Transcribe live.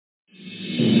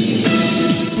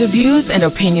The views and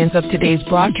opinions of today's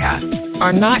broadcast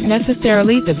are not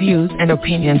necessarily the views and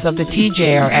opinions of the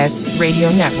TJRS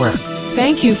Radio Network.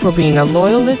 Thank you for being a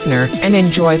loyal listener and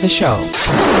enjoy the show.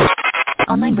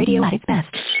 Online radio at its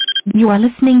best. You are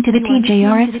listening to the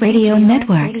TJRS Radio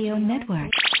Network.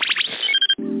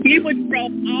 He would throw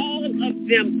all of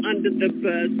them under the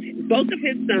bus. Both of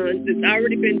his sons, it's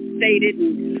already been stated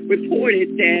and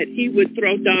reported that he would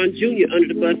throw Don Jr.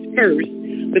 under the bus first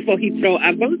before he throw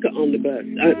Ivanka on the bus,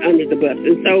 under the bus.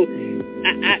 And so,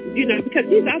 because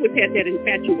he's always had that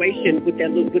infatuation with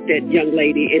that young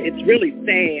lady, and it's really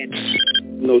sad.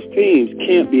 Those teams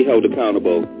can't be held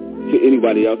accountable to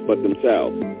anybody else but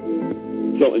themselves.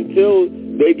 So until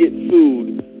they get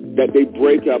sued that they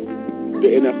break up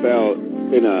the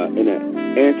NFL in an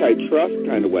antitrust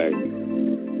kind of way,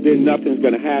 then nothing's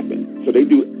going to happen. So they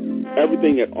do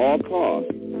everything at all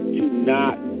costs to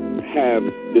not have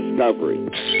discovery.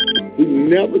 He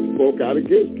never spoke out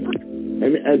against her.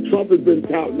 And Trump has been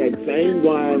touting that same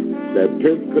line that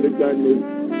Pence could have done this,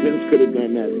 Pence could have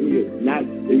done that. He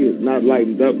is not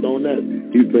lightened up on that.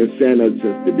 He's been saying that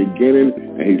since the beginning,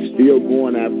 and he's still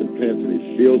going after Pence, and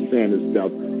he's still saying this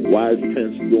stuff. Why is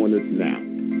Pence doing this now?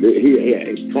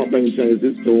 Trump ain't changed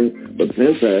his tune, but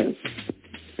Pence has.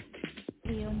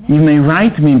 You may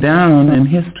write me down in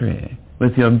history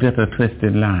with your bitter,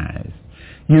 twisted lies.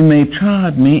 You may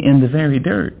trod me in the very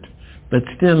dirt, but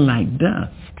still like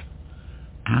dust,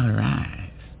 I'll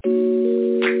rise.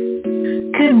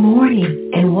 Good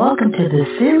morning, and welcome to the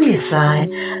serious side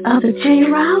of the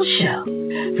Jrilshow,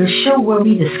 the show where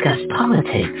we discuss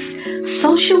politics,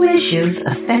 social issues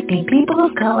affecting people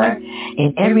of color,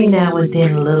 and every now and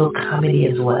then a little comedy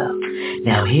as well.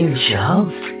 Now here's your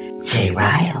host,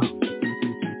 Jrilshow.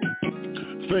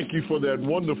 Thank you for that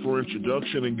wonderful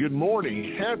introduction, and good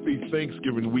morning. Happy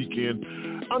Thanksgiving weekend.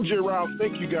 I'm J. Ryle.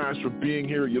 Thank you guys for being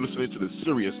here. You're listening to the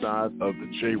serious side of the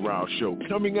J. Ryle Show.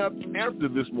 Coming up after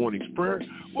this morning's prayer,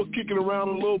 we'll kick it around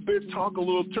a little bit, talk a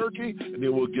little turkey, and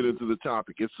then we'll get into the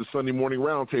topic. It's the Sunday Morning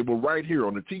Roundtable right here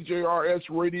on the TJRS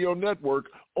Radio Network,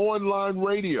 online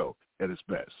radio at its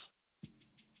best.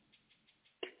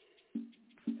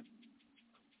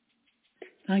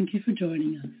 Thank you for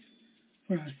joining us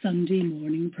for our Sunday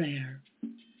morning prayer.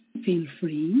 Feel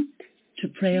free to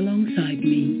pray alongside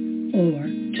me or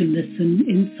to listen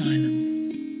in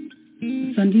silence.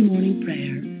 A Sunday morning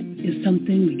prayer is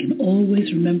something we can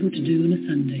always remember to do on a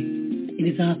Sunday. It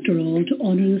is, after all, to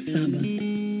honor the Sabbath.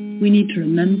 We need to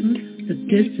remember that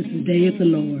this is the day of the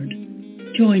Lord.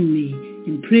 Join me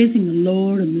in praising the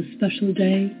Lord on this special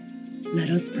day. Let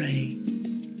us pray.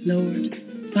 Lord,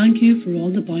 thank you for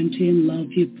all the bounty and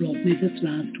love you've brought me this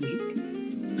last week.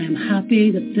 I am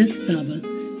happy that this Sabbath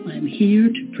I am here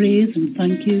to praise and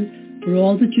thank you for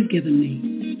all that you've given me.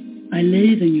 I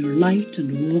live in your light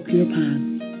and walk your path.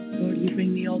 Lord, you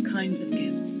bring me all kinds of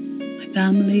gifts, my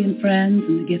family and friends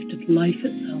and the gift of life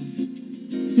itself.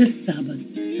 This Sabbath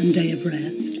and day of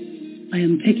rest, I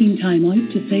am picking time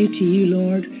out to say to you,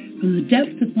 Lord, from the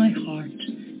depth of my heart,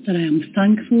 that I am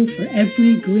thankful for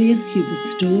every grace you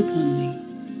bestow upon me.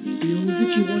 I know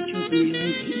that you watch over me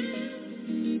all week,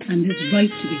 and it is right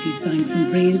to give you thanks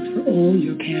and praise for all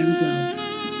your care and love.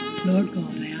 Lord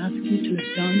God, I ask you to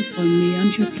look down upon me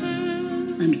and your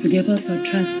Son, and forgive us our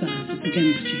trespasses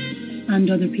against you and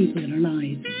other people in our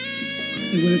lives.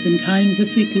 There would have been times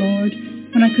this week, Lord,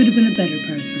 when I could have been a better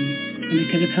person, and I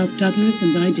could have helped others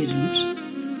and I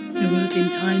didn't. There would have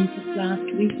been times this last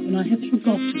week when I have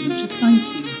forgotten to thank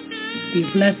you for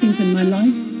your blessings in my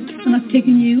life, and I've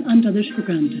taken you and others for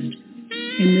granted.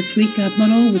 In this week, I've not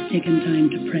always taken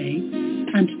time to pray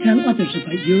and to tell others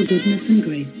about your goodness and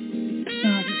grace.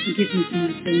 Father, forgive me for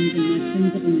my sins and my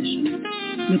sins of omission.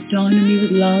 Look down on me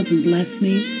with love and bless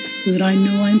me so that I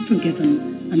know I am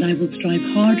forgiven, and I will strive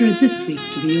harder this week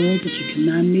to be all that you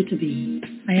command me to be.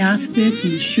 I ask this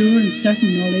in the sure and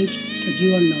certain knowledge that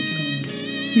you are love, God.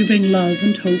 You bring love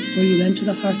and hope where you enter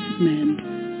the hearts of men,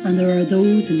 and there are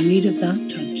those in need of that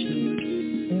touch, Lord.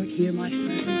 Lord, hear my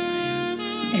fervent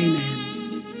prayer. Amen.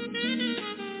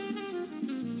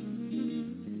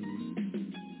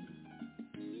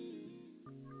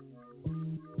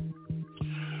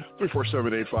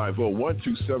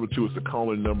 347-850-1272 is the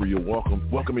call-in number. You're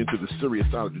welcome into the serious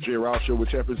side of the J. Ryle Show,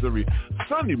 which happens every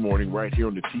Sunday morning right here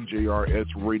on the TJRS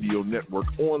Radio Network,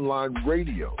 online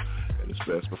radio. And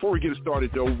Fest. Before we get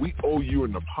started, though, we owe you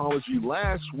an apology.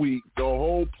 Last week, the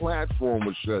whole platform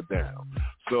was shut down.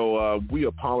 So we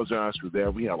apologize for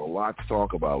that. We had a lot to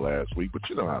talk about last week, but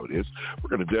you know how it is. We're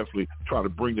going to definitely try to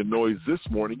bring the noise this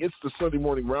morning. It's the Sunday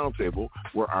Morning Roundtable,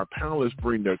 where our panelists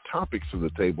bring their topics to the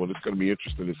table, and it's going to be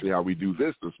interesting to see how we do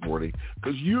this morning,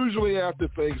 because usually after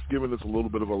Thanksgiving, it's a little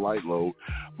bit of a light load.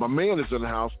 My man is in the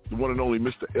house, the one and only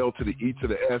Mr. L to the E to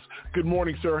the S. Good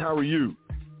morning, sir. How are you?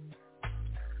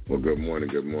 Well, good morning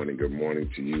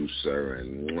to you, sir,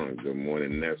 and good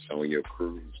morning, Ness, on your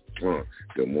cruise.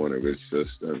 Good morning, Rich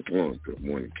Sister. Good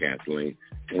morning, Kathleen.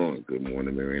 Good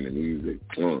morning, Marianne Music.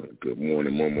 Good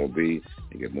morning, Momo B.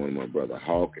 And good morning, my brother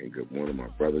Hawk. And good morning, my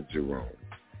brother Jerome.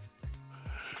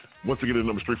 Once again, the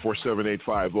number is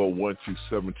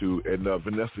 347-850-1272. And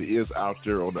Vanessa is out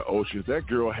there on the oceans. That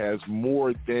girl has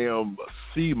more damn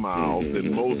sea miles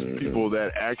than most people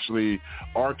that actually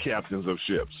are captains of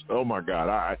ships. Oh, my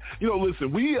God.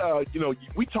 Listen, we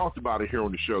talked about it here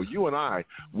on the show. You and I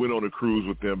went on a cruise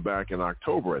with them back in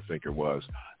October, I think it was.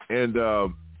 And,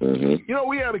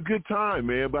 we had a good time,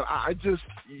 man. But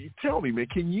tell me, man,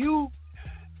 can you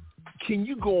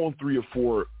go on 3 or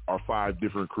 4 or 5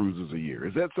 different cruises a year?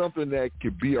 Is that something that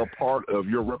could be a part of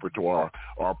your repertoire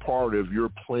or a part of your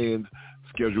planned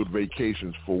scheduled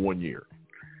vacations for 1 year?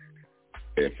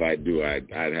 If I do, I'd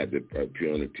have to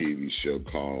appear on a TV show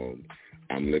called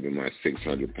I'm Living My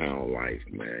 600-Pound Life,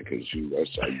 man, because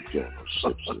that's how you get on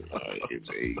ships. It's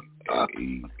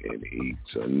eat and eat.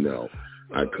 So, no,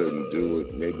 I couldn't do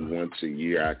it. Maybe once a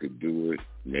year I could do it,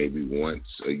 maybe once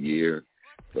a year.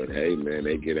 But, hey, man,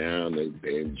 they get down,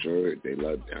 they enjoy it, they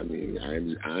love it. I mean, I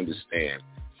understand,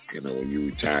 when you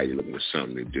retire, you're looking for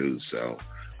something to do, so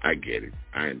I get it.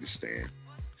 I understand.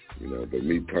 But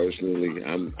me personally,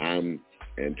 I'm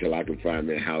until I can find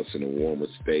me a house in a warmer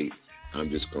state, I'm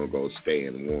just going to go stay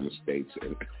in warmer states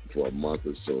for a month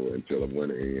or so until the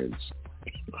winter ends.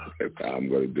 I'm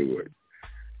going to do it.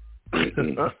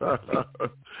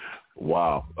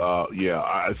 Wow.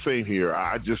 Same here.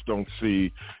 I just don't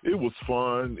see. It was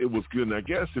fun. It was good. And I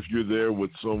guess if you're there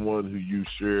with someone who you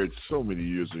shared so many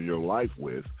years of your life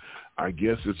with, I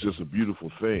guess it's just a beautiful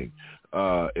thing.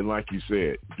 And like you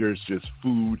said, there's just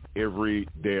food every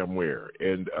damn where.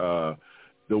 And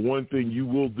the one thing you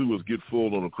will do is get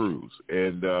full on a cruise.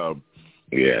 And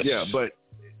yes. Yeah, but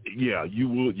yeah, you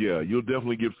will. Yeah, you'll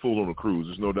definitely get full on a cruise.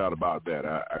 There's no doubt about that.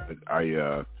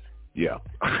 Yeah.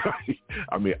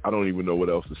 I mean, I don't even know what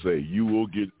else to say. You will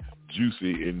get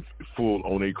juicy and full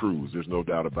on a cruise. There's no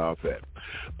doubt about that.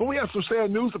 But we have some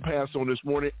sad news to pass on this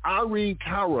morning. Irene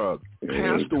Cara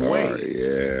passed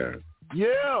away.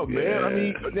 Yeah, man. I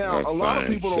mean, now, a lot of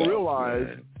people don't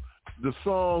realize the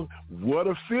song What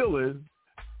a Feeling,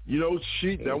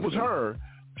 that was her.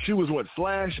 She was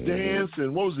Flashdance,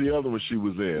 and what was the other one she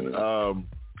was in?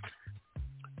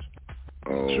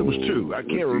 She was 2. I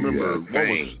can't remember.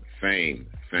 Fame.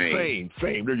 There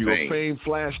you go. Fame,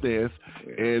 Flashdance,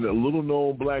 and a little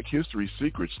known Black History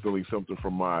secret, stealing something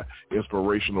from my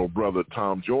inspirational brother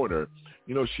Tom Joyner.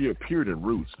 She appeared in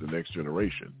Roots, The Next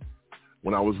Generation.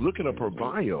 When I was looking up her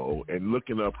bio and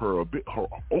looking up her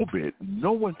obit,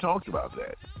 no one talked about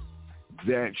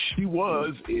that she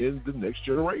was in The Next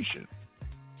Generation.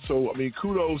 So, I mean,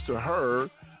 kudos to her,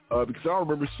 because I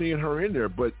remember seeing her in there.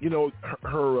 But,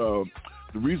 her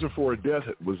the reason for her death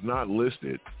was not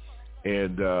listed.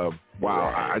 And, I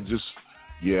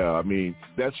mean,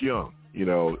 that's young.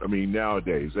 I mean,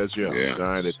 nowadays, that's young.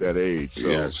 Dying at that age. So,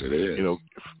 yes,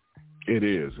 it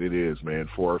is. It is, man.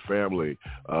 For her family,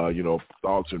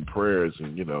 thoughts and prayers.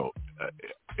 And,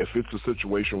 if it's a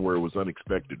situation where it was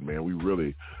unexpected, man, we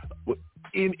really,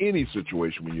 in any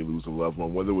situation when you lose a loved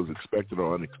one, whether it was expected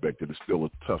or unexpected, it's still a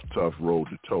tough road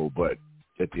to toe. But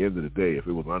at the end of the day, if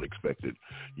it was unexpected,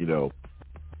 you're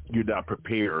not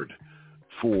prepared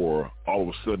for all of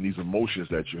a sudden these emotions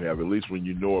that you have. At least when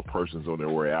you know a person's on their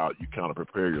way out, you kind of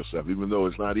prepare yourself, even though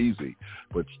it's not easy,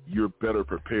 but you're better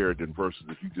prepared than versus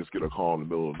if you just get a call in the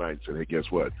middle of the night and say, hey, guess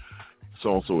what?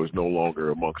 So-and-so is no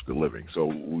longer amongst the living. So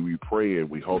we pray and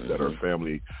we hope that our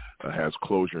family has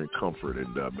closure and comfort,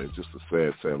 and it's just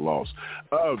a sad loss.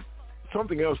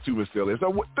 Something else too, Mr. Elliott.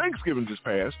 Thanksgiving just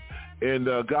passed, and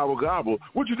gobble.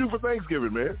 What'd you do for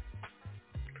Thanksgiving, man?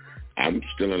 I'm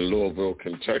still in Louisville,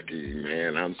 Kentucky,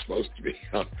 man. I'm supposed to be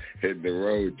hitting the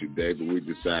road today, but we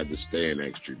decided to stay an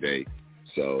extra day.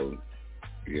 So,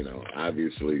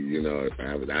 obviously,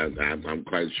 I'm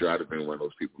quite sure I'd have been one of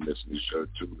those people missing the show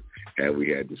too, had we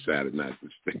had decided not to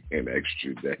stay an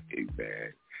extra day,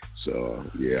 man. So,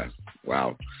 yeah,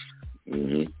 wow.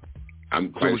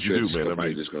 I'm quite sure it's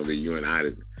just going to be you and I.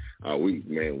 We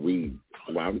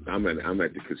Well, I'm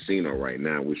at the casino right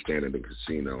now. We're staying at the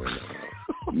casino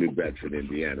in New Bedford,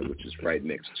 Indiana, which is right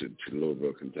next to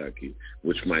Louisville, Kentucky,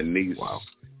 which my niece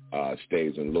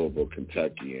stays in Louisville,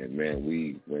 Kentucky. And, man,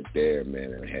 we went there,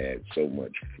 man, and had so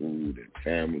much food and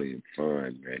family and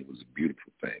fun, man. It was a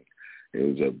beautiful thing. It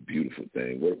was a beautiful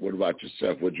thing. What about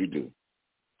yourself? What'd you do?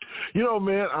 You know,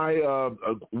 man, I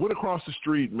went across the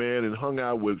street, man, and hung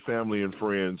out with family and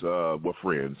friends.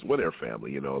 Friends, their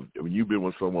family, you know. When you've been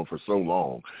with someone for so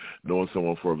long, knowing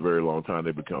someone for a very long time,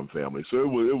 they become family. So it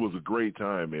was a great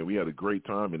time, man. We had a great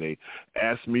time, and they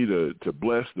asked me to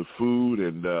bless the food.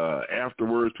 And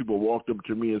afterwards, people walked up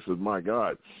to me and said, "My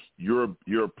God, your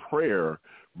prayer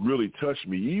really touched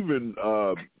me." Even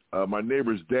my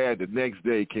neighbor's dad the next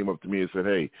day came up to me and said,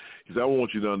 "Hey," he said, "I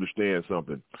want you to understand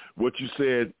something. What you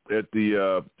said at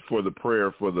the for the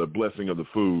prayer for the blessing of the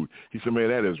food," he said, "Man,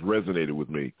 that has resonated with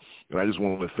me, and I just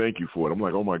want to thank you for it." I'm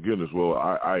like, "Oh my goodness, well,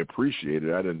 I appreciate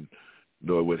it. I didn't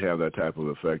know it would have that type of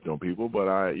effect on people, but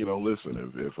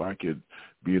listen, if I could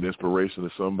be an inspiration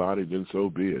to somebody, then so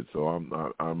be it." So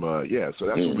so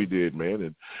that's what we did,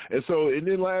 man. And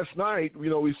then last night,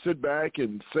 we sat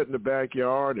in the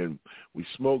backyard and we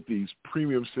smoked these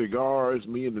premium cigars,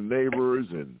 me and the neighbors,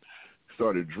 and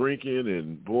started drinking.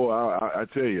 And boy, I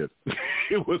tell you,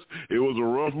 it was a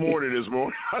rough morning this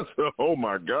morning. I said, "Oh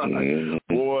my God,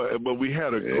 boy!" But we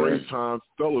had a great time.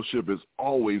 Fellowship is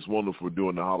always wonderful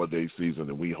during the holiday season,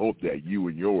 and we hope that you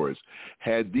and yours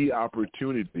had the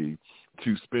opportunity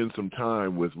to spend some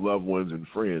time with loved ones and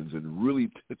friends and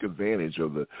really took advantage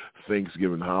of the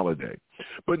Thanksgiving holiday.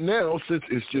 But now, since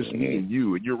it's just me and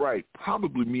you, and you're right,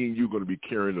 probably me and you are going to be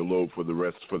carrying the load for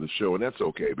the show, and that's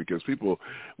okay, because people,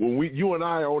 when you and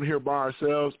I are on here by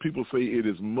ourselves, people say it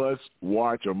is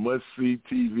must-watch or must-see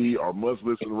TV or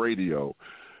must-listen radio,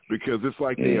 because it's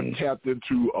like they have tapped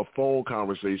into a phone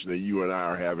conversation that you and I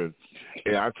are having.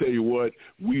 And I tell you what,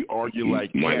 we argue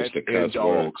like cats and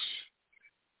dogs.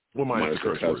 Well, minus the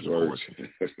curse words, of course.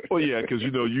 Well, yeah, because, you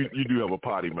do have a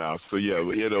potty mouth. So, yeah,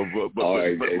 but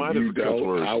minus the curse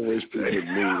words. I wish people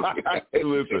knew. Hey,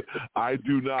 listen, I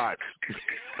do not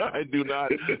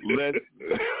let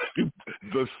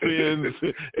the sins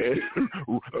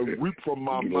reap from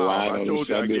my mouth. I told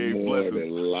you I gave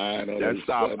blessings. That's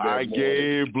stop. I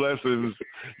gave blessings.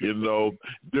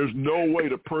 There's no way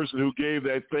the person who gave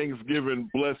that Thanksgiving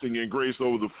blessing and grace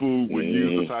over the food would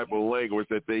use the type of language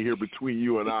that they hear between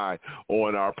you and I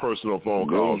on our personal phone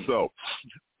calls. So,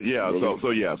 so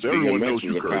everyone knows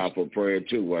you curse. DMX was a powerful prayer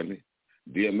too, wasn't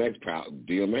he?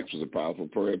 DMX was a powerful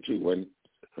prayer too, wasn't he?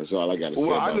 That's all I got to say.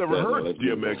 Well, I never heard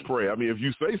DMX pray. I mean, if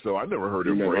you say so, I never heard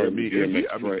him pray.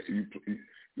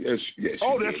 Yes.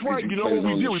 Oh, that's right. You know what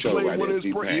we did? We played one of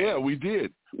his prayers. Yeah, we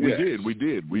did. We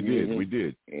did.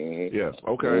 Yeah.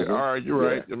 Okay. All right. You're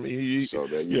right. I mean, so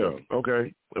there you go.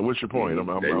 Okay. And what's your point? I'm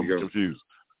confused.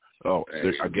 Oh,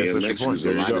 I guess that's your point.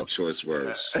 There you go. A lot of choice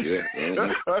words. Yeah.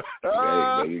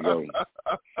 There you go.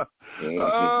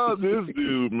 This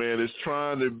dude, man, is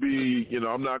trying to be,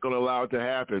 I'm not going to allow it to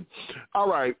happen. All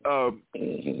right.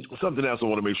 Something else I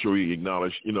want to make sure we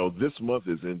acknowledge, this month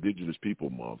is Indigenous People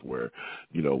Month, where,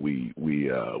 we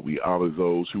honor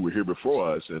those who were here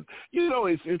before us. And,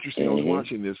 it's interesting. I was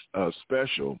watching this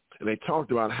special, and they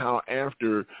talked about how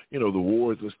after, the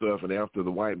wars and stuff, and after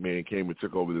the white man came and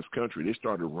took over this country, they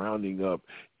started rounding up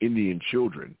Indian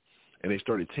children. And they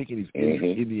started taking these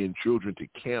Indian children to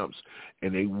camps,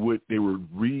 and they would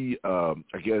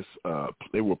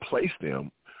place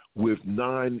them with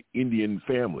non-Indian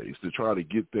families to try to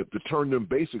get them, to turn them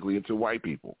basically into white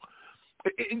people.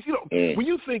 And when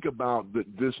you think about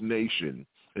this nation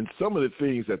and some of the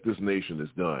things that this nation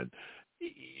has done,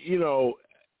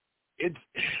 it's.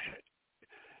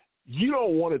 You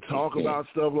don't want to talk about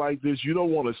stuff like this. You don't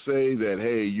want to say that,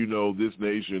 hey, this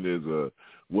nation is a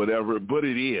whatever, but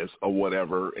it is a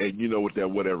whatever, and you know what that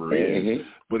whatever is.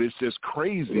 But it's just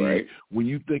crazy when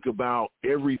you think about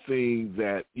everything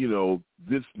that,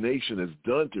 this nation has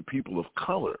done to people of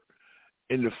color.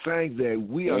 And the fact that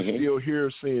we are still here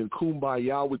saying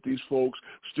kumbaya with these folks,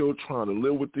 still trying to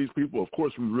live with these people. Of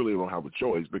course, we really don't have a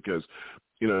choice because,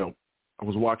 I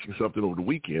was watching something over the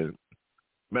weekend.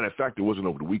 Matter of fact, it wasn't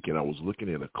over the weekend. I was looking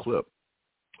at a clip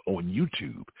on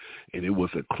YouTube, and it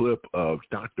was a clip of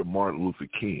Dr. Martin Luther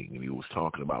King, and he was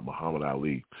talking about Muhammad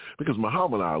Ali. Because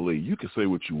Muhammad Ali, you can say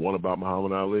what you want about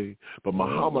Muhammad Ali, but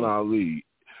Muhammad Ali,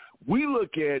 we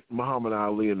look at Muhammad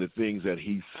Ali and the things that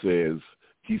he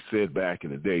said back in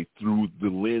the day through the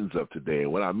lens of today.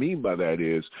 And what I mean by that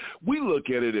is we look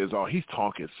at it as, he's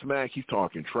talking smack, he's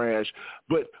talking trash,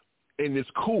 and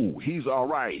it's cool. He's all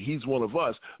right. He's one of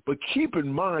us. But keep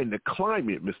in mind the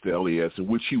climate, Mr. Elias, in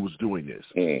which he was doing this.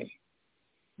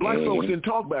 Black folks didn't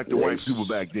talk back to white people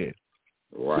back then.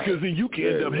 Right. Because then you can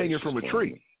end up hanging from a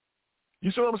tree.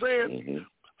 You see what I'm saying? Mm-hmm.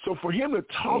 So for him to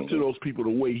talk to those people the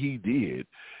way he did,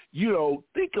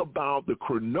 think about the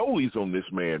cannolis on this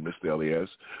man, Mr. Elias,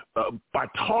 by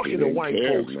talking to white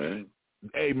folks. Man.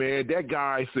 Hey, man, that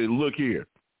guy said, look here.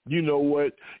 You know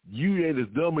what? You ain't as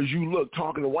dumb as you look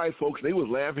talking to white folks. They was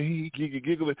laughing,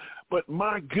 giggling. But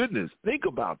my goodness, think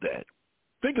about that.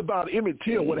 Think about Emmett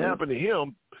Till, what happened to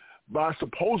him by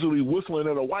supposedly whistling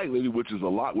at a white lady, which was a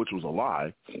lie. But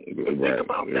think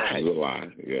about that. It was a lie,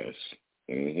 yes.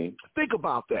 Mm-hmm. Think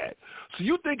about that. So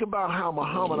you think about how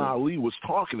Muhammad Ali was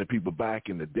talking to people back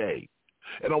in the day.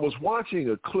 And I was watching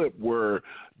a clip where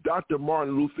Dr.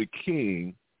 Martin Luther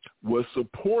King was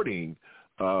supporting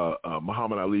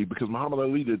Muhammad Ali because Muhammad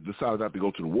Ali decided not to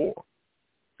go to the war.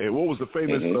 And what was the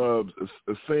famous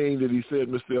saying that he said,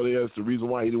 Mr. Elias, the reason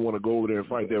why he didn't want to go over there and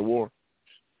fight that war?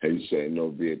 He said,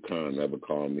 no Viet Cong never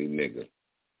called me nigger.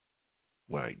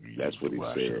 Right. That's what he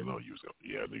said. I knew he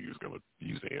was going to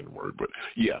use the N-word. But,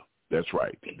 yeah, that's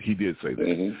right. He did say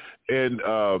that. And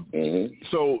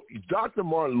so Dr.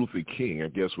 Martin Luther King, I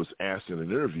guess, was asked in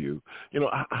an interview,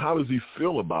 how does he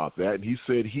feel about that? And he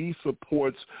said he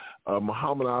supports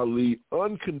Muhammad Ali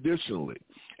unconditionally.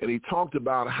 And he talked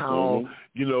about how,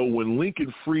 when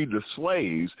Lincoln freed the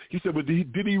slaves, he said, but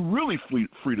did he really free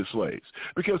the slaves?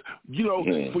 Because,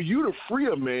 for you to free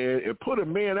a man and put a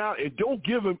man out and don't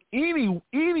give him any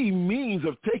means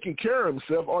of taking care of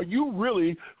himself, are you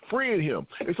really freeing him?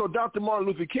 And so Dr. Martin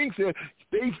Luther King said,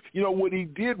 what he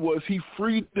did was he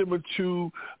freed them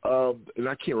into, and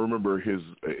I can't remember his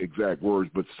exact words,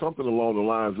 but something along the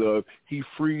lines of he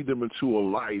freed them into a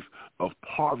life of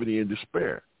poverty and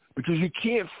despair. Because you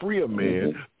can't free a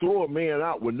man, throw a man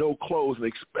out with no clothes and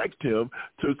expect him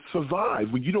to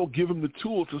survive when you don't give him the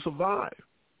tools to survive.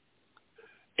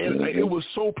 And it was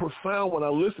so profound when I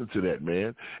listened to that,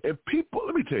 man. And people,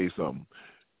 let me tell you something.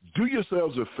 Do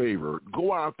yourselves a favor.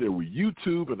 Go out there with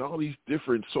YouTube and all these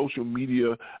different social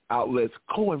media outlets.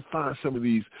 Go and find some of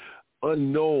these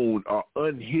unknown or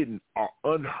unhidden or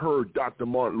unheard Dr.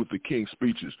 Martin Luther King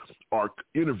speeches or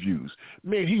interviews.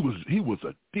 Man, he was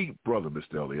a deep brother,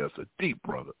 Mr. Elias, a deep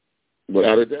brother.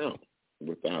 Without a doubt.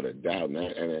 And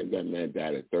that man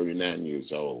died at 39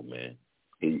 years old, man.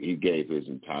 He gave his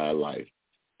entire life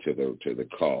to the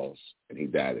cause, and he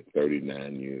died at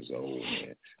 39 years old,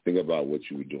 man. Think about what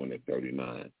you were doing at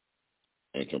 39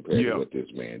 and compare to what this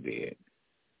man did.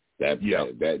 That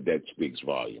speaks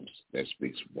volumes. It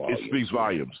speaks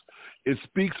volumes. It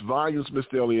speaks volumes,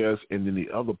 Mr. Elias. And then the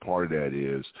other part of that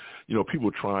is, people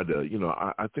tried to,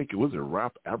 I think it was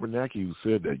Ralph Abernathy who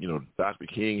said that, Dr.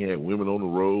 King had women on the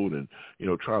road and,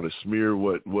 try to smear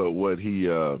what he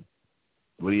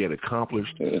had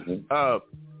accomplished. I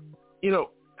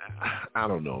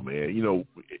don't know, man.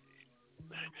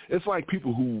 It's like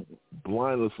people who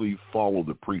blindlessly follow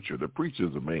the preacher. The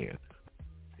preacher's a man.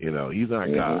 He's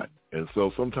not God. And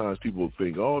so sometimes people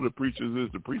think, the preachers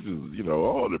is the preachers,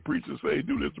 the preachers say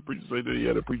do this, the preachers say that.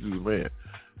 Yeah, the preacher's a man,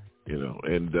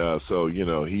 And so,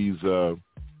 he's,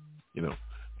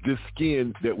 this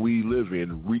skin that we live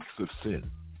in reeks of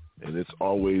sin. And it's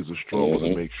always a struggle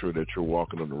to make sure that you're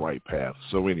walking on the right path.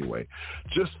 So anyway,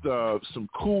 just some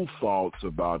cool thoughts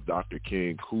about Dr.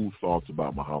 King, cool thoughts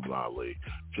about Muhammad Ali.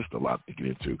 Just a lot to get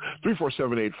into.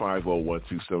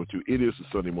 347-850-1272. It is the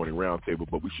Sunday Morning Roundtable,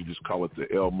 but we should just call it the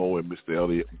Elmo and Mr.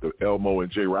 Elliott, the Elmo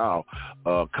and J. Rao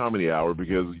comedy hour,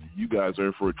 because you guys are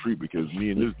in for a treat because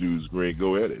me and this dude's going to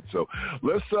go at it. So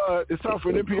it's time for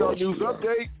an NPR News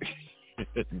Update.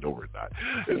 No, we're not.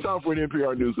 It's time for an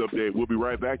NPR News Update. We'll be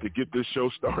right back to get this show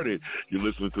started. You're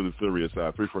listening to the Serious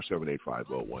Side,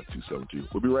 347-850-1272.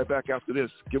 We'll be right back after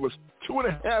this. Give us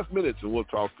 2.5 minutes, and we'll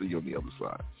talk to you on the other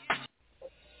side.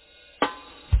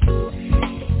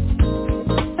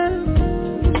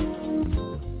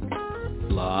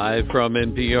 Live from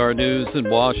NPR News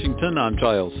in Washington, I'm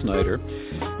Giles Snyder.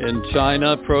 In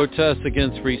China, protests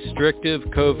against restrictive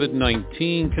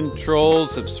COVID-19 controls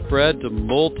have spread to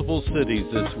multiple cities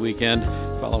this weekend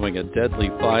following a deadly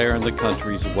fire in the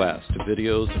country's west.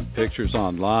 Videos and pictures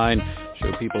online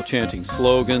show people chanting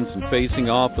slogans and facing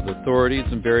off with authorities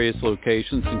in various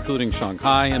locations, including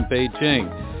Shanghai and Beijing,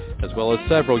 as well as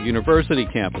several university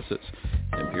campuses.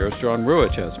 NPR's John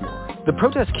Ruich has more. The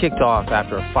protest kicked off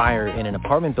after a fire in an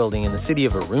apartment building in the city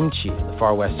of Urumqi in the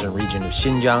far western region of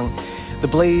Xinjiang. The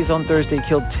blaze on Thursday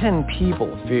killed 10 people,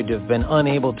 feared to have been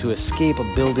unable to escape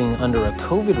a building under a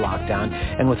COVID lockdown,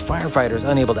 and with firefighters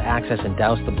unable to access and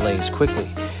douse the blaze quickly.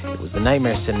 It was was the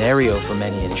nightmare scenario for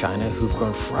many in China who've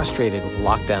grown frustrated with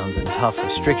lockdowns and tough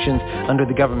restrictions under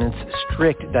the government's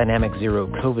strict dynamic zero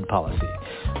COVID policy.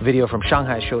 A video from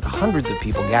Shanghai showed hundreds of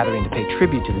people gathering to pay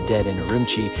tribute to the dead in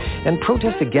Urumqi and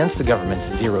protest against the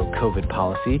government's zero COVID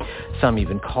policy. Some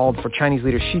even called for Chinese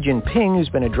leader Xi Jinping, who's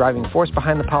been a driving force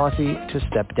behind the policy, to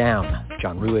step down.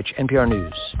 John Ruich, NPR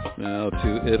News. Now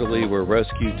to Italy, where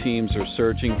rescue teams are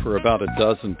searching for about a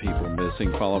dozen people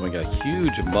missing following a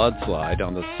huge mudslide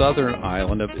on the southern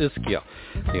island of Ischia.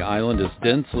 The island is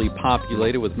densely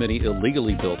populated with many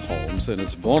illegally built homes and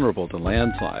is vulnerable to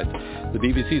landslides. The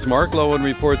BBC's Mark Lowen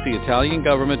reports the Italian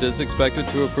government is expected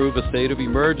to approve a state of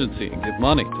emergency and give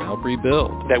money to help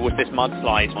rebuild. There was this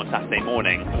mudslide on Saturday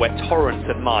morning where torrents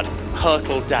of mud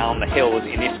hurtled down the hills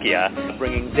in Ischia,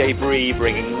 bringing debris,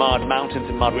 bringing mud, mountains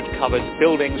of mud which covered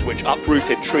buildings, which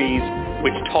uprooted trees,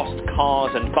 which tossed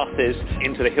cars and buses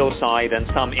into the hillside and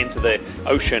some into the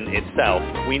ocean itself.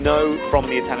 We know from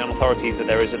the Italian authorities that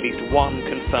there is at least one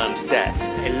confirmed death.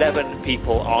 11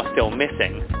 people are still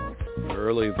missing.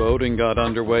 Early voting got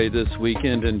underway this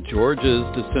weekend in Georgia's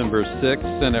December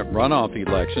 6th Senate runoff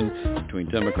election between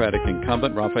Democratic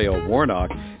incumbent Raphael Warnock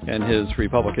and his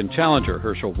Republican challenger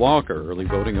Herschel Walker. Early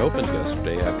voting opened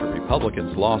yesterday after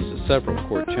Republicans lost to several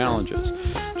court challenges.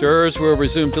 Jurors will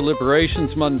resume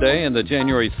deliberations Monday in the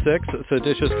January 6th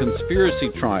seditious conspiracy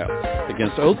trial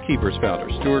against Oath Keepers founder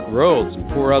Stuart Rhodes and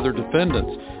 4 other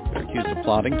defendants. They're accused of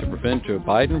plotting to prevent Joe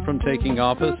Biden from taking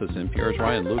office, as NPR's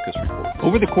Ryan Lucas reports.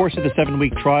 Over the course of the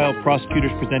 7-week trial,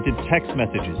 prosecutors presented text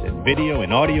messages and video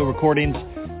and audio recordings,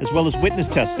 as well as witness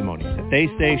testimony that they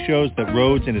say shows that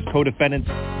Rhodes and his co-defendants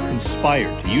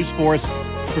conspired to use force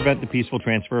to prevent the peaceful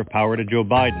transfer of power to Joe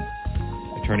Biden.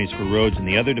 Attorneys for Rhodes and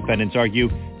the other defendants argue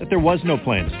that there was no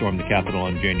plan to storm the Capitol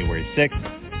on January 6th,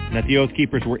 and that the Oath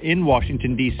Keepers were in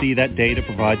Washington, D.C. that day to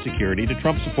provide security to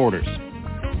Trump supporters.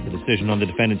 The decision on the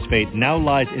defendant's fate now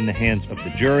lies in the hands of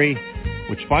the jury,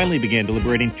 which finally began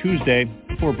deliberating Tuesday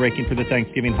before breaking for the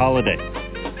Thanksgiving holiday.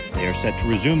 They are set to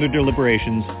resume their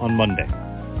deliberations on Monday.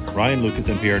 Ryan Lucas,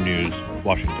 NPR News,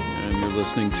 Washington. And you're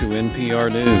listening to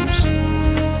NPR News.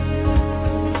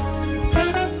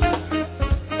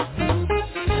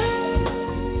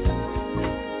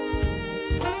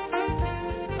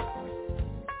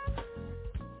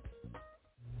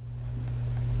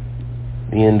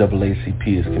 The NAACP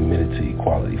is committed to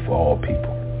equality for all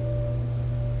people,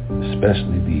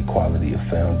 especially the equality of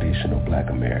foundational Black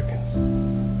Americans.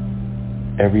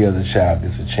 Every other child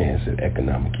gets a chance at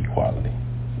economic equality.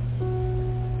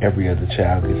 Every other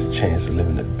child gets a chance to live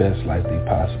in the best life they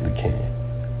possibly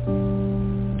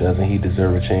can. Doesn't he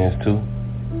deserve a chance too?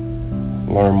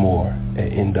 Learn more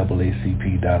at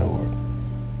NAACP.org.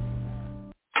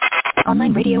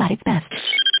 Online radio at its best.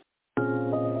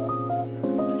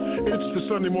 It's the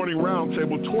Sunday Morning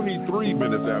Roundtable, 23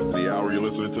 minutes after the hour. You're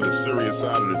listening to the Serious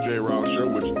Side of the J. Rouse Show,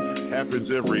 which happens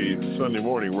every Sunday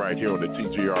morning right here on the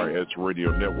TGRS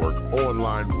Radio Network,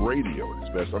 online radio at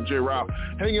its best. I'm J. Rouse,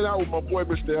 hanging out with my boy,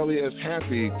 Mr. Elias.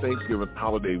 Happy Thanksgiving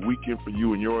holiday weekend for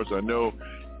you and yours. I know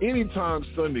anytime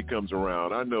Sunday comes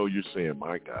around, I know you're saying,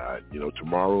 my God,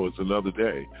 tomorrow is another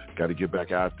day. Got to get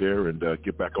back out there and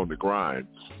get back on the grind.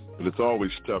 But it's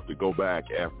always tough to go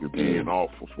back after being off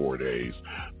for 4 days.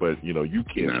 But, you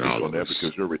can't speak on that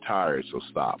because you're retired, so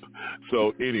stop.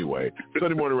 So anyway,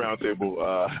 Sunday Morning Roundtable,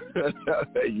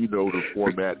 you know the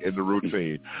format and the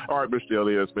routine. All right, Mr.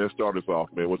 Elias, man, start us off,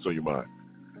 man. What's on your mind?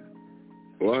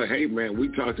 Well, hey, man, we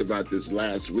talked about this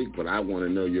last week, but I want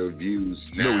to know your views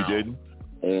now. No, we didn't.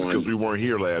 Because we weren't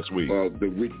here last week. Well, the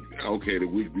week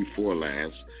before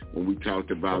last, when we talked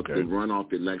about the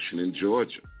runoff election in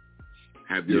Georgia.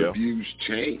 Have your views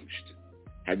changed?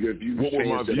 Have your views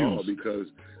changed at all? Because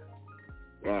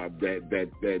that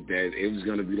it was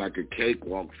going to be like a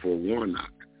cakewalk for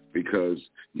Warnock, because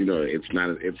it's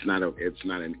not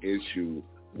an issue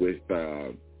with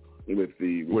the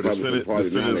Republican Party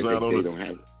now that they don't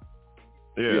have.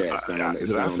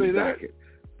 Did I say that?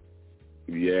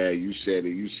 Yeah, you said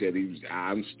it.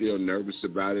 I'm still nervous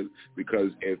about it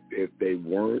because if they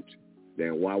weren't,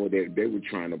 then why would they were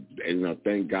trying to,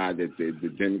 thank God that the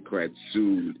Democrats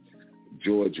sued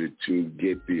Georgia to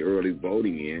get the early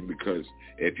voting in, because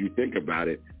if you think about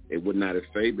it, it would not have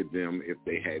favored them if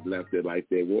they had left it like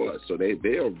they was. So they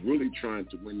are really trying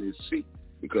to win this seat,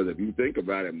 because if you think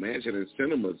about it, Manchin and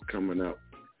Sinema's coming up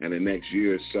in the next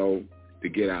year or so to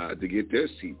get their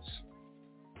seats.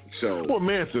 So, well,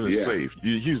 Manchin is safe.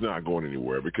 He's not going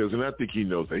anywhere and I think he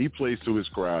knows that. He plays to his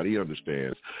crowd. He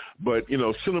understands. But,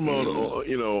 Sinema,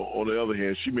 on the other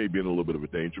hand, she may be in a little bit of a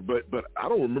danger. But I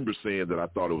don't remember saying that I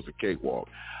thought it was a cakewalk.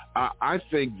 I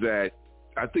think that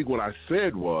I think what I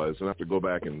said was, and I have to go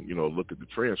back and, look at the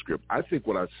transcript. I think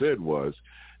what I said was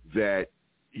that,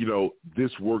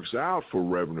 this works out for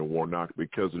Reverend Warnock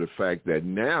because of the fact that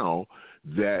now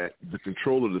that the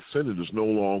control of the Senate is no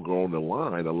longer on the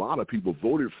line, a lot of people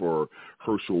voted for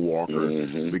Herschel Walker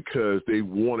because they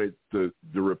wanted the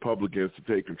Republicans to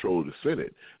take control of the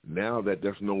Senate. Now that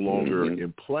that's no longer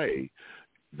in play,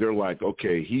 they're like,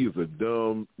 okay, he is a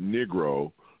dumb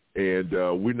Negro, and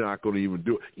we're not going to even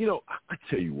do it. I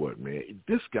tell you what, man,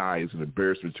 this guy is an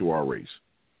embarrassment to our race.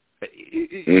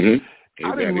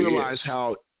 I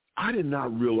did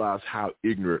not realize how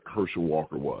ignorant Herschel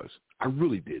Walker was. I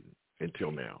really didn't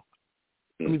until now.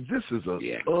 I mean, this is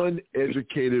an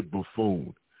uneducated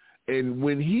buffoon. And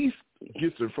when he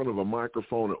gets in front of a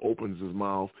microphone and opens his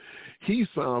mouth, he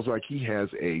sounds like he has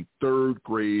a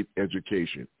third-grade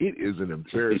education. It is an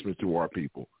embarrassment to our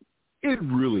people. It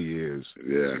really is.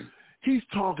 Yeah. He's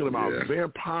talking about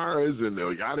vampires and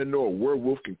I didn't know a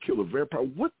werewolf can kill a vampire.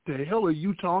 What the hell are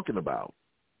you talking about?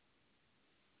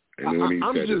 And then when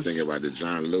he said the thing about the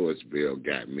John Lewis bill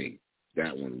got me.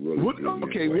 That one really blew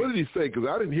me away. What did he say? Because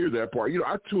I didn't hear that part.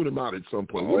 I tuned him out at some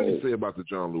point. What did he say about the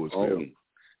John Lewis bill?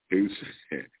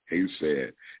 He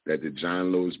said that the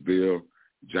John Lewis bill,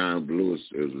 John Lewis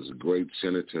was a great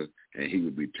senator, and he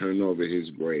would be turned over his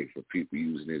grave for people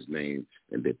using his name,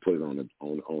 and they put it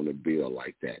on a bill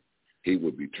like that. He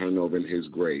would be turned over in his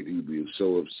grave. He would be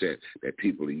so upset that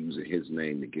people are using his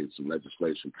name to get some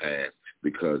legislation passed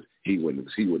because he wouldn't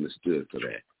have stood for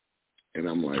that. And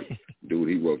I'm like, dude,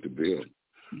 he wrote the bill.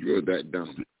 You're that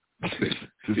dumb. This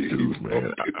dude,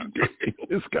 man.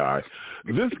 This guy.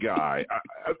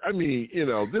 I mean,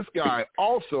 this guy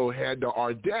also had the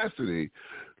audacity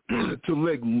to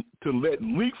let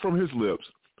leak from his lips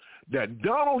that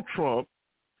Donald Trump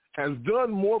has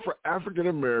done more for African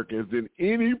Americans than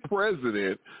any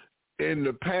president in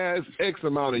the past X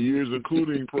amount of years,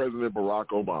 including President Barack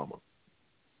Obama.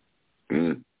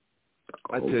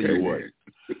 I tell you what,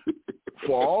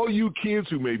 for all you kids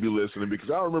who may be listening, because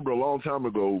I remember a long time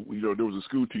ago, there was a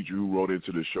school teacher who wrote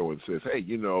into the show and says, hey,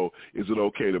 is it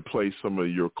okay to play some of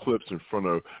your clips in front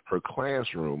of her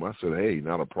classroom? I said, hey,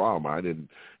 not a problem. I didn't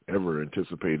ever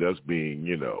anticipate us being,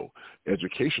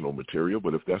 educational material,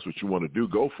 but if that's what you want to do,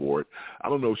 go for it. I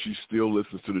don't know if she still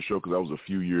listens to the show because that was a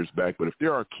few years back, but if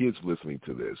there are kids listening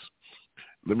to this,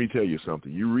 let me tell you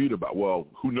something. You read about, well,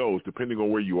 who knows, depending on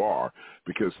where you are,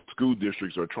 because school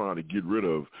districts are trying to get rid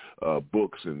of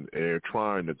books and they're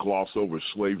trying to gloss over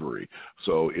slavery.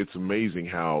 So it's amazing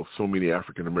how so many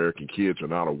African-American kids are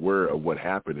not aware of what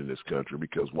happened in this country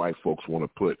because white folks want to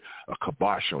put a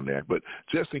kibosh on that. But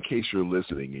just in case you're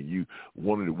listening and you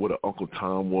wondered what an Uncle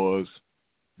Tom was,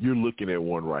 you're looking at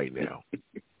one right now.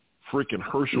 Freaking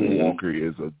Herschel Walker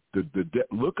is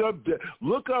look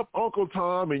up Uncle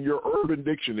Tom in your Urban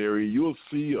Dictionary. You'll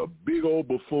see a big old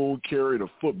buffoon carrying a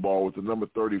football with the number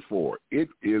 34. It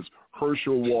is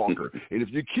Herschel Walker. And if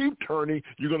you keep turning,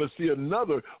 you're going to see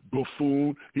another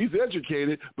buffoon. He's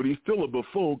educated, but he's still a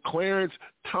buffoon. Clarence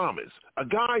Thomas. A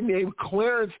guy named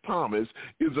Clarence Thomas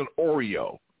is an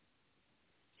Oreo.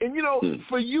 And,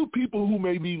 for you people who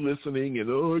may be listening and,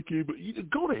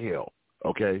 go to hell,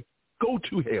 okay? Go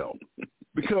to hell.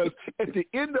 Because at the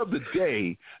end of the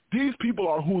day, these people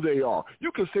are who they are.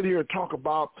 You can sit here and talk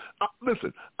about,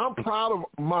 listen, I'm proud of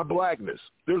my blackness.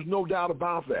 There's no doubt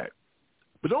about that.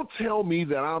 But don't tell me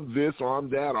that I'm this or I'm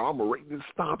that or I'm a racist.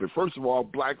 Stop it. First of all,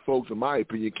 black folks, in my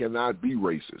opinion, cannot be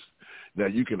racist. Now,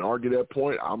 you can argue that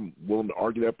point. I'm willing to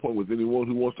argue that point with anyone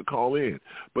who wants to call in.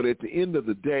 But at the end of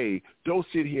the day, don't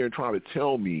sit here and try to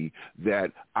tell me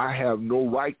that I have no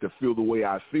right to feel the way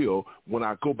I feel when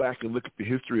I go back and look at the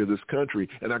history of this country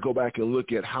and I go back and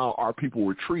look at how our people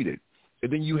were treated.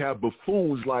 And then you have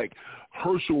buffoons like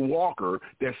Herschel Walker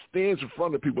that stands in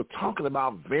front of people talking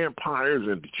about vampires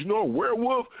and, did you know a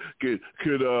werewolf could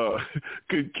kill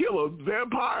a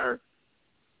vampire?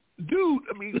 Dude,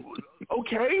 I mean,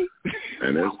 okay.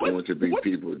 And there's going to be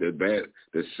people,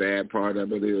 the sad part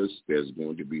of it is there's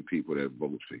going to be people that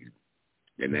vote for him.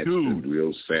 And that's the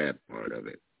real sad part of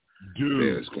it.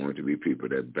 There's going to be people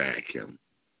that back him.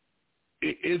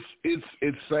 It's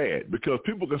sad because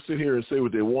people can sit here and say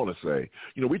what they want to say.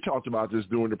 We talked about this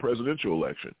during the presidential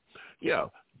election. Yeah,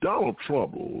 Donald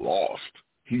Trump lost.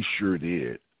 He sure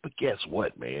did. But guess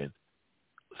what, man?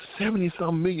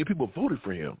 70-some million people voted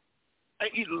for him.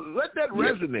 Let that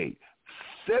resonate.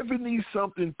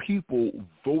 70-something people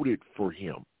voted for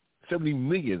him. 70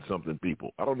 million something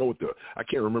people. I don't know I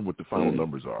can't remember what the final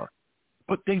numbers are.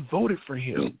 But they voted for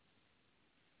him.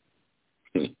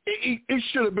 It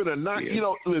should have been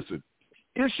listen,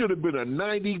 it should have been a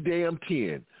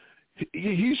 90-10.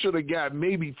 He should have got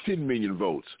maybe 10 million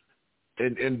votes.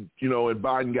 And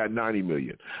Biden got 90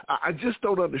 million. I just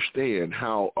don't understand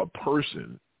how a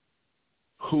person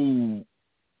who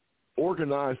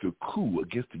organized a coup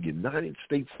against the United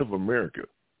States of America.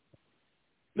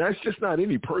 Now, it's just not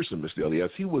any person, Mr.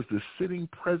 Elias. He was the sitting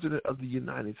president of the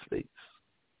United States.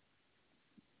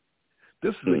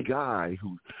 This is a guy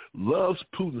who loves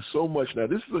Putin so much. Now,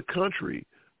 this is a country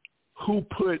who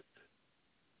put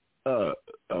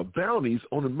bounties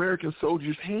on American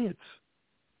soldiers' heads.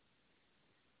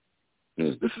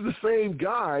 This is the same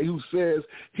guy who says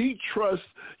he trusts,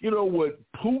 what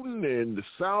Putin and the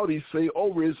Saudis say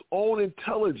over his own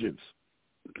intelligence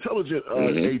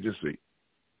agency.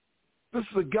 This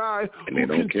is a guy who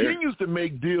continues to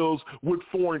make deals with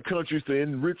foreign countries to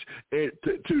enrich and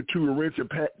to enrich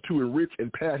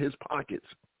and pad his pockets.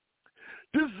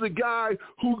 This is a guy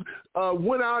who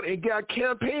went out and got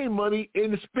campaign money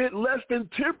and spent less than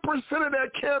 10% of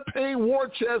that campaign war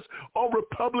chest on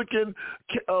Republican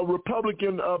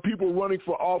people running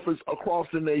for office across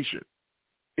the nation.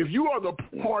 If you are the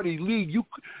party lead,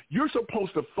 you're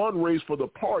supposed to fundraise for the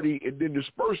party and then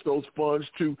disperse those funds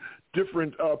to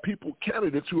different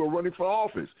candidates who are running for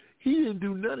office. He didn't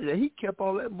do none of that. He kept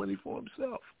all that money for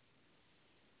himself.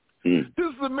 This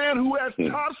is a man who has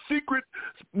top secret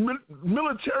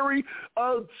military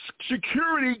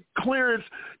security clearance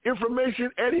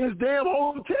information at his damn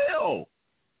hotel.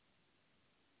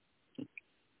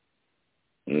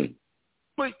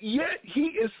 But yet he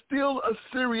is still a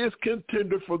serious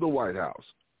contender for the White House.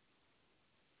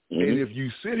 And if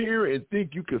you sit here and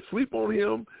think you can sleep on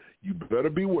him, you better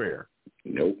beware.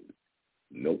 Nope.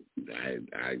 I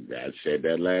said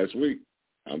that last week.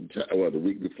 The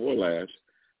week before last.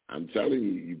 I'm telling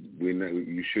you,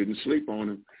 you shouldn't sleep on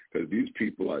him because these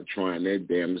people are trying their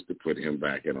damnedest to put him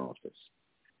back in office.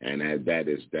 And that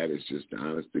is just the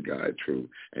honest to God truth.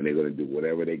 And they're going to do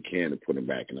whatever they can to put him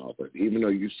back in office. Even though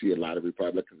you see a lot of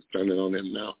Republicans turning on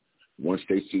him now, once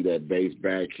they see that base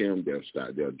back him,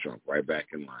 they'll jump right back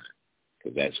in line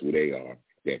because that's who they are.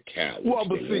 They're cowards. Well,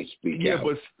 but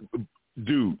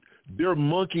dude, they're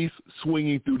monkeys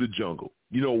swinging through the jungle.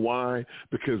 You know why?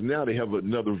 Because now they have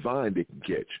another vine they can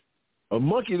catch. A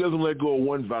monkey doesn't let go of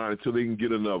one vine until they can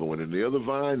get another one, and the other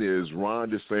vine is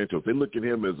Ron DeSantis. They look at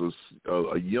him as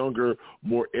a younger,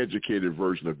 more educated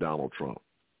version of Donald Trump.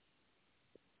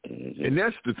 And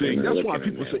that's the thing. That's why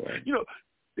people say,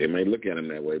 they may look at him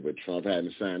that way, but Trump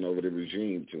hadn't signed over the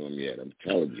regime to him yet. I'm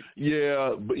telling you.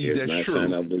 Yeah, but that's true.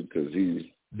 Signed over because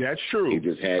that's true. He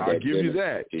just had I'll give you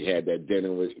that. He had that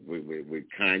dinner with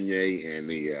Kanye and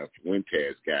the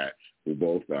Fuentes guy, who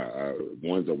both are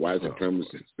one's a white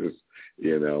supremacist,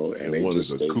 and one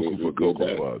is a cuckoo for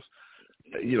Cocoa Puffs.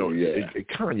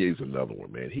 Kanye's another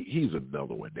one, man. He's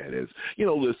another one that is.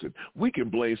 Listen, we can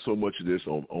blame so much of this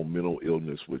on mental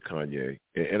illness with Kanye,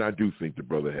 and I do think the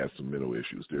brother has some mental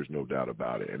issues. There's no doubt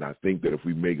about it. And I think that if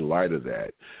we make light of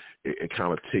that, it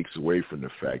kind of takes away from the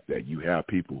fact that you have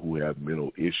people who have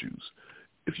mental issues.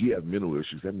 If you have mental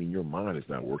issues, that means your mind is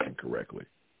not working correctly,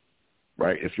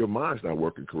 right? If your mind's not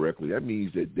working correctly, that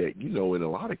means that in a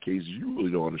lot of cases, you really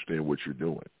don't understand what you're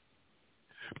doing.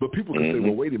 But people can say,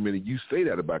 well, wait a minute, you say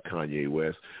that about Kanye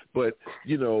West, but,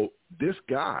 this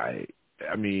guy,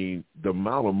 the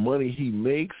amount of money he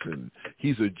makes, and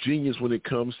he's a genius when it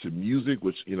comes to music,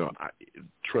 which,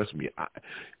 trust me,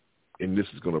 and this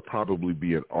is going to probably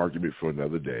be an argument for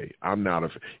another day. I'm not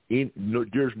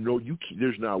there's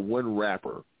not one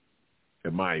rapper,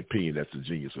 in my opinion, that's a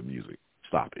genius of music.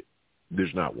 Stop it.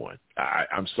 There's not one.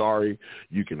 I'm sorry.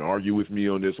 You can argue with me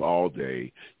on this all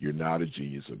day. You're not a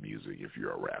genius of music if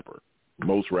you're a rapper.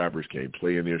 Most rappers can't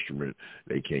play an instrument.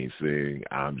 They can't sing.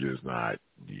 I'm just not,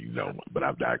 but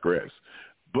I digress.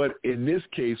 But in this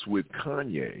case with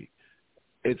Kanye,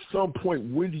 at some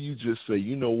point, when do you just say,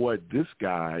 you know what, this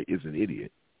guy is an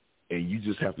idiot, and you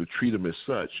just have to treat him as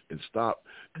such and stop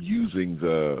using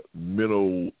the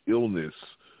mental illness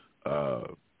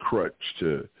crutch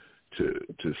to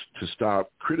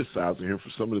stop criticizing him for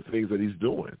some of the things that he's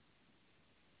doing?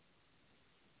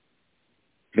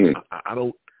 I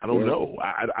don't know.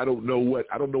 I don't know what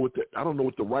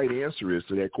the right answer is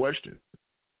to that question,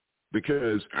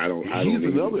 because he's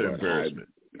another embarrassment.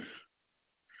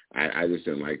 I just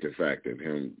didn't like the fact that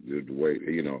him, the way,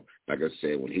 like I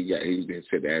said, when he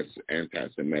said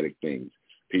anti-Semitic things,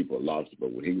 people lost it.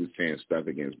 But when he was saying stuff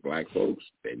against black folks,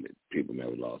 people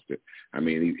never lost it.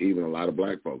 Even a lot of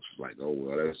black folks was like, oh,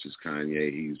 well, that's just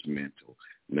Kanye. He's mental.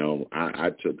 No,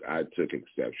 I took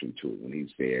exception to it when he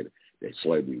said that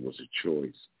slavery was a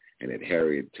choice and that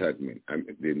Harriet Tubman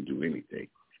didn't do anything.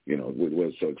 What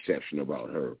was so exceptional about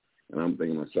her? And I'm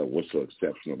thinking to myself, what's so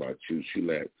exceptional about you? She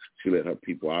let her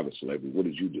people out of slavery. What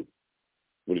did you do?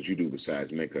 What did you do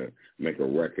besides make a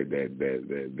record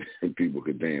that people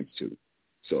could dance to?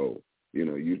 So,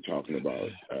 you're talking about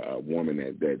a woman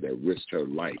that risked her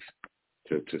life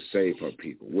to save her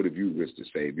people. What have you risked to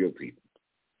save your people?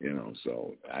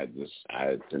 So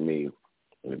to me,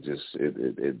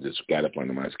 it just got up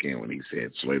under my skin when he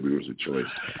said slavery was a choice,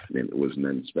 and it was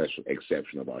nothing special,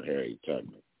 exceptional about Harriet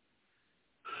Tubman.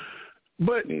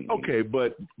 But okay,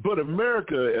 but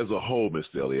America as a whole,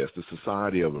 Mr. Elias, the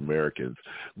society of Americans,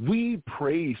 we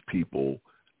praise people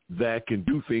that can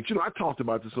do things. I talked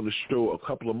about this on the show a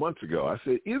couple of months ago. I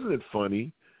said, isn't it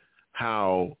funny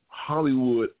how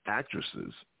Hollywood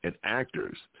actresses and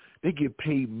actors, they get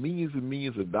paid millions and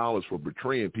millions of dollars for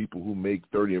portraying people who make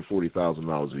 $30,000 and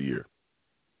 $40,000 a year.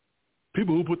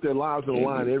 People who put their lives on the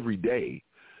line every day,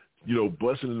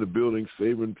 busting in the building,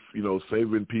 saving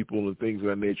people and things of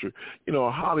that nature.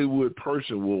 A Hollywood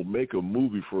person will make a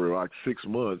movie for like 6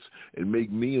 months and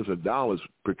make millions of dollars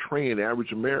portraying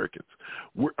average Americans.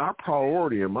 Our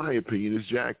priority, in my opinion, is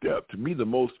jacked up. To me, the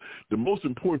most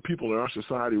important people in our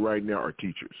society right now are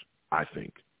teachers, I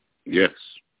think. Yes.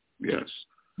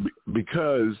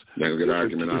 Because that's a good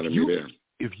argument out of me there.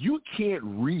 If you can't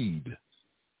read,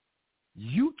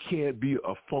 you can't be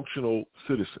a functional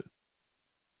citizen.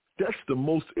 That's the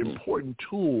most important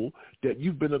tool that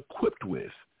you've been equipped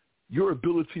with. Your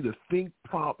ability to think,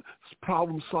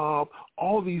 problem solve,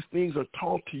 all these things are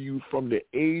taught to you from the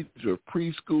age of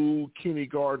preschool,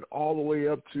 kindergarten, all the way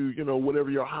up to,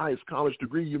 whatever your highest college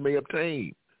degree you may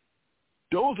obtain.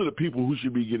 Those are the people who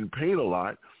should be getting paid a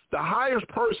lot. The highest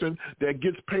person that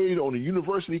gets paid on a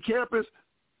university campus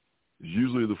is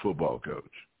usually the football coach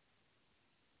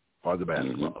or the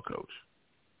basketball coach.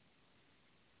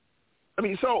 I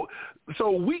mean, so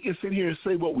we can sit here and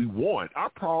say what we want. Our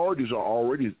priorities are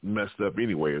already messed up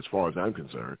anyway, as far as I'm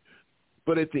concerned.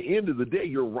 But at the end of the day,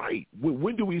 you're right.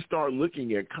 When do we start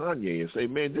looking at Kanye and say,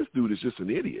 man, this dude is just an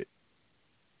idiot?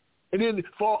 And then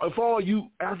for all you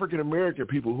African-American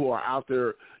people who are out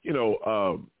there,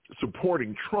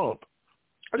 supporting Trump,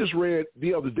 I just read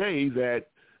the other day that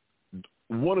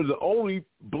one of the only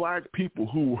black people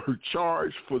who were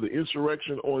charged for the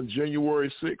insurrection on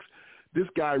January 6th, this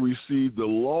guy received the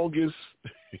longest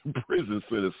prison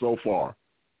sentence so far.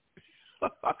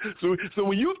 So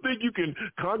when you think you can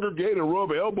congregate and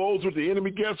rub elbows with the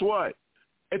enemy, guess what?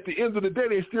 At the end of the day,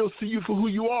 they still see you for who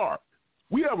you are.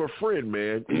 We have a friend,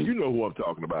 man, and you know who I'm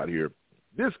talking about here.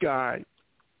 This guy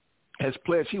has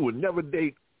pledged he would never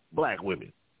date black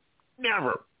women.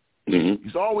 Never. Mm-hmm.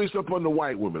 He's always up on the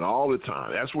white women all the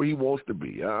time. That's where he wants to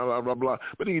be. Blah, blah, blah.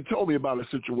 But he told me about a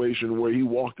situation where he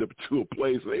walked up to a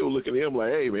place and they were looking at him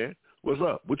like, hey, man, what's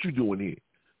up? What you doing here?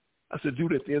 I said,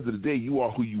 dude, at the end of the day, you are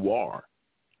who you are.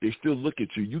 They still look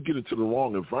at you. You get into the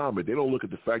wrong environment. They don't look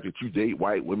at the fact that you date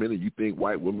white women and you think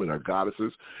white women are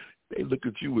goddesses. They look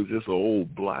at you as just an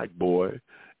old black boy,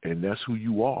 and that's who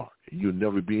you are. You'll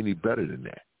never be any better than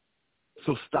that.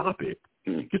 So stop it.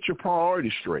 Get your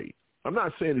priorities straight. I'm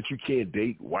not saying that you can't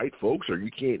date white folks or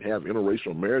you can't have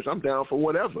interracial marriage. I'm down for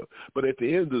whatever. But at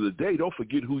the end of the day, don't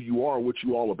forget who you are and what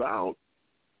you're all about.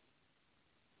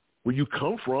 Where you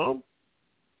come from.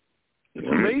 It's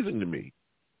amazing to me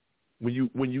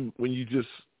when you just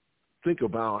think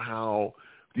about how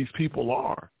these people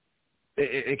are.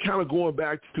 And kind of going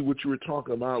back to what you were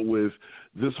talking about with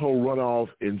this whole runoff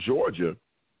in Georgia,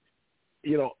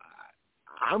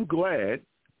 I'm glad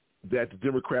that the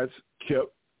Democrats kept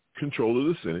control of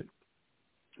the Senate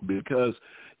because,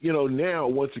 now,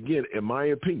 once again, in my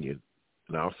opinion,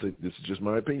 and I'll say this is just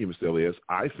my opinion, Mr. Elias,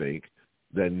 I think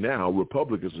that now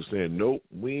Republicans are saying, nope,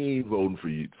 we ain't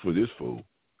voting for this fool.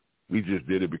 We just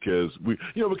did it because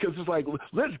because it's like,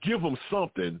 let's give them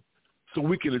something so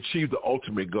we can achieve the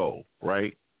ultimate goal,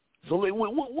 right? So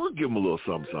we'll give them a little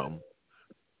something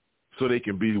so they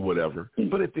can be whatever.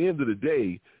 But at the end of the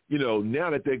day, now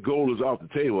that goal is off the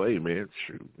table, hey, man,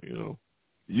 shoot,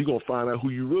 you're going to find out who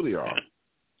you really are.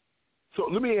 So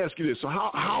let me ask you this. So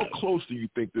how close do you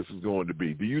think this is going to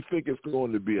be? Do you think it's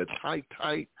going to be a tight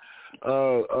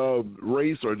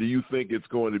race, or do you think it's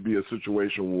going to be a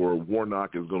situation where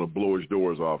Warnock is going to blow his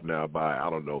doors off now by,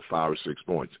 5 or 6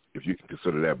 points, if you can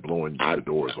consider that blowing the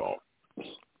doors off?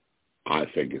 I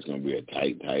think it's going to be a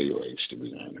tight race, to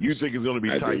be honest. You think it's going to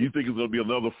be tight? You think it's going to be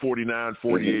another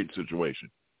 49-48 situation?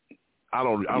 I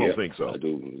don't think so. I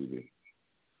do believe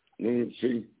it.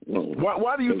 See,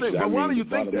 why do you think? But why do you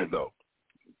think that though?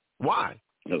 Why?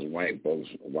 Because white folks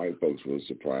will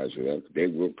surprise you. They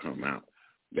will come out.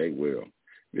 They will,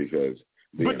 because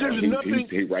but there's nothing.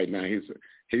 Right now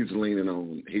he's leaning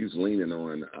on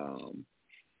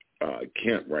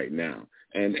Kemp right now.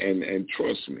 And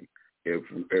trust me,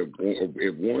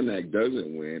 if Warnock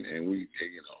doesn't win, and we,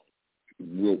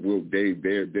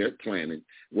 they're planning.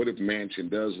 What if Manchin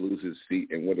does lose his seat,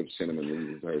 and what if Sinema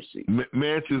loses her seat?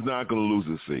 Manchin's not going to lose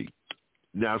his seat.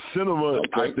 Now, Sinema,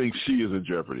 okay. I think she is in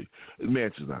jeopardy.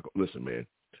 Manchin's not going to listen, man.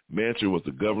 Manchin was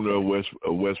the governor of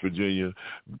West Virginia.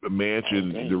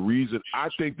 Manchin, the reason I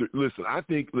think that, let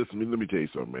me tell you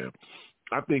something, man.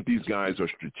 I think these guys are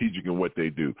strategic in what they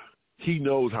do. He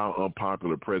knows how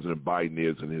unpopular President Biden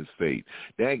is in his state.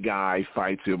 That guy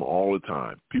fights him all the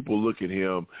time. People look at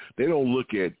him. They don't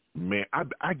look at, man,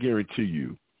 I guarantee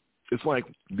you, it's like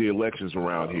the elections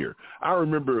around here. I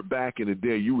remember back in the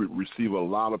day, you would receive a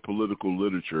lot of political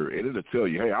literature, and it'll tell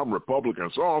you, hey, I'm Republican,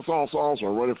 so I'm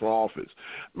running for office.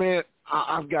 Man,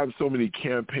 I've gotten so many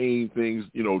campaign things,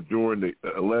 during the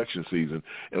election season,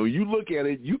 and when you look at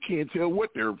it, you can't tell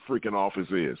what their freaking office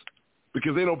is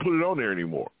because they don't put it on there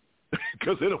anymore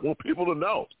because they don't want people to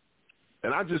know.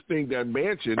 And I just think that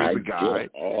Manchin is a guy.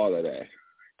 All of that.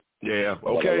 Yeah,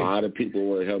 okay. But a lot of people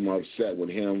were upset with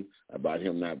him about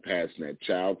him not passing that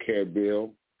child care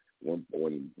bill when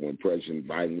President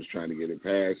Biden was trying to get it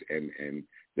passed, and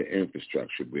the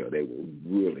infrastructure bill. They were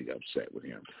really upset with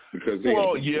him because they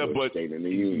stayed in the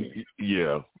union.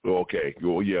 Yeah, okay.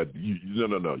 Well, yeah,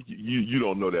 no. You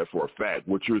don't know that for a fact.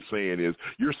 What you're saying is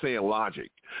you're saying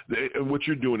logic. And what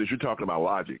you're doing is you're talking about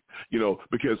logic,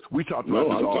 because we talked about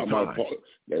this all the time.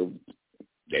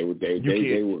 They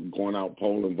were going out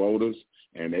polling voters,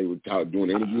 and they were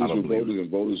doing interviews with voters, and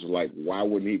voters were like, "Why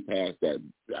wouldn't he pass that?"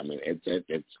 I mean,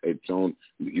 it's on.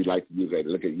 You like to use that?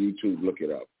 Look at YouTube. Look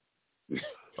it up.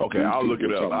 Okay, YouTube, I'll look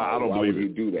it up. I don't believe it. Why would he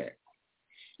do that?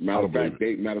 Matter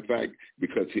of fact,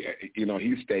 because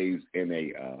he stays in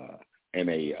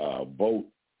a boat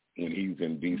when he's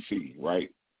in D.C.,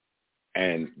 right?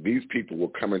 And these people were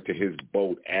coming to his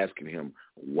boat asking him,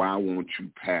 why won't you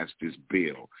pass this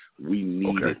bill? We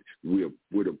need it.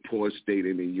 We're the poorest state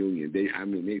in the union. They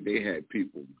had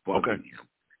people bugging him.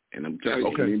 And I'm telling you,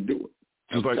 he didn't do it.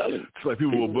 It's like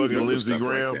people were bugging Lindsey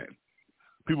Graham.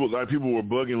 Like people were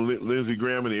bugging Lindsey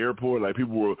Graham in the airport. Like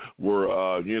people were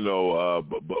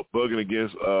bugging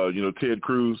against Ted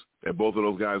Cruz, and both of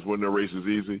those guys won their races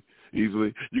easily.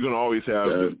 You're gonna always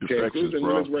have defections,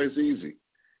 bro. Ted Cruz race easy.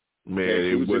 Man,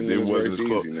 it wasn't as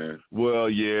close. Well,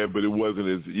 yeah, but it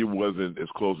wasn't as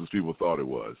close as people thought it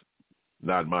was.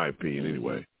 Not in my opinion,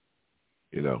 anyway.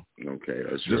 Okay,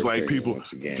 that's just like people.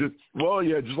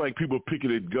 Just like people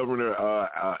picketed Governor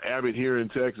Abbott here in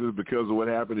Texas because of what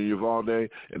happened in Uvalde,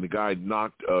 and the guy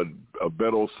knocked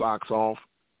Beto's socks off.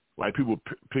 Like people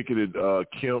picketed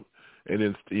Kemp, and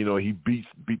then he beat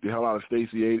the hell out of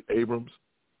Stacey Abrams.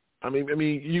 I mean,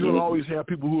 you're going to always have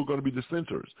people who are going to be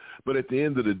dissenters. But at the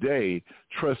end of the day,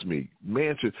 trust me,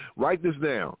 Manchin, write this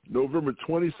down. November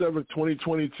 27th,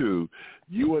 2022,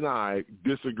 you and I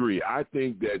disagree. I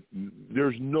think that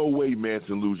there's no way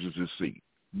Manchin loses his seat.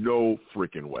 No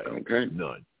freaking way. Okay.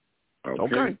 None.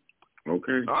 Okay. All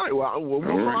right, well, we'll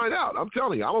find out. I'm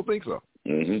telling you, I don't think so.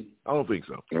 Mm-hmm. I don't think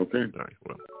so. Okay. All right,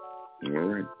 well. All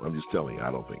right. I'm just telling you,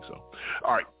 I don't think so.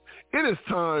 All right. It is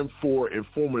time for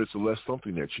Informative Celeste,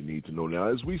 something that you need to know now.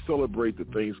 As we celebrate the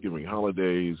Thanksgiving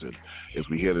holidays and as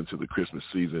we head into the Christmas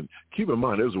season, keep in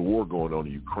mind there's a war going on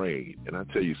in Ukraine. And I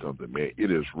tell you something, man, it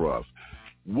is rough.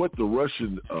 What the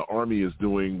Russian army is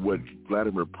doing, what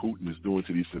Vladimir Putin is doing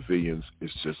to these civilians is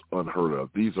just unheard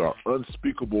of. These are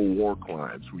unspeakable war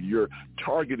crimes where you're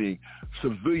targeting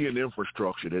civilian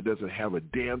infrastructure that doesn't have a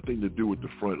damn thing to do with the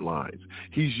front lines.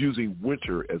 He's using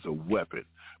winter as a weapon.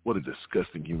 What a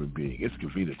disgusting human being. It's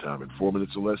convenient time. In 4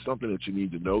 minutes or less, something that you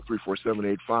need to know.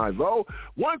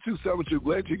 347-850-1272.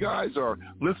 Glad you guys are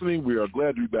listening. We are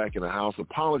glad to be back in the house.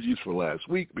 Apologies for last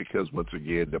week because, once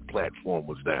again, the platform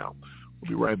was down. We'll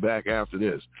be right back after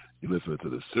this. You're listening to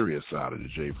the serious side of the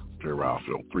J. Ralph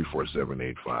Show.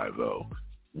 347-850-1272.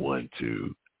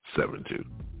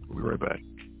 We'll be right back.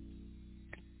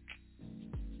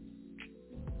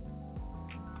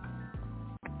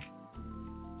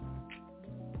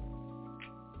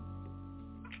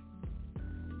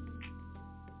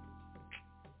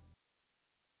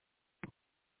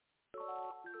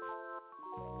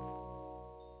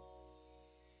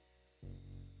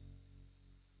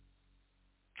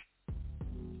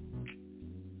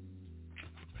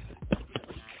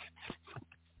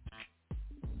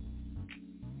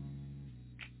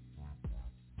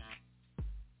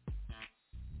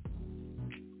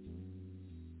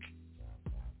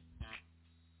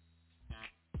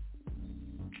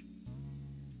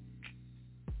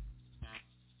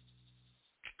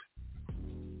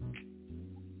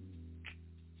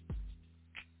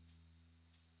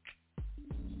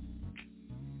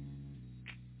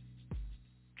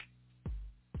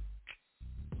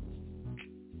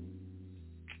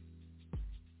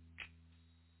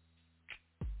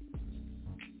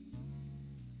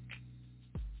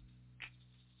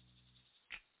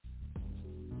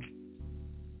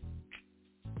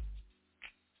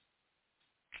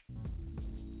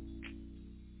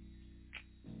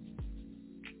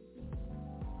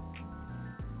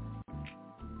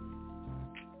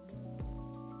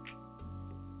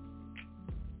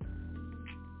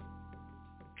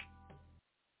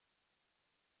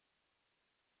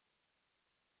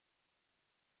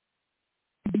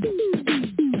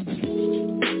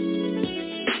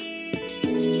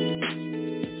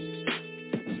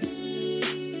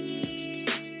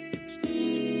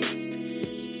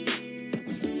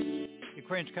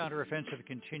 Ukraine's counteroffensive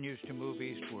continues to move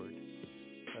eastward,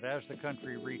 but as the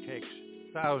country retakes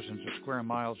thousands of square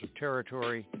miles of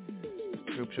territory,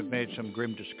 troops have made some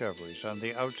grim discoveries on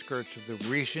the outskirts of the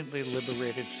recently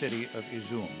liberated city of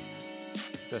Izum.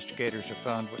 Investigators have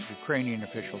found what Ukrainian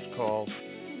officials call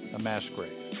a mass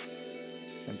grave.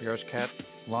 NPR's Kat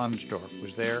Lonsdorf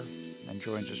was there and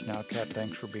joins us now. Kat,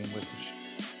 thanks for being with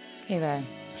us. Hey there.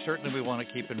 Certainly we want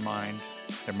to keep in mind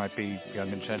there might be young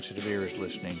and sensitive ears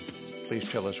listening. Please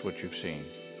tell us what you've seen.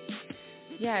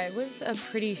 Yeah, it was a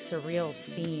pretty surreal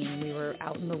scene. We were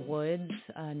out in the woods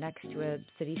next to a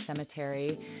city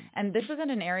cemetery, and this was in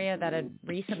an area that had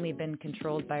recently been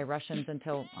controlled by Russians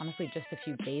until, honestly, just a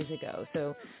few days ago.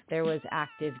 So there was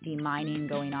active demining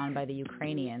going on by the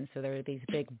Ukrainians, so there were these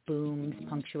big booms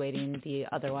punctuating the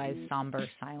otherwise somber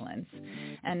silence.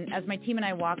 And as my team and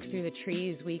I walked through the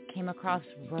trees, we came across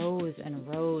rows and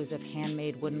rows of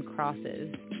handmade wooden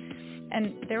crosses.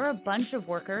 And there were a bunch of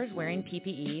workers wearing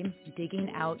PPE,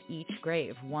 digging out each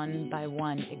grave one by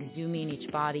one, exhuming each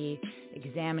body,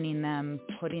 examining them,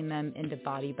 putting them into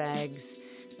body bags.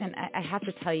 And I have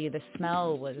to tell you, the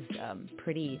smell was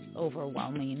pretty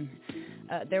overwhelming.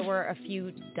 There were a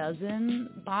few dozen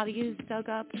bodies dug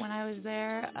up when I was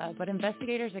there, but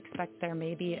investigators expect there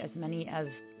may be as many as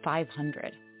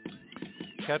 500.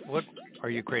 Kat, what are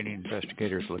Ukrainian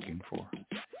investigators looking for?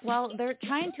 Well, they're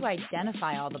trying to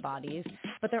identify all the bodies,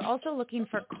 but they're also looking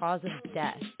for cause of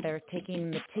death. They're taking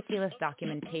meticulous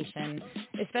documentation,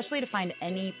 especially to find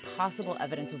any possible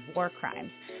evidence of war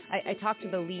crimes. I talked to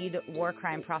the lead war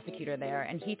crime prosecutor there,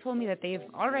 and he told me that they've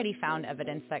already found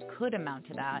evidence that could amount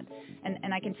to that.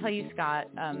 And I can tell you, Scott,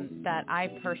 that I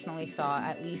personally saw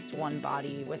at least one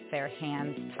body with their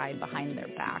hands tied behind their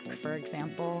back, for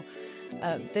example.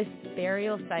 This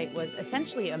burial site was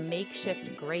essentially a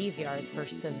makeshift graveyard for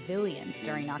civilians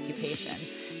during occupation.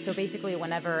 So basically,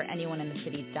 whenever anyone in the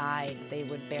city died, they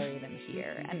would bury them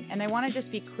here. And I want to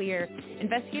just be clear,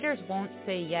 investigators won't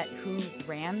say yet who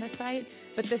ran the site,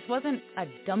 but this wasn't a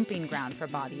dumping ground for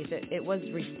bodies. It was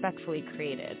respectfully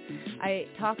created. I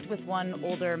talked with one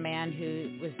older man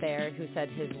who was there who said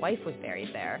his wife was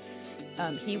buried there.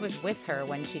 He was with her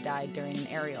when she died during an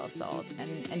aerial assault,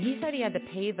 and he said he had to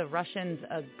pay the Russians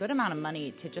a good amount of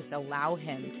money to just allow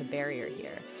him to bury her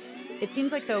here. It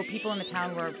seems like, though, people in the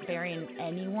town were burying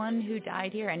anyone who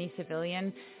died here, any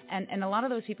civilian, and a lot of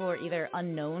those people were either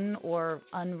unknown or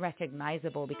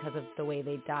unrecognizable because of the way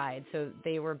they died, so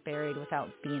they were buried without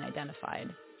being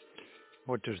identified.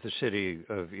 What does the city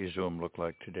of Izum look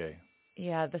like today?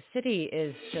 Yeah, the city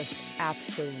is just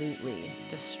absolutely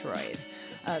destroyed.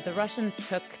 The Russians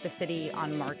took the city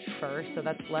on March 1st, so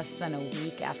that's less than a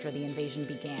week after the invasion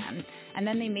began. And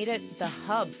then they made it the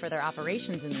hub for their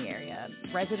operations in the area.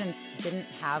 Residents didn't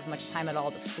have much time at all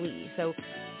to flee, so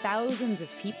thousands of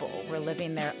people were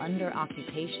living there under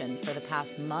occupation for the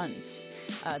past months.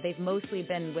 They've mostly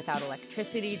been without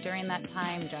electricity during that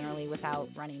time, generally without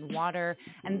running water,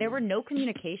 and there were no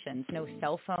communications, no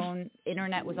cell phone,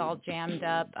 internet was all jammed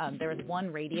up. There was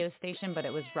one radio station, but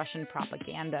it was Russian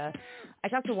propaganda. I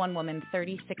talked to one woman,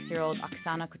 36-year-old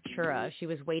Oksana Kuchura. She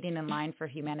was waiting in line for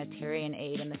humanitarian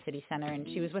aid in the city center, and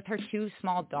she was with her two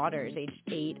small daughters, aged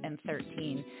 8 and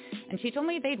 13. And she told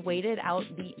me they'd waited out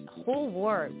the whole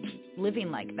war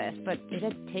living like this, but it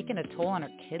had taken a toll on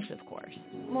her kids, of course.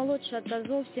 Молодша та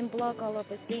зовсім плакала,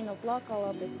 постійно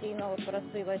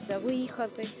просилася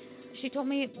виїхати. She told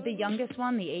me the youngest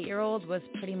one, the 8-year-old, was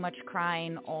pretty much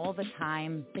crying all the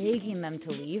time, begging them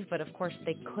to leave, but of course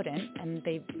they couldn't, and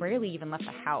they rarely even left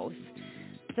the house.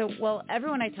 So, well,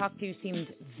 everyone I talked to seemed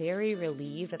very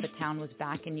relieved that the town was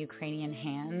back in Ukrainian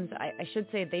hands. I should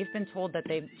say they've been told that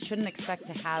they shouldn't expect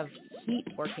to have heat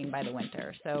working by the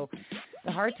winter. So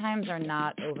the hard times are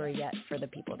not over yet for the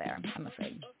people there, I'm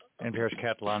afraid. NPR's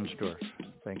Kat Lonsdorf.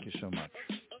 Thank you so much.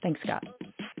 Thanks, Scott.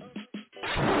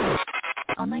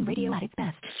 Online radio at its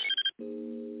best.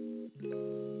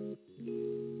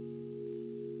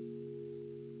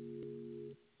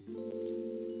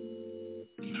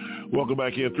 Welcome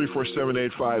back in,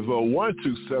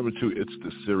 347-850-1272. It's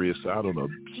the Serious Side on a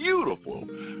beautiful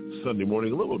Sunday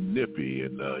morning, a little nippy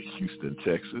in Houston,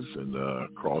 Texas, and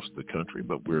across the country,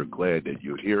 but we're glad that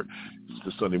you're here. It's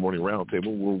the Sunday Morning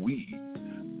Roundtable where we,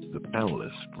 the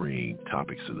panelists, bring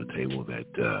topics to the table that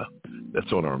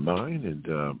that's on our mind.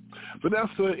 And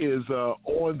Vanessa is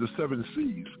on the 7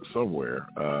 Seas somewhere.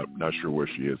 Not sure where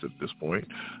she is at this point.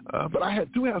 But I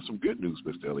do have some good news,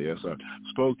 Mr. Elias. I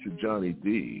spoke to Johnny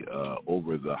D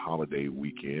over the holiday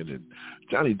weekend, and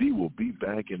Johnny D will be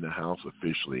back in the house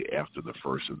officially after the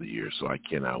first of the year, so I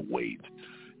cannot wait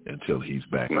until he's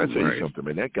back. And I tell you something,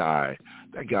 man, that guy,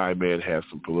 man, has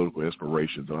some political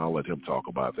inspirations, and I'll let him talk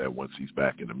about that once he's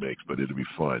back in the mix. But it'll be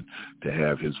fun to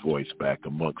have his voice back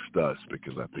amongst us,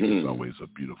 because I think it's always a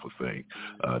beautiful thing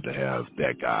to have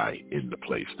that guy in the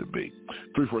place to be.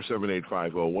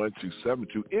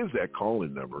 347-850-1272 is that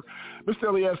calling number. Mr.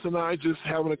 Elias and I just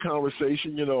having a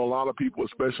conversation. You know, a lot of people,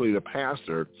 especially the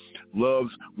pastor,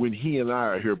 loves when he and I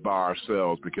are here by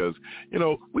ourselves, because, you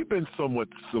know, we've been somewhat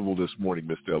civil this morning,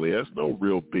 Mr. Elias. No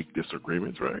real big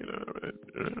disagreements, right?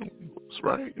 That's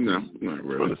right. No, not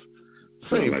really.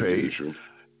 Same like page. Usual.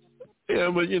 Yeah,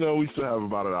 but, you know, we still have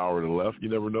about an hour left. You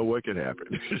never know what can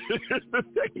happen.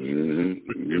 You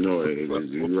know,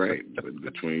 you're right. But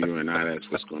between you and I, that's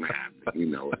what's going to happen. You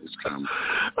know it's coming.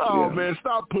 Oh, yeah. Man,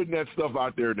 stop putting that stuff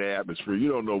out there in the atmosphere. You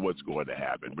don't know what's going to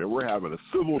happen, man. We're having a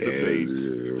civil debate.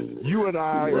 You and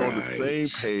I are on the same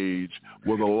page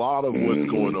with a lot of what's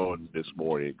going on this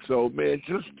morning. So, man,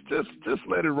 just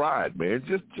let it ride, man.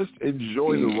 Just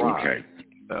enjoy the ride.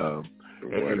 Okay.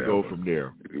 And go from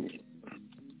there.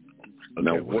 Okay,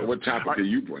 now, what topic are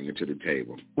you bringing to the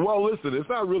table? Well, listen, it's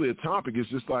not really a topic. It's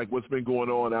just like what's been going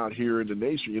on out here in the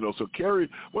nation. You know, so Carrie,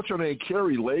 what's her name?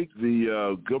 Carrie Lake,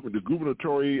 the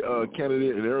gubernatorial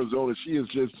candidate in Arizona, she has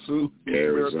just sued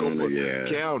Arizona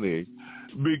County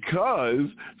because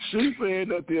she's saying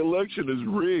that the election is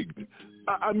rigged.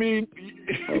 I mean,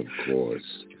 of course.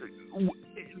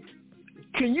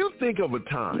 Can you think of a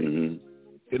time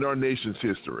in our nation's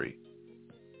history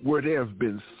where there have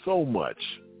been so much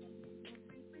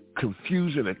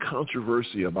confusion and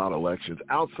controversy about elections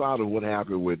outside of what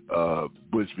happened with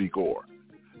Bush v. Gore?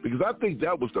 Because I think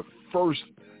that was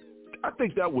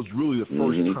really the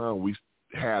first time we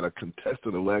had a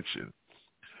contested election.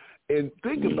 And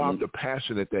think about the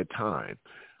passion at that time.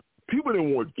 People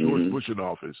didn't want George Bush in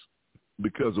office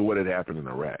because of what had happened in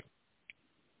Iraq.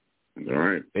 All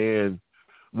right. And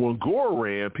when Gore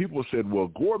ran, people said, well,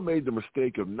 Gore made the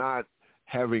mistake of not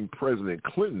having President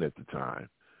Clinton at the time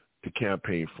to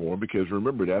campaign for him, because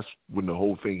remember, that's when the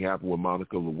whole thing happened with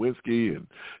Monica Lewinsky, and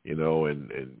you know,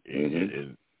 and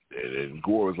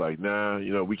Gore was like, nah,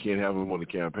 you know, we can't have him on the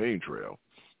campaign trail.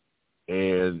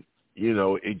 And you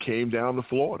know, it came down to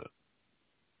Florida,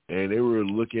 and they were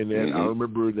looking at. I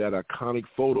remember that iconic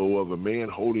photo of a man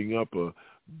holding up a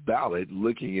ballot,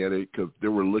 looking at it, because they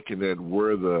were looking at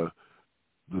where the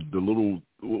little,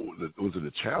 was it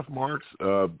the chaff marks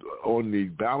on the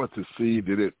ballot to see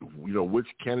which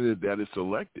candidate that is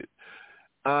selected.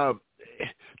 Do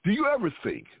you ever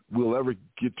think we'll ever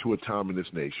get to a time in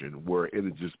this nation where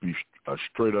it'll just be a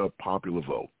straight up popular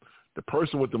vote? The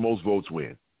person with the most votes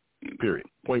win. Period.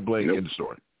 Point blank. End of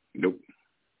story. Nope.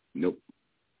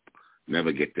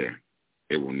 Never get there.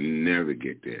 It will never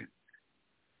get there.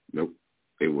 Nope.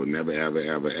 It will never, ever,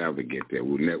 ever, ever get there.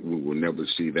 We will never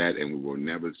see that, and we will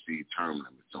never see term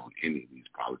limits on any of these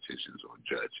politicians or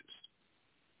judges.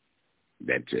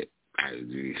 That's it.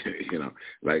 You know,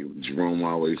 like Jerome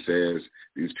always says,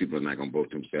 these people are not going to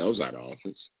vote themselves out of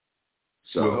office.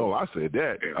 So, well, I said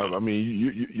that. I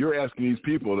mean, you're asking these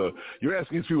people to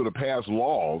pass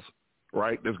laws,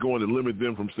 right? That's going to limit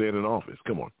them from staying in office.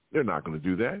 Come on, they're not going to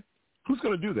do that. Who's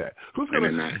going to do that? Who's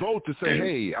going to vote to say,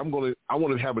 hey, I want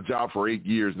to have a job for 8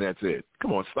 years and that's it?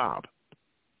 Come on, stop.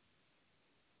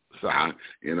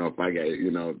 You know, if I got,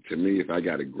 to me, if I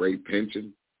got a great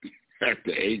pension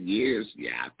after 8 years,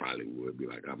 I probably would be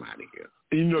like, I'm out of here.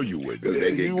 You know you would.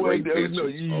 They get great pensions. No,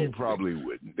 you probably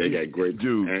wouldn't. They got great,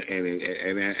 dude.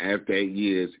 And after 8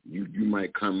 years, you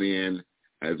might come in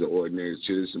as an ordinary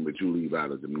citizen, but you leave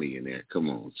out as a millionaire.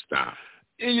 Come on, stop.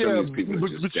 Yeah, but you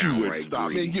would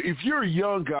stop. Man, if you're a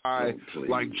young guy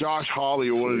like Josh Hawley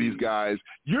or one of these guys,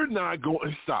 you're not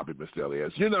going – stop it, Mr.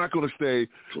 Elias. You're not going to stay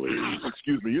 –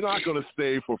 excuse me. You're not going to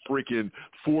stay for freaking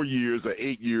 4 years or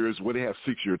 8 years when they have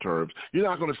 6-year terms. You're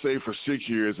not going to stay for 6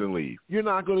 years and leave. You're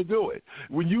not going to do it.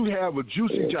 When you have a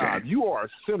juicy job, you are a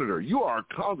senator. You are a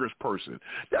congressperson.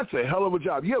 That's a hell of a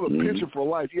job. You have a pension for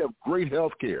life. You have great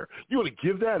health care. You want to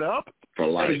give that up for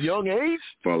life at a young age?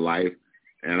 For life.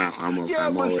 And I'm a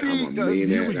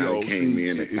millionaire, and I came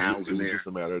in a thousandaire. It's just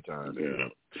a matter of time. Yeah.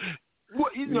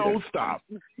 Well, stop.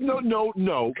 No.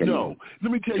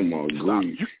 Let me tell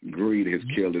you. Greed has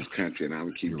killed this country, and I'm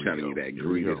going to keep telling you that.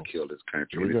 Greed has killed this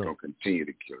country, and it's going to continue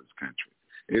to kill this country.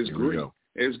 It's greed.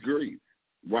 It's greed.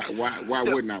 Why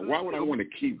wouldn't I? Why would I want to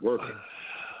keep working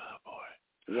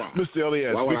Why? Mr.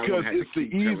 Elias, because it's the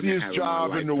easiest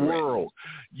job in the world.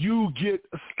 You get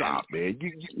man.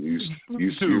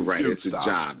 You're right. It's a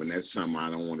job, and that's something I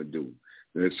don't want to do.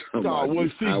 That's something I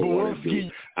want to do.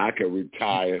 I can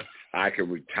retire. I can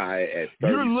retire at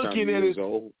 30-something years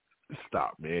old.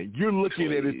 Stop, man. You're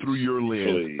looking at it through your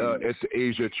lens at the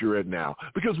age that you're at now.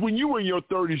 Because when you were in your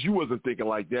 30s, you wasn't thinking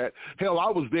like that. Hell, I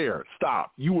was there.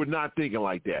 Stop. You were not thinking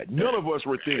like that. None of us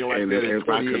were thinking like that at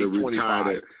 28,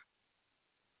 25.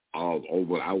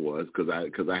 But I was,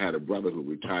 because I had a brother who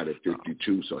retired at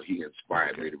 52, so he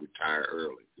inspired me to retire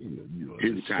early. He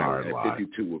retired at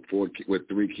 52 with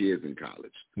 3 kids in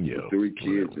college. Yeah, 3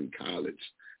 kids in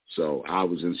college. So I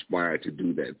was inspired to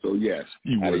do that. So yes,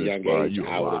 at a young age,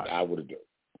 I would have done.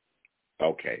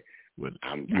 Okay.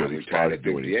 I'm retired at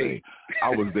 58. I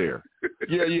was there.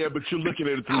 Yeah, but you're looking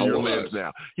at it through your lens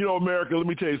now. You know, America, let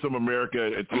me tell you something, America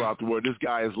and throughout the world, this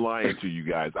guy is lying to you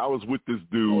guys. I was with this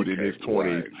dude in his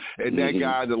 20s, and that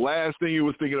guy, the last thing he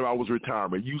was thinking about was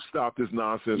retirement. You stop this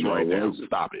nonsense right now.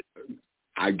 Stop it.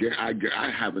 I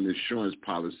have an insurance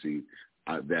policy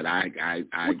that I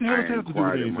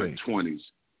acquired in my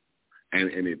 20s.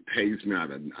 And it pays me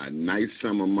out a nice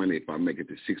sum of money if I make it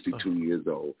to 62 years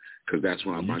old, because that's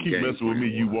when I'm on game. You keep messing with me,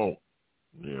 you won't.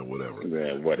 Yeah, whatever.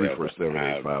 Yeah, whatever.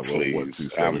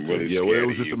 347-850-1222. Yeah, well, it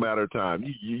was just a matter of time.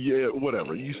 Yeah,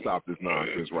 whatever. You stop this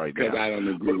nonsense right now. Because I don't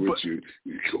agree with you.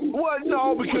 What?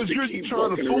 No, because you're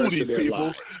trying to fool these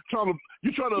people.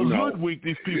 You're trying to hoodwink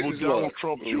these people, Donald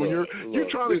Trump Jr. You're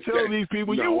trying to tell these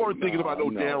people you weren't thinking about no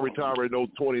damn retirement, no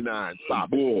 29. Stop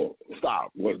it.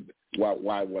 Stop.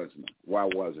 Why wasn't I?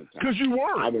 Because you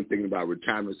weren't. I've been thinking about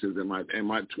retirement since in my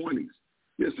 20s.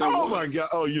 Yes, my God.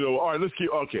 Oh, all right, let's keep,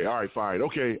 okay, all right, fine.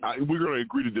 Okay, we're going to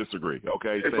agree to disagree,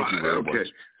 okay? Thank you very much.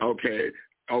 Okay,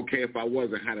 if I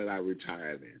wasn't, how did I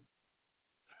retire then?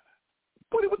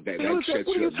 What are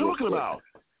you talking about?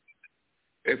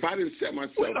 If I didn't set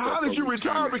myself up, how did you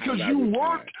retire? Because you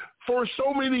worked for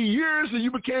so many years and you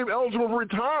became eligible for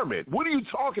retirement. What are you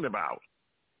talking about?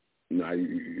 No,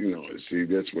 see,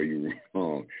 that's where you're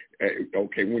wrong.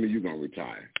 Okay, when are you going to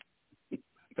retire?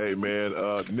 Hey, man,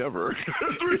 never.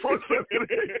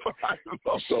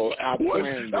 347-850. So I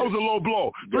planned that was a low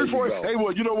blow. 347. Hey,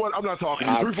 well, you know what? I'm not talking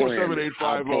to you.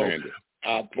 347-850.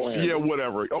 I planned. Yeah,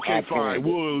 whatever. Okay, fine.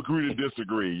 We'll agree to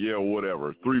disagree. Yeah,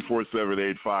 whatever.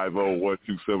 347-850-1227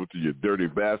 to you dirty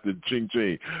bastard. Ching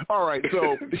ching. All right,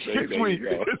 so as we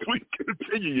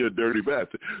continue, you dirty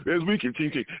bastard. As we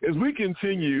continue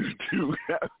to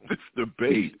have this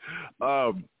debate,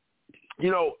 we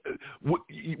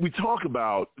talk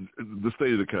about the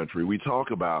state of the country. We talk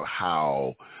about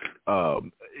how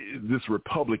this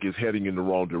republic is heading in the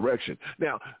wrong direction.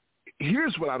 Now,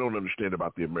 here's what I don't understand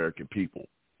about the American people.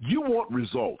 You want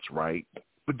results, right?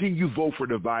 But then you vote for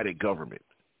divided government.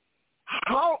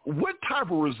 What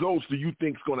type of results do you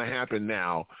think is going to happen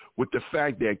now with the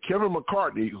fact that Kevin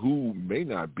McCarthy, who may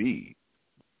not be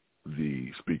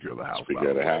the Speaker of the House,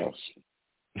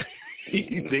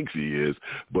 he thinks he is,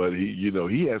 but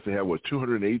he has to have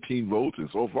 218 votes,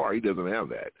 and so far he doesn't have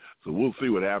that. So we'll see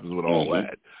what happens with all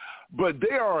that. But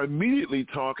they are immediately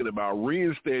talking about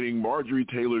reinstating Marjorie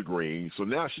Taylor Greene, so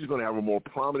now she's going to have a more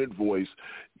prominent voice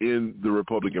in the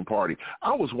Republican Party.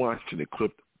 I was watching a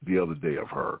clip the other day of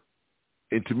her,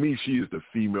 and to me, she is the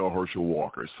female Herschel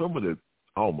Walker. I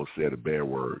almost said a bad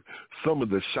word, some of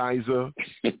the Scheiße,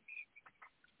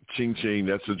 ching ching,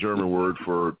 that's a German word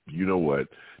for you-know-what,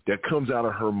 that comes out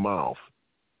of her mouth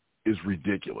is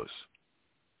ridiculous.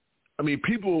 I mean,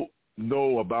 people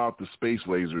know about the space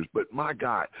lasers, but my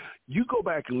God, you go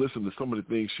back and listen to some of the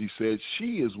things she said.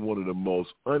 She is one of the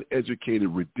most uneducated,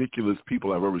 ridiculous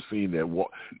people I've ever seen that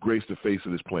grace the face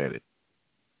of this planet.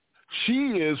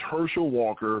 She is Herschel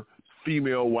Walker,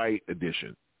 female white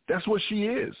edition. That's what she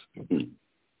is.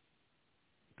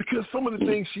 Because some of the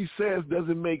things she says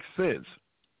doesn't make sense.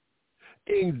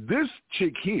 And this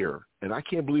chick here, and I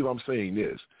can't believe I'm saying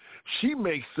this, she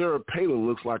makes Sarah Palin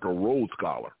look like a Rhodes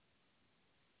Scholar.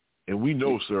 And we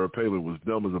know Sarah Palin was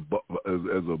dumb as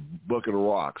a bucket of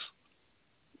rocks.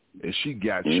 And she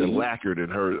got shellackered in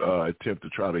her attempt to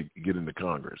try to get into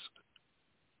Congress.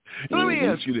 And let me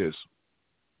ask you this.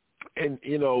 And,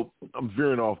 I'm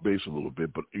veering off base a little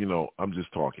bit, but, I'm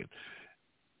just talking.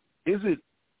 Is it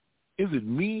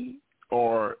me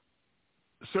or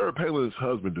Sarah Palin's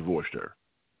husband divorced her?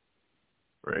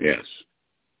 Right? Yes.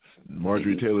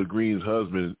 Marjorie Taylor Greene's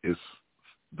husband is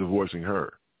divorcing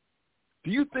her. Do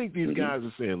you think these guys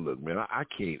are saying, look, man, I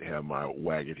can't have my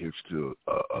wagon hitched to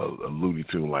a Looney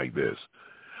Tune like this?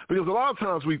 Because a lot of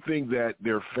times we think that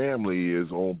their family is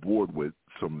on board with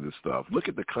some of this stuff. Look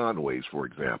at the Conways, for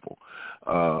example.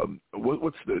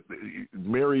 What's her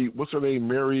name?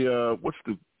 Mary, what's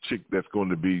the chick that's going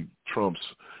to be Trump's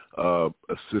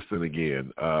assistant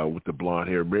again with the blonde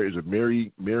hair?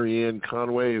 Marianne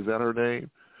Conway, is that her name?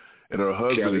 And her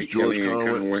husband is George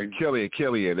Conway.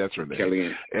 Kellyanne, that's her name.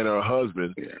 Kellyanne. And her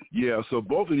husband. Yeah, so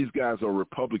both of these guys are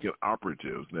Republican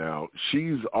operatives. Now,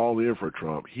 she's all in for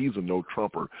Trump. He's a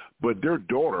no-Trumper. But their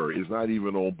daughter is not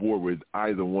even on board with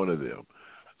either one of them.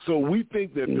 So we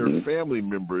think that their family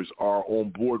members are on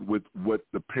board with what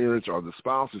the parents or the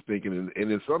spouse is thinking.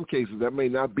 And in some cases, that may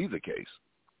not be the case,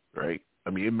 right? I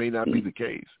mean, it may not be the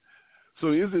case.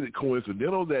 So is it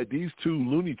coincidental that these two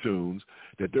Looney Tunes,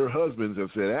 that their husbands have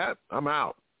said, I'm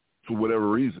out for whatever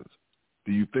reasons?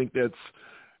 Do you think that's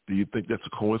a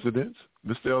coincidence,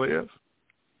 Mr. Elias?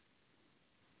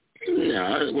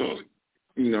 Yeah, well,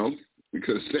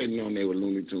 because they've known they were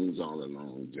Looney Tunes all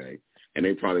along, Jay, and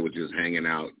they probably were just hanging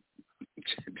out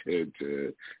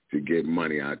to get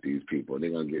money out these people.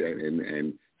 They're gonna get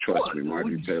and trust me,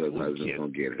 Marjorie Taylor's husband's gonna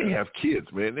get her. They have kids,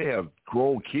 man. They have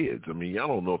grown kids. I mean, I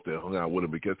don't know if they hung out with him,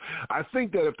 because I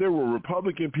think that if there were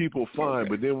Republican people, fine.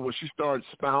 But then when she starts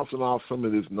spouting off some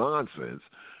of this nonsense,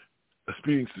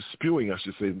 spewing, I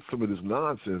should say, some of this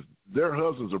nonsense, their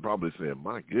husbands are probably saying,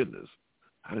 "My goodness,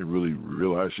 I didn't really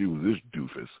realize she was this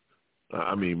doofus."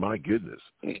 I mean, my goodness.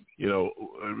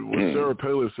 When Sarah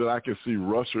Palin said, "I can see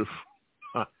Russia from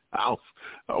my house,"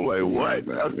 I'm like, what?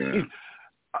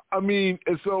 I mean,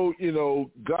 and so,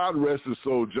 God rest his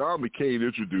soul, John McCain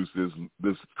introduced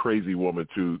this crazy woman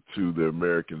to the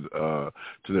American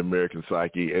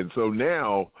psyche, and so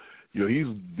now, he's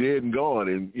dead and gone,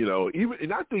 and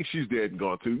and I think she's dead and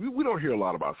gone too. We don't hear a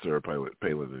lot about Sarah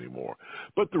Palin anymore,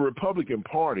 but the Republican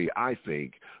Party, I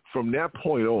think, from that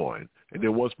point on, and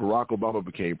then once Barack Obama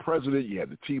became president, you had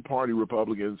the Tea Party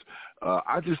Republicans.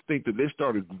 I just think that they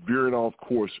started veering off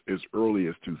course as early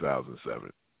as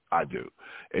 2007. I do.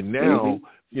 And now,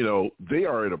 they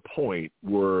are at a point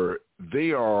where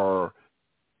they are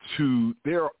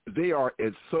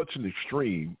at such an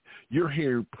extreme. You're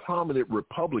hearing prominent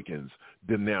Republicans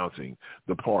denouncing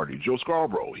the party. Joe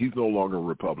Scarborough, he's no longer a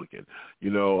Republican.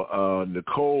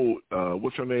 Nicole,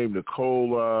 what's her name?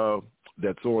 Nicole,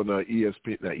 that's on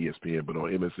ESPN, not ESPN, but on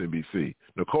MSNBC.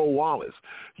 Nicole Wallace,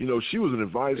 she was an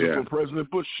advisor for President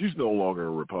Bush. She's no longer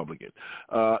a Republican.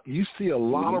 You see a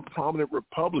lot of prominent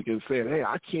Republicans saying, hey,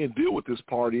 I can't deal with this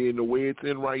party in the way it's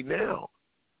in right now,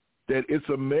 that it's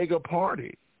a MAGA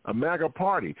party.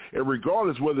 And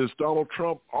regardless whether it's Donald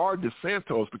Trump or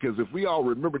DeSantis, because if we all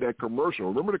remember that commercial,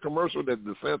 remember the commercial that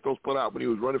DeSantis put out when he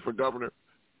was running for governor?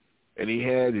 And he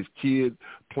had his kid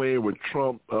playing with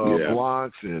Trump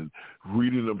blocks and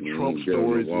reading them Trump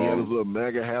stories. He had his little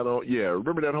MAGA hat on. Yeah,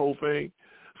 remember that whole thing?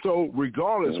 So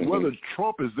regardless whether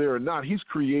Trump is there or not, he's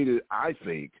created, I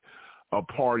think, a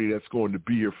party that's going to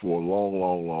be here for a long,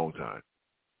 long, long time.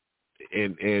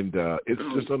 And it's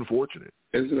just unfortunate.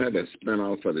 Isn't that a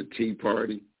spinoff of the Tea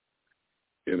Party?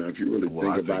 If you really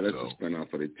think about it, it's a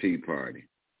spinoff of the Tea Party.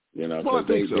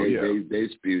 They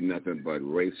spew nothing but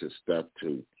racist stuff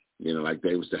too. Like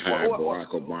they was to hire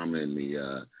Barack Obama in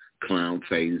the clown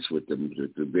face with the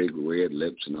big red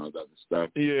lips and all that other stuff.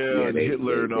 Yeah,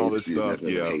 Hitler and all this stuff.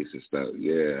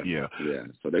 Yeah.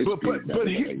 So they.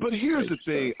 But here's the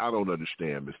thing I don't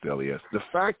understand, Mr. Elias. The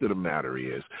fact of the matter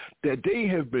is that they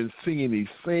have been singing these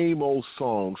same old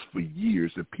songs for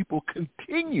years, and people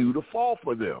continue to fall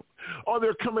for them. Or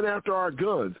they're coming after our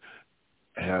guns.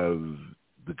 Have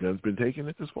the guns been taken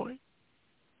at this point?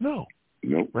 No.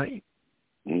 Nope. Right?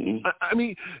 I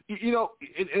mean, and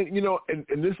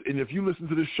if you listen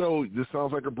to this show, this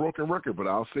sounds like a broken record, but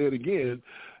I'll say it again.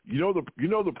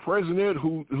 The president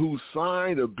who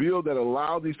signed a bill that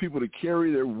allowed these people to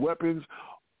carry their weapons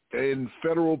in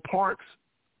federal parks?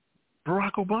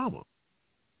 Barack Obama.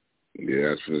 Yeah,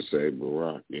 I was going to say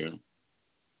Barack, yeah.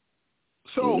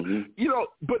 So,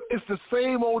 but it's the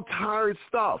same old tired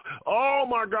stuff. Oh,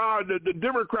 my God, the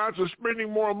Democrats are spending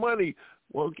more money.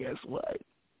 Well, guess what?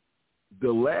 The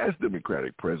last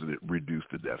Democratic president reduced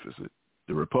the deficit.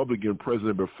 The Republican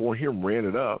president before him ran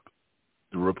it up.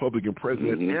 The Republican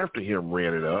president after him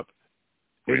ran it up.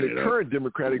 And the current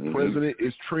Democratic president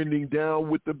is trending down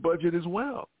with the budget as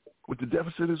well, with the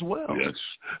deficit as well. Yes.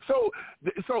 So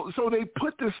they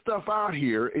put this stuff out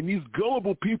here, and these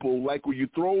gullible people, like when you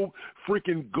throw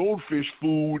freaking goldfish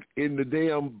food in the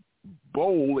damn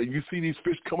bowl and you see these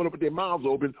fish coming up with their mouths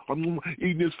open,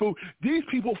 eating this food. These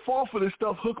people fall for this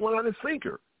stuff hook, line, and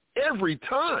sinker every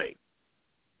time.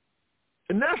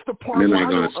 And that's the part I don't understand.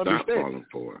 They're not going to stop falling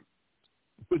for it.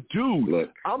 But, dude,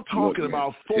 I'm talking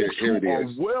about folks who are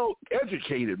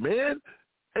well-educated, man.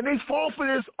 And they fall for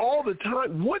this all the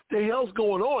time. What the hell's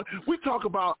going on? We talk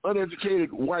about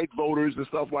uneducated white voters and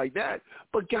stuff like that.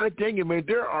 But God dang it, man,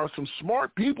 there are some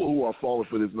smart people who are falling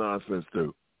for this nonsense,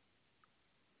 too.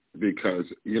 Because,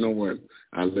 you know what?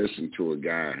 I listened to a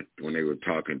guy when they were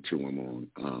talking to him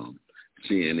on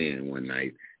CNN one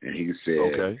night, and he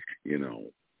said, you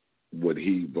know, would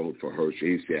he vote for Herschel?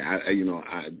 He said,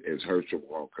 is Herschel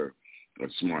Walker a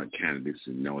smart candidate?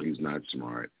 He said, no, he's not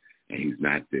smart. And he's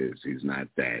not this, he's not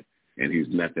that, and he's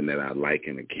nothing that I like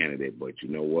in a candidate. But you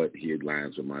know what? He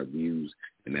aligns with my views,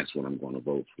 and that's what I'm going to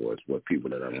vote for. It's what people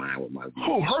that align with my views.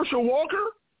 Oh, Herschel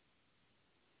Walker?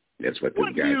 That's what this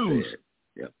guy said.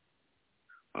 Yep.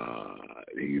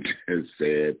 He just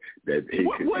said that he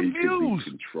could be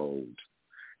controlled.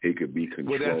 He could be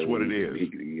controlled. Well, that's what it is. He,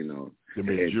 you know, and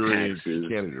taxes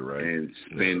candidate, right? And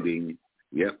spending.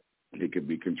 Yep. He could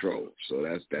be controlled. So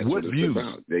that's what it's views?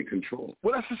 About. They control.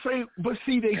 Well, that's the same. But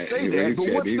see, they say that.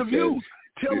 But what's the views?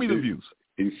 Tell me the views.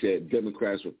 He said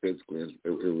Democrats were fiscally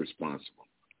irresponsible,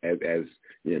 as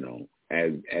you know,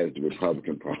 as the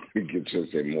Republican Party gets us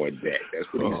in more debt. That's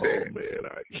what he said. Oh man,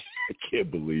 I can't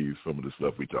believe some of the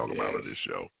stuff we talk about on this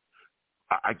show.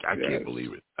 I can't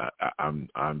believe it. I'm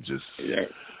just. Yeah.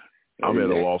 I'm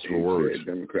at a loss for words.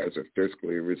 Democrats are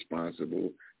fiscally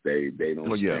irresponsible. They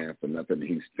don't stand for nothing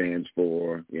he stands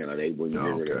for. You know, they wouldn't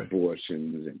give rid of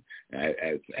abortions,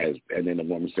 and then the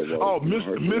woman said, "Well,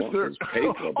 Mr. Wait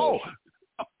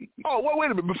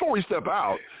a minute! Before we step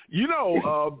out, you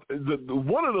know, the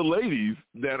one of the ladies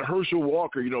that Herschel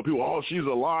Walker, you know, people, she's a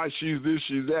lie, she's this,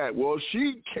 she's that. Well,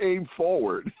 she came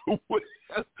forward with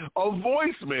a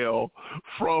voicemail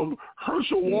from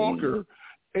Herschel Walker.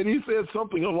 And he said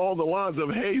something along the lines of,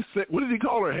 hey, what did he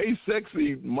call her? Hey,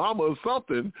 sexy mama or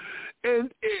something.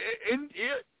 And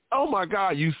oh, my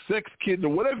God, you sex kitten or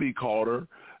whatever he called her.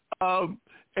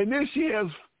 And then she has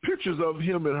pictures of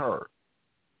him and her.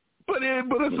 But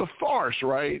it's a farce,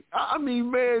 right? I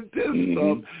mean, man, this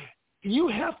stuff, you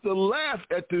have to laugh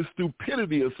at the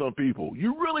stupidity of some people.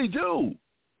 You really do.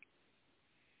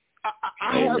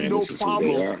 I have no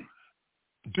problem.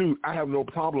 Dude, I have no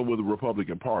problem with the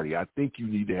Republican Party. I think you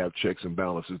need to have checks and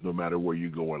balances no matter where you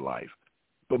go in life.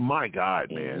 But my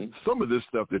God, man, some of this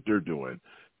stuff that they're doing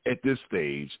at this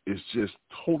stage is just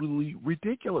totally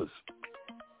ridiculous.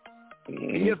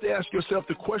 And you have to ask yourself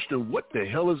the question, what the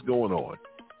hell is going on?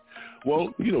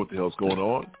 Well, you know what the hell's going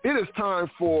on. It is time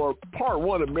for part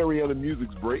one of Mariana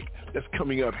Music's break. That's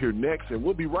coming up here next, and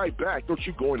we'll be right back. Don't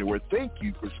you go anywhere. Thank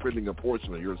you for spending a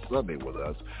portion of your Sunday with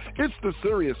us. It's the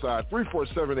Serious Side,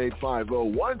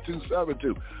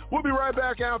 347-850-1272. We'll be right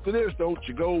back after this. Don't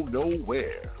you go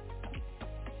nowhere.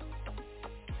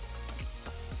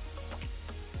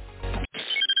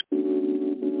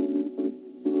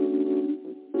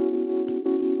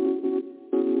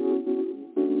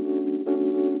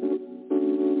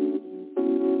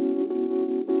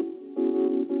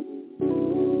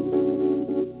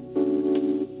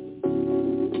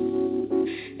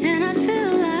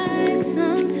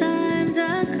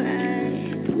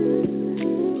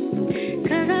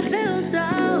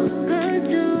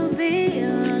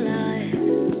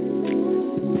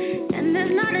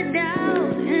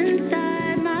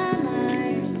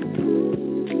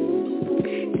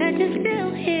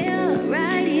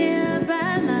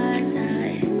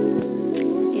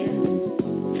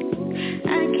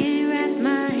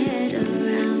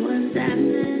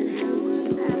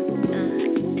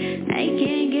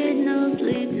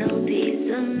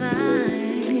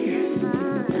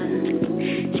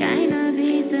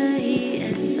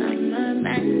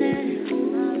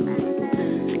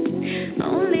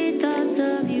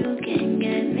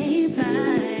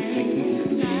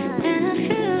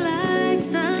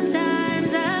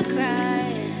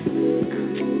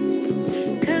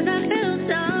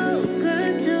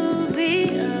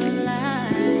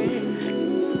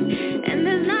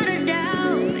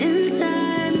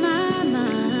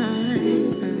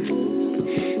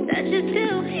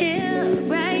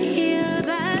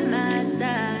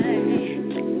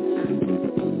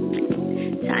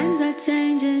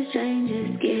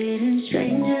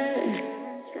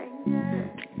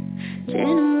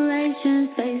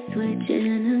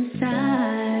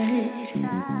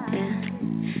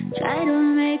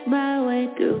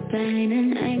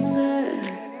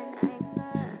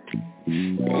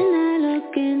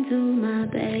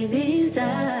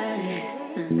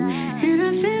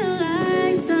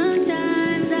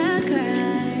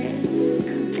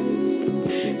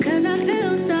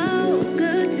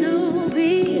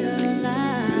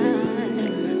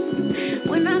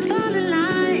 When I fall in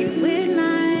line with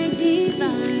my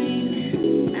divine.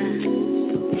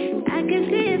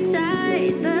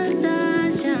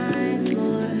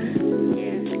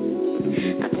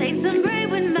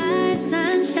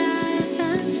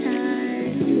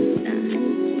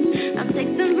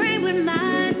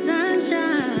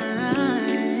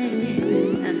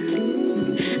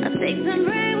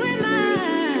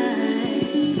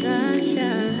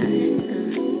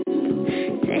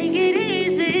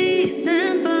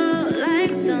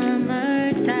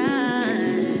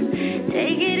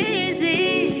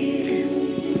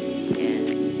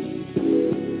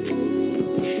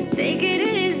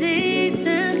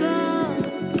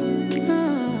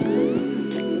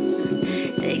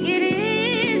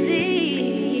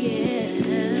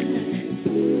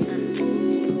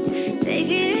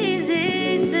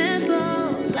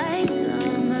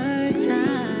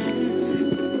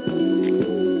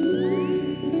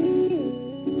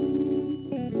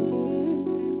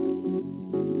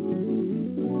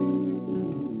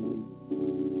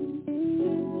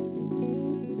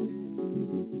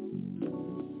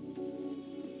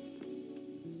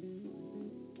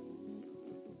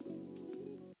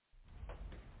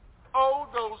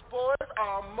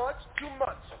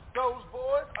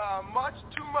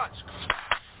 much.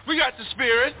 We got the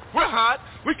spirit. We're hot.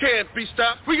 We can't be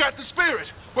stopped. We got the spirit.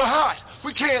 We're hot.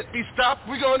 We can't be stopped.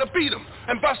 We're going to beat them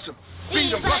and bust them.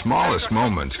 Beat them. The smallest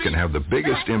moments can have the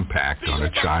biggest impact on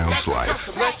a child's life.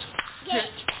 Let's get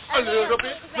a little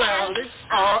bit rowdy.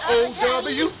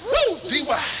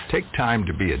 R-O-W-D-Y. Take time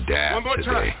to be a dad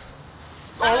today.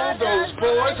 All those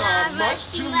boys are much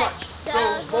too much.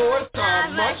 Those boys are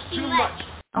much too much.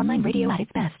 Online radio at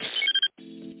its best.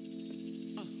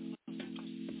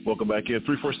 Welcome back in,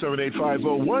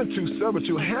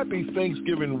 347-850-1272. Happy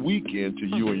Thanksgiving weekend to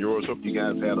you and yours. Hope you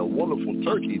guys had a wonderful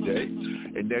turkey day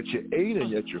and that you ate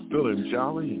and that you're feeling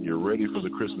jolly and you're ready for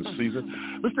the Christmas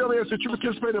season. Mr. Elliott said you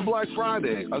participated in Black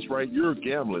Friday. That's right, you're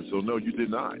gambling, so no, you did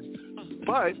not.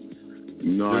 But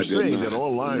they're saying that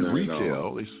online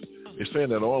retail, they're saying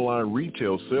that online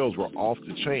retail sales were off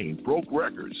the chain, broke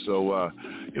records. So,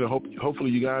 hopefully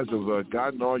you guys have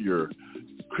gotten all your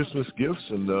Christmas gifts,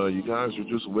 and you guys are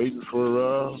just waiting for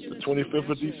the 25th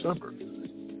of December.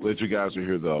 Glad you guys are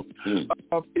here, though.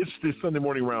 It's the Sunday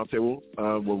Morning Roundtable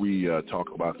where we talk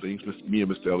about things. Me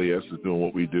and Mr. Elias is doing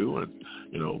what we do, and,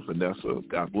 Vanessa,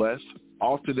 God bless,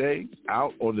 off today,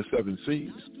 out on the 7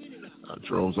 Seas.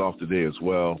 Jerome's off today as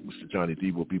well. Mr. Johnny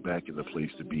D will be back in the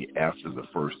place to be after the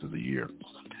first of the year.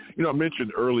 I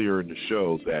mentioned earlier in the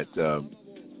show that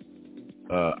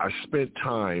I spent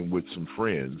time with some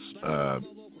friends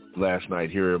last night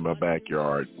here in my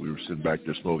backyard. We were sitting back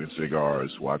there smoking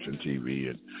cigars, watching TV,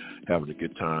 and having a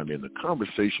good time. And the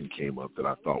conversation came up that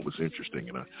I thought was interesting.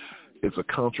 And it's a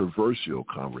controversial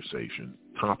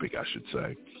topic, I should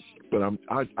say. But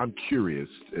I'm curious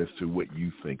as to what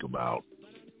you think about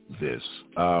this.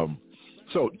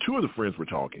 So two of the friends were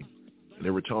talking, and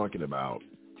they were talking about,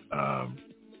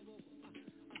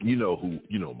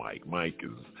 Mike. Mike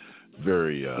is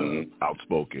very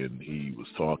outspoken. He was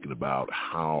talking about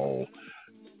how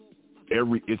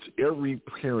every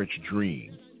parent's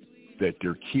dream that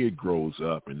their kid grows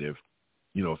up, and if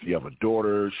you have a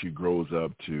daughter, she grows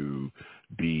up to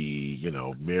be,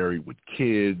 married with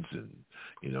kids, and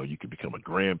you can become a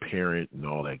grandparent and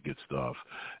all that good stuff.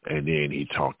 And then he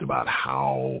talked about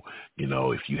how,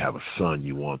 if you have a son,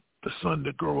 you want the son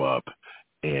to grow up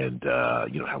and,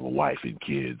 have a wife and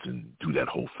kids and do that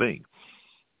whole thing.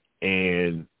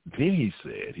 And then he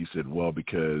said, well,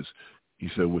 because he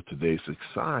said with today's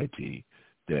society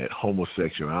that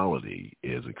homosexuality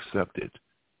is accepted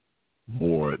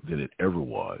more than it ever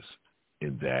was,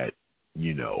 and that,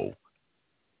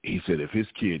 he said if his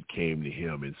kid came to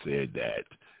him and said that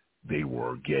they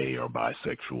were gay or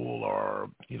bisexual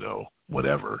or,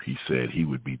 whatever, he said he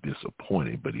would be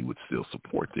disappointed, but he would still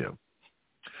support them.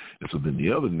 And so then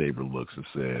the other neighbor looks and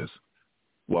says,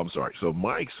 well, I'm sorry. So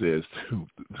Mike says to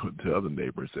the other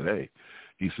neighbor, said, hey,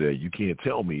 he said, you can't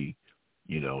tell me,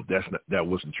 that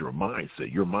wasn't your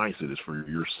mindset. Your mindset is for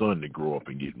your son to grow up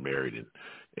and get married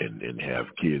and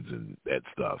have kids and that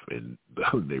stuff. And the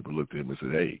other neighbor looked at him and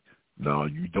said, hey, no,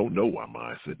 you don't know my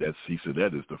mindset. He said,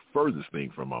 that is the furthest thing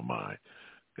from my mind.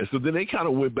 And so then they kind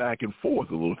of went back and forth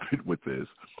a little bit with this.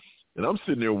 And I'm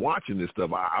sitting there watching this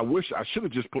stuff. I wish I should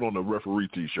have just put on a referee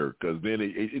T-shirt, because then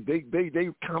they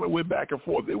kind of went back and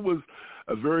forth. It was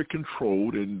a very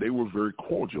controlled, and they were very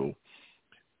cordial.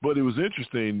 But it was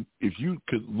interesting if you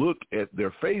could look at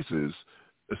their faces,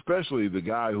 especially the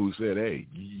guy who said, hey,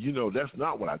 that's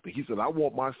not what I think. He said, I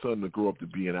want my son to grow up to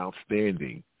be an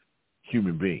outstanding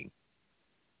human being.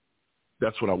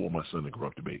 That's what I want my son to grow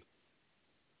up to be.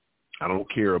 I don't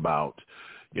care about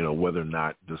whether or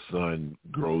not the son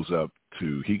grows up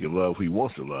he can love who he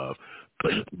wants to love,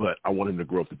 but I want him to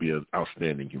grow up to be an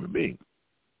outstanding human being.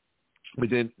 But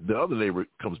then the other neighbor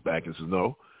comes back and says,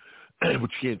 no, but you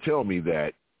can't tell me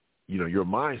that, your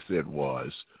mindset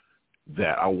was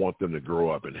that I want them to grow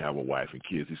up and have a wife and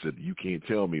kids. He said, you can't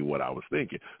tell me what I was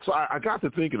thinking. So I got to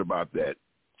thinking about that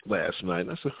last night,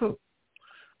 and I said,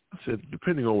 I said,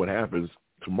 depending on what happens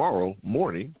tomorrow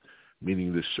morning,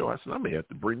 meaning this show, I said, I may have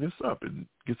to bring this up and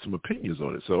get some opinions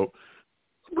on it. So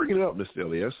I'm bringing it up, Mr.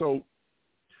 Elias. So,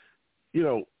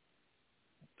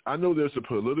 I know there's a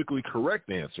politically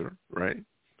correct answer, right?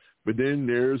 But then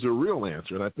there's a real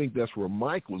answer, and I think that's where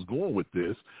Mike was going with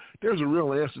this. There's a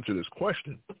real answer to this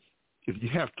question. If you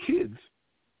have kids,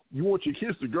 you want your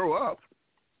kids to grow up.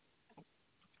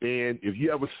 And if you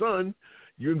have a son,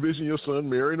 you envision your son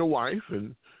marrying a wife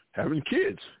and having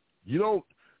kids. You don't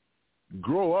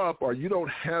grow up, or you don't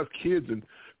have kids and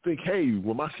think, hey,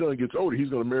 when my son gets older, he's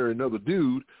going to marry another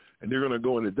dude and they're going to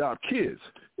go and adopt kids.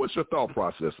 What's your thought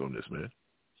process on this, man?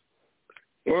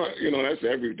 Well,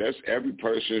 that's every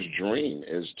person's dream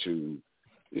is to,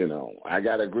 I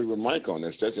got to agree with Mike on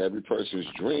this. That's every person's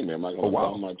dream. Am I going to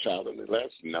allow my child in the lesson?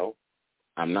 No.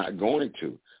 I'm not going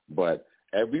to. But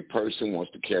every person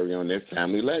wants to carry on their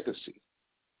family legacy.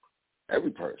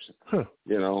 Every person. Huh.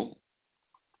 You know,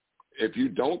 if you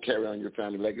don't carry on your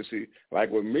family legacy,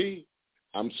 like with me,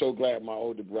 I'm so glad my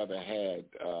older brother had,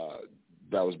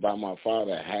 that was by my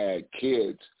father, had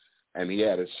kids, and he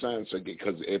had a son. So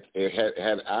because if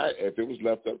it was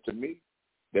left up to me,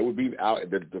 there would be out.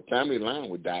 The family line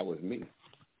would die with me.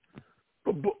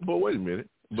 But wait a minute.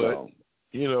 But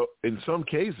you know, in some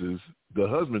cases, the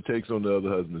husband takes on the other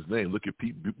husband's name. Look at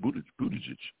Pete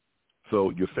Buttigieg.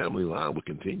 So your family line will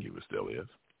continue. It still is.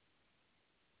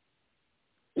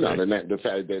 No,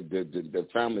 the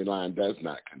family line does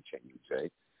not continue, Jay.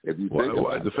 If you think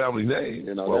about the family name,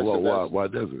 you know, why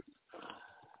does it?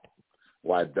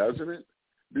 Why doesn't it?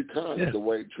 Because the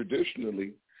way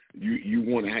traditionally you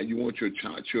want your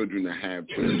children to have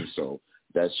children, so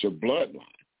that's your bloodline.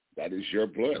 That is your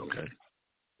bloodline.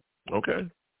 Okay.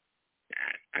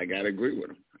 I gotta agree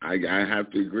with him. I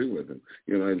have to agree with him.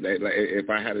 You know, if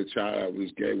I had a child that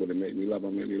was gay, would it make me love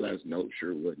him any less? No,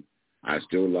 sure wouldn't. I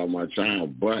still love my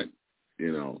child, but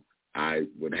you know, I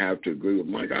would have to agree with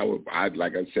Mike.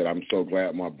 Like I said, I'm so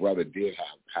glad my brother did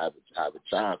have a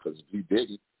child, because if he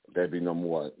didn't, there'd be no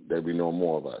more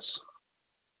of us.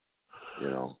 You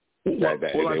know, I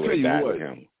tell you what,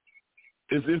 him.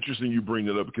 It's interesting you bring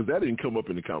that up, because that didn't come up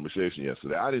in the conversation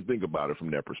yesterday. I didn't think about it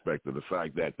from that perspective, the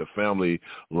fact that the family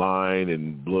line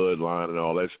and bloodline and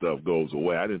all that stuff goes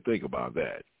away. I didn't think about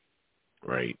that,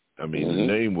 right? I mean, the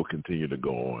name will continue to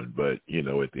go on, but, you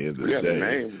know, at the end of the day. The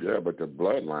name, but the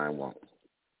bloodline won't.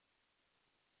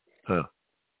 Huh.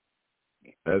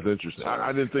 That's interesting.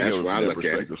 I didn't think of it from that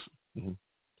perspective.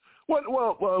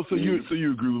 Well, so you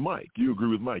agree with Mike. You agree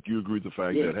with the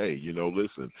fact that, hey, you know,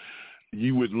 listen,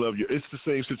 you would love it's the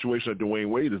same situation that Dwayne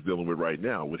Wade is dealing with right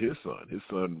now with his son. His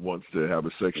son wants to have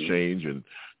a sex change, and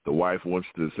the wife wants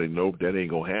to say, nope, that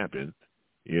ain't going to happen.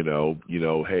 You know,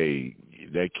 hey,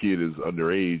 that kid is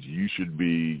underage. You should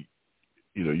be,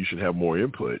 you know, you should have more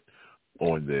input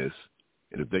on this.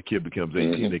 And if that kid becomes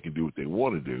 18, they can do what they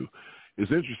want to do.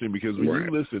 It's interesting because when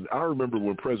you listen, I remember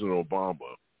when President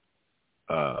Obama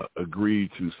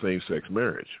agreed to same-sex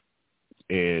marriage.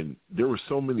 And there were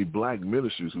so many black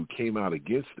ministers who came out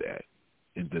against that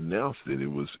and denounced it. It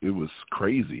was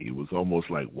crazy. It was almost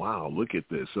like, wow, look at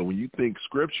this. So when you think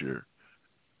scripture,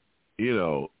 you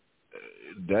know,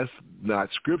 that's not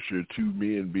scripture to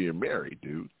men being married,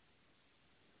 dude.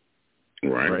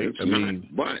 Right. I mean,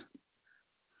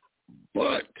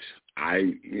 but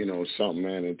I, you know, something,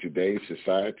 man, in today's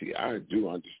society, I do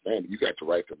understand you got the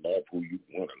right to love who you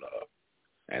want to love.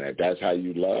 And if that's how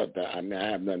you love, I mean, I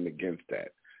have nothing against that.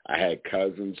 I had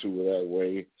cousins who were that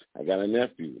way. I got a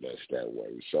nephew that's that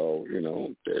way. So, you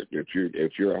know, if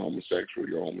you're a homosexual,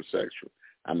 you're homosexual.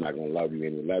 I'm not going to love you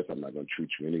any less. I'm not going to treat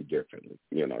you any differently.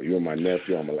 You know, you're my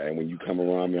nephew. And when you come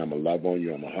around me, I'm going to love on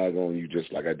you. I'm going to hug on you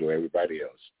just like I do everybody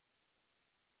else.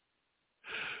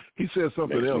 He said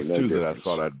something else, too, that I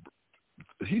thought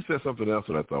he said something else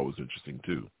that I thought was interesting,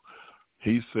 too.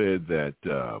 He said that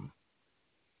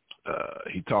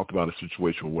he talked about a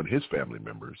situation where one of his family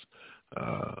members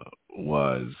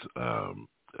was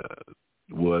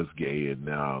gay, and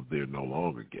now they're no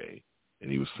longer gay.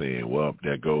 And he was saying, well,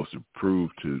 that goes to prove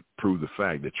the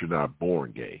fact that you're not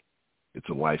born gay. It's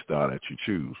a lifestyle that you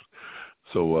choose.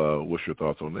 So what's your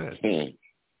thoughts on that? Hey,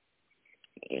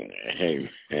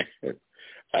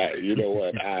 you know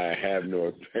what? I have no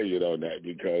opinion on that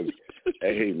because,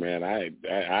 hey, man, I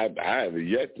have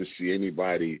yet to see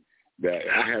anybody that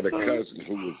I had a cousin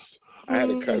who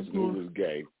was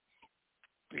gay.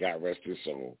 God rest his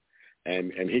soul,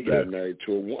 and he got married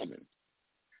to a woman,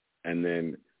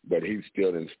 but he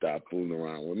still didn't stop fooling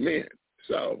around with men.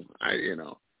 So it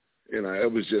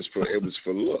was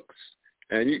for looks,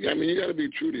 and you got to be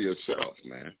true to yourself,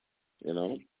 man. You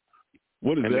know.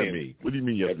 What does that mean? What do you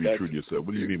mean you have to be true to yourself?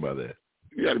 What do you mean by that?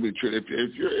 You got to be true.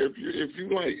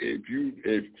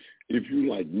 If you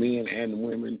like men and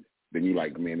women, then you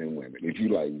like men and women. If you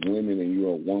like women and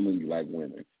you're a woman, you like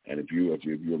women. And if you're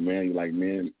a man, you like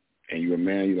men, and you're a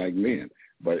man, you like men.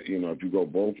 But you know, if you go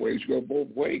both ways, you go both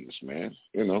ways, man.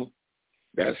 You know,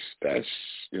 that's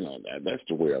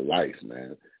the way of life,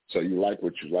 man. So you like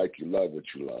what you like, you love what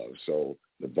you love. So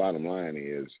the bottom line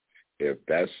is, if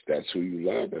that's who you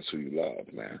love, that's who you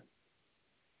love, man.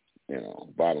 You know,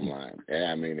 bottom line. And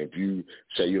I mean, if you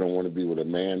say you don't want to be with a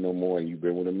man no more and you've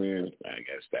been with a man, I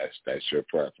guess that's your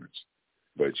preference.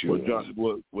 But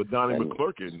Donnie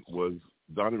McClurkin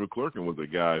was a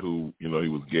guy who, you know, he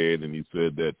was gay, and he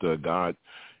said that God,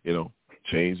 you know,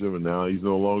 changed him, and now he's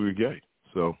no longer gay.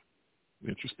 So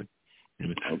interesting.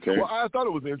 Okay. Well, I thought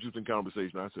it was an interesting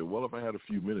conversation. I said, well, if I had a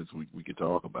few minutes, we could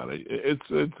talk about it.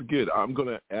 It's good. I'm going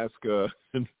to ask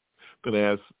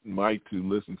Mike to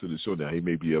listen to the show now. He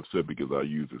may be upset because I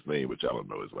use his name, which I don't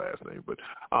know his last name, but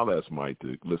I'll ask Mike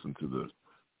to listen to the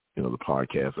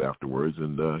podcast afterwards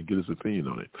and get his opinion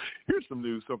on it. Here's some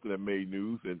news, something that made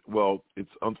news, and well, it's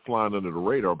flying under the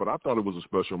radar, but I thought it was a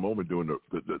special moment during the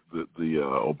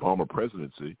Obama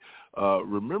presidency.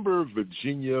 Remember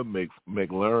Virginia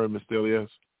McLaren, Mr. Elias?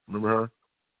 Remember her?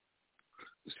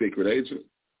 The secret agent?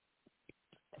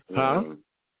 Huh?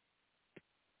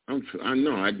 I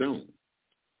don't.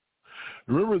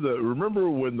 Remember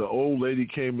when the old lady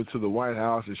came into the White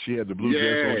House and she had the blue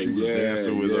dress on? She was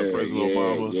dancing with President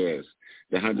Obama. Yes,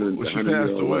 the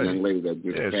 100-year-old young lady that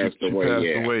just passed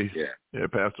away.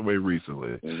 Passed away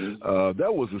recently. Mm-hmm.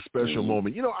 That was a special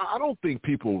moment. I don't think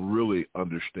people really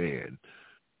understand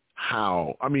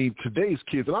how. I mean, today's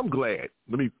kids, and I'm glad.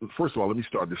 First of all, let me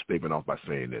start this statement off by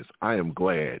saying this. I am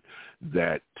glad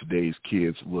that today's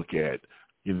kids look at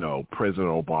President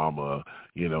Obama,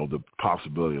 the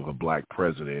possibility of a black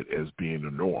president as being the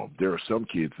norm. There are some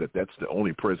kids that's the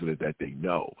only president that they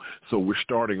know. So we're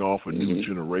starting off a new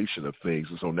generation of things.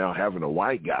 And so now having a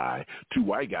white guy, two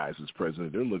white guys as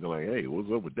president, they're looking like, hey,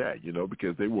 what's up with that?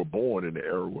 Because they were born in the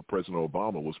era where President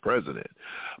Obama was president.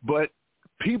 But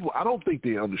people, I don't think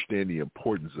they understand the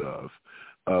importance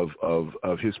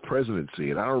of his presidency.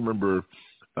 And I remember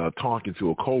talking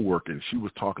to a coworker, and she was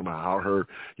talking about how her,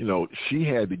 she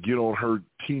had to get on her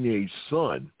teenage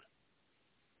son,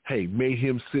 made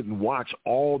him sit and watch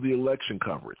all the election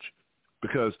coverage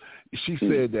because she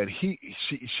said that she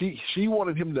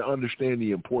wanted him to understand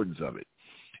the importance of it.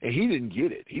 And he didn't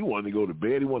get it. He wanted to go to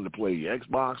bed. He wanted to play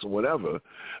Xbox or whatever.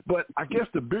 But I guess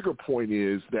the bigger point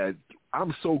is that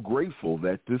I'm so grateful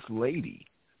that this lady,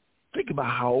 think about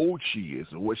how old she is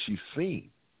and what she's seen.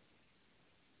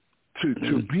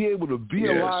 To be able to be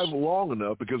alive long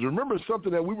enough, because remember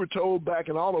something that we were told back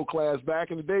in auto class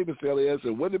back in the day, Mr. Elias,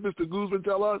 and what did Mr. Guzman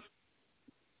tell us?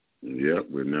 Yep,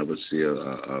 we'll never see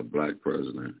a black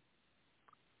president.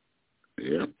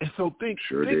 Yep. And so think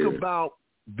about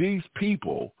these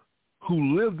people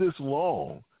who lived this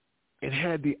long and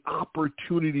had the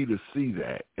opportunity to see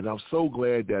that. And I'm so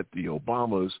glad that the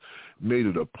Obamas made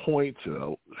it a point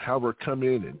to have her come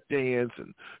in and dance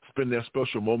and spend that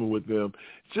special moment with them.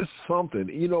 Just something,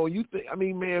 you think,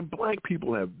 man, black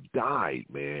people have died,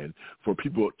 man, for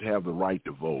people to have the right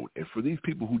to vote. And for these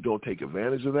people who don't take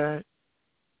advantage of that,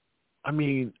 I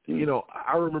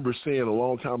remember saying a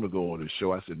long time ago on the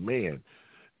show, I said,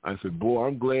 boy,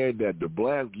 I'm glad that the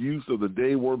black youth of the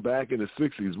day weren't back in the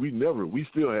 60s. We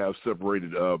still have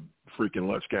separated freaking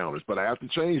lunch counters. But I have to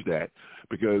change that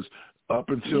because up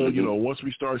until, once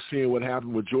we start seeing what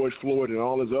happened with George Floyd and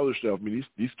all this other stuff, these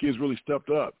kids really stepped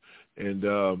up. And,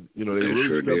 they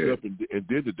really stepped up and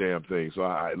did the damn thing. So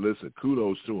I listen,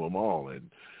 kudos to them all. And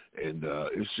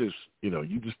it's just,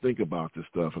 you just think about this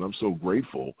stuff. And I'm so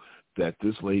grateful that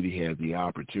this lady had the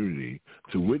opportunity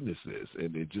to witness this,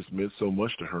 and it just meant so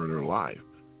much to her in her life.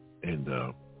 And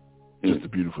just a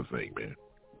beautiful thing, man.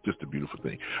 Just a beautiful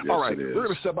thing. Yes, all right, we're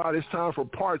going to step out. It's time for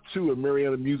part 2 of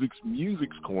Mariana Music's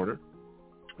Corner.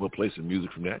 We'll play some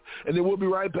music from that. And then we'll be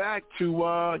right back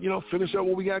to, finish up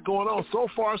what we got going on. So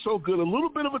far, so good. A little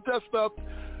bit of a test up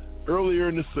earlier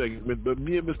in the segment, but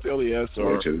me and Mr. Elias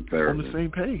are on the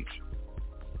same page.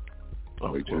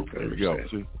 Oh, well, there we go.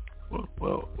 See?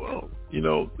 Well,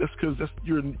 that's because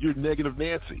you're negative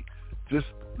Nancy. Just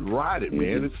ride it,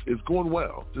 man. It's going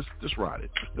well. Just ride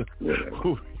it.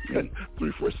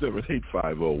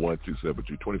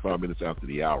 347-850-1272. 25 minutes after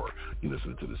the hour, you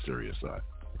listen to the Serious Side.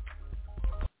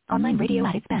 Online radio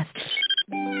at its best.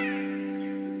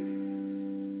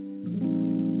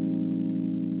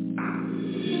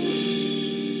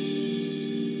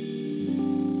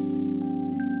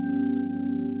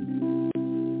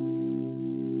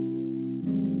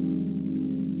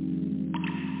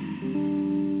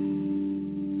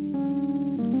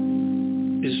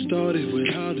 Started with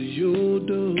how do you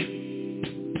do?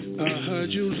 I heard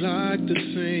you like to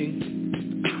sing.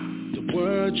 The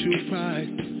words you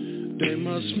write, they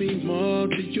must mean more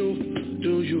to you.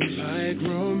 Do you like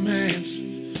romance?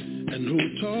 And who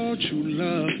taught you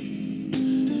love?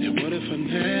 And what if I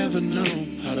never know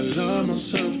how to love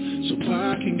myself so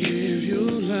I can give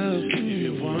you love? If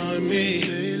you want me,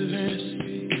 say less.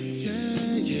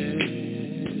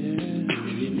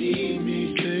 If you need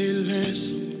me, say less.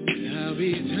 I'll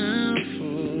be down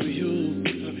for you.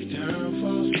 I'll be down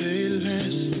for say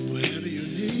less. Whatever you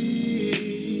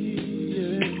need.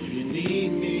 If you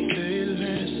need me, say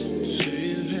less. Say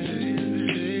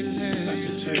less. I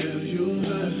can tell you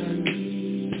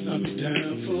love. I'll be down.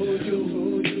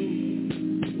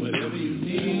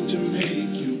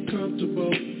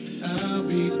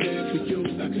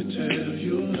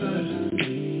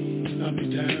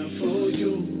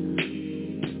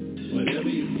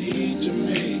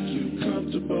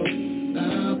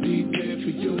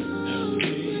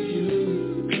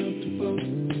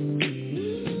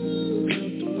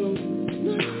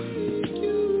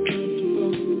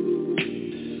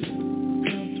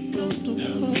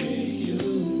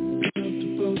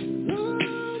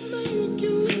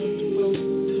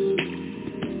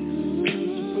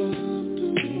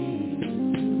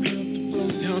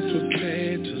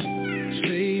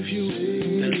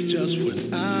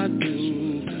 I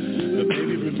do. But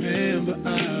baby, remember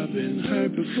I've been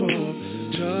hurt before,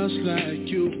 just like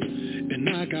you. And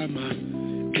I got my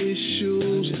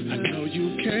issues, I know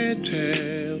you can't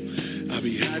tell. I'll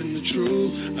be hiding the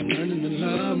truth, I'm learning to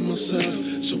love myself,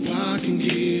 so I can give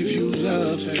you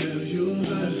love. Tell you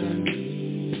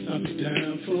I'll be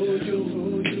down for you.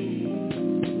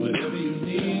 Whatever you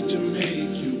need to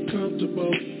make you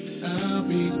comfortable, I'll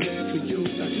be there for you.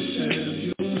 I can tell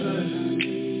you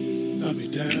I'll be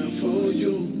down for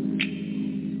you.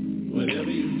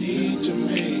 Whatever you need to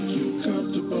make you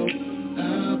comfortable,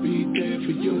 I'll be there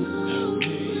for you. I'll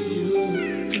make you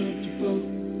comfortable.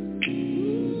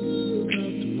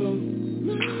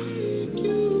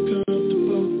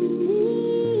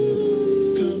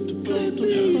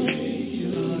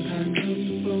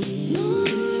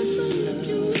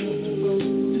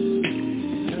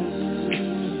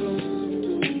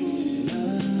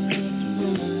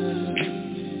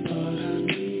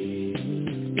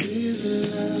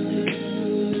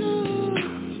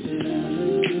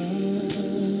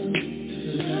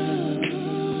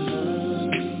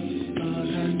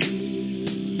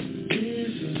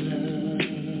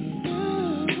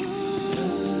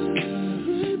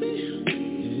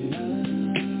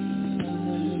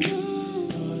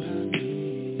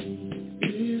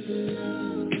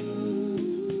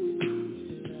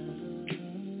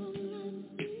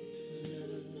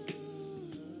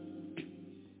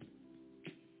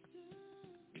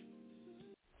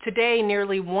 Today,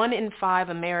 nearly 1 in 5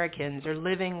 Americans are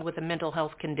living with a mental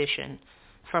health condition,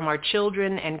 from our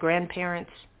children and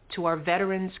grandparents to our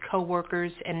veterans,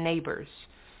 co-workers, and neighbors.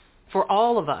 For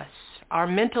all of us, our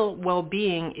mental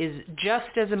well-being is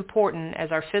just as important as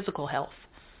our physical health.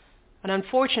 But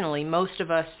unfortunately, most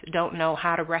of us don't know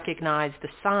how to recognize the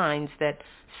signs that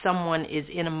someone is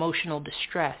in emotional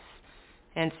distress.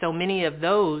 And so many of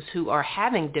those who are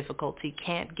having difficulty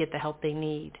can't get the help they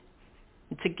need.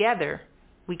 Together,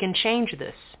 we can change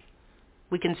this.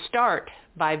 We can start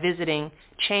by visiting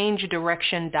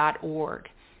changedirection.org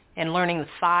and learning the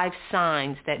 5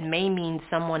 signs that may mean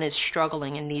someone is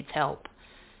struggling and needs help.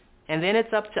 And then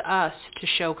it's up to us to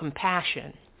show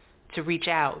compassion, to reach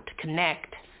out, to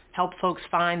connect, help folks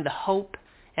find the hope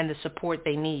and the support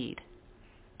they need.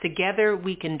 Together,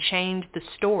 we can change the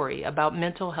story about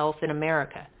mental health in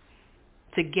America.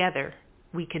 Together,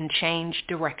 we can change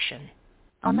direction.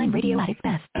 Online radio at its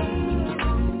best.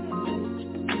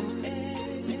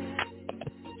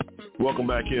 Welcome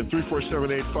back in.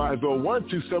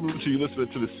 347-850-1272. You're listening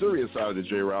to the Serious Side of the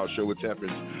J. Rouse Show, which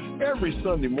happens every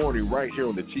Sunday morning right here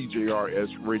on the TJRS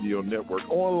Radio Network,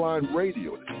 online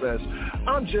radio at its best.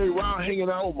 I'm J. Rouse,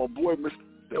 hanging out with my boy, Mr.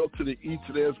 L to the E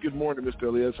to the S. Good morning, Mr.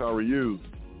 Elias. How are you?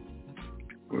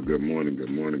 Well, good morning to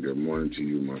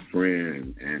you, my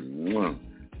friend. And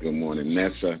good morning,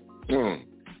 Nessa.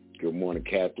 Good morning,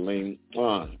 Kathleen.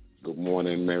 Good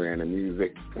morning, Mariana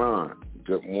Music.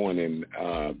 Good morning,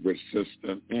 Rich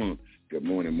Sister. Good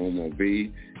morning, Momo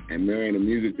B. And Mariana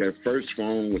Music, that first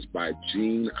song was by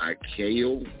Jean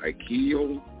Aikeo,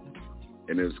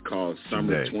 and it's called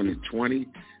Summer 2020.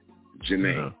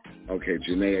 Janae. Okay,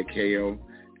 Janae Aikeo.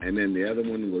 And then the other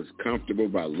one was Comfortable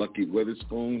by Lucky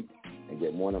Witherspoon. And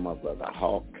good morning, my brother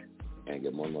Hawk. And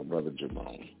good morning, my brother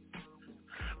Jerome.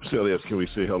 Mr. Elias, can we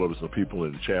say hello to some people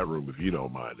in the chat room if you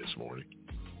don't mind this morning?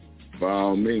 By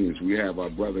all means, we have our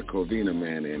brother Covina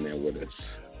Man in there with us.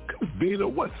 Covina,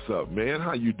 what's up, man?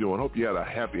 How you doing? Hope you had a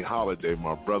happy holiday,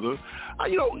 my brother.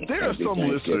 There are some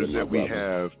listeners that we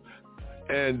have,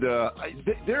 and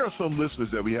there are some listeners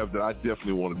that we have that I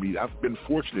definitely want to meet. I've been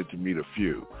fortunate to meet a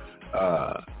few.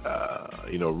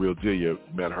 Real Delia,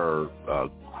 met her,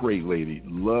 great lady.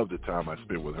 Love the time I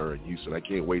spent with her in Houston. I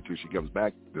can't wait till she comes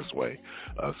back this way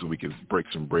so we can break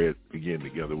some bread again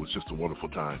together. It was just a wonderful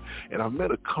time. And I've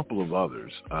met a couple of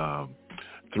others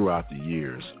throughout the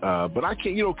years. But I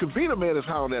can't, Covina Man is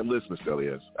high on that list, Mr.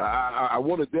 Elias. I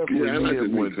want to definitely meet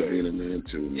him one day. Covina Man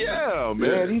too. Yeah,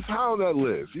 man. He's high on that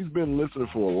list. He's been listening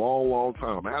for a long, long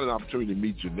time. I had an opportunity to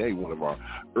meet Janae, one of our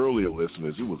earlier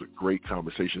listeners. It was a great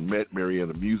conversation. Met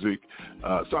Mariana Music.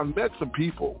 So I've met some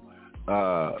people.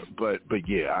 But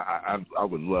yeah, I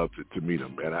would love to meet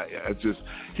him, man.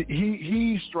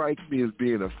 He strikes me as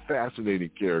being a fascinating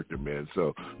character, man.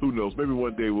 So who knows? Maybe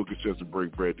one day we'll get a chance to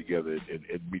break bread together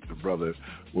and meet the brother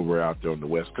when we're out there on the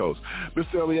West Coast.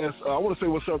 Mr. Elias, I want to say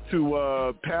what's up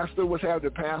to Pastor. What's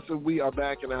happening, Pastor? We are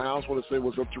back in the house. I want to say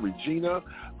what's up to Regina,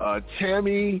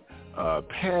 Tammy,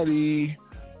 Patty,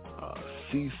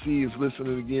 CC is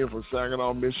listening again from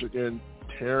Saginaw, Michigan,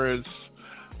 Terrence,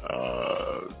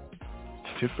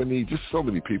 Tiffany, just so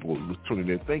many people tuning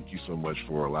in. Thank you so much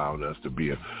for allowing us to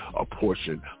be a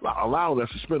portion, allowing us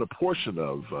to spend a portion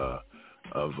of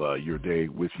your day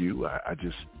with you. I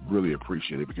just really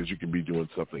appreciate it because you can be doing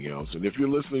something else. And if you're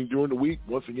listening during the week,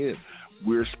 once again,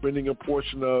 we're spending a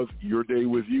portion of your day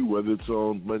with you, whether it's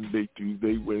on Monday,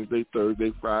 Tuesday, Wednesday,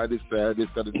 Thursday, Friday, Saturday,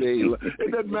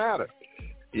 it doesn't matter.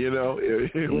 You know,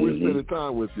 if we're spending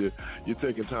time with you, you're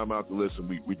taking time out to listen,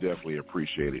 we definitely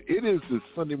appreciate it. It is the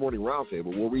Sunday Morning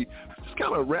Roundtable where we just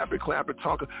kind of rapid clap and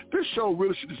talk. This show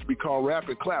really should just be called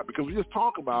Rapid Clap because we just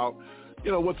talk about,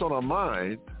 you know, what's on our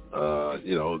mind,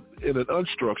 you know, in an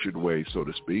unstructured way, so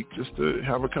to speak, just to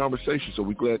have a conversation. So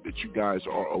we're glad that you guys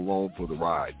are along for the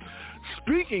ride.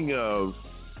 Speaking of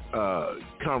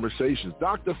conversations,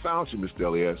 Dr. Fauci, Mr.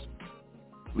 Elias,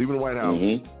 leaving the White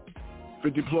House.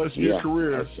 50-plus year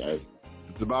career.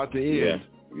 It's about to end.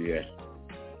 Yeah.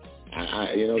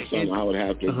 I you know something, I would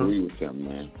have to agree with him,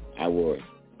 man. I would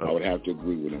have to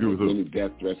agree with him. As many death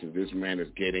threats as this man is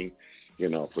getting, you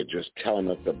know, for just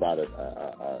telling us about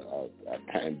a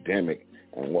pandemic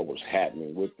and what was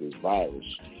happening with this virus,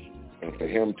 and for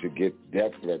him to get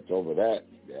death threats over that,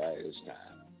 it's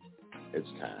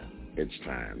time. It's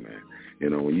time, man.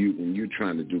 You know, when you're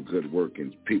trying to do good work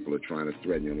and people are trying to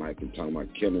threaten your life and talking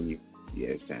about killing you, yeah,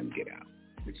 it's time to get out.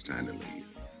 It's time to leave.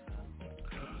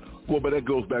 Well, but that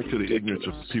goes back to the ignorance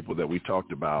of the people that we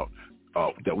talked about,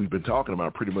 that we've been talking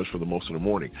about pretty much for the most of the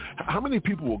morning. How many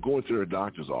people will go into their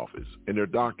doctor's office and their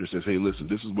doctor says, hey, listen,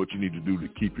 this is what you need to do to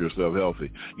keep yourself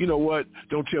healthy. You know what?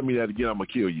 Don't tell me that again. I'm going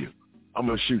to kill you. I'm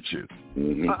going to shoot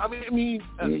you. I mean,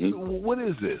 what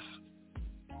is this?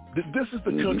 This is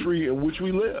the country in which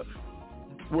we live,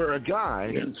 where a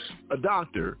guy, a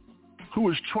doctor, who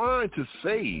is trying to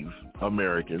save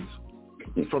Americans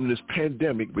from this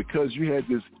pandemic because you had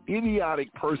this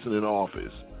idiotic person in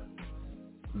office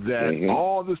that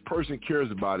all this person cares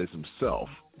about is himself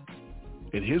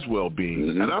and his well-being,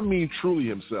 and I mean truly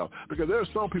himself, because there are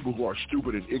some people who are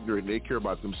stupid and ignorant and they care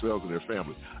about themselves and their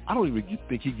family. I don't even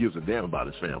think he gives a damn about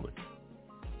his family.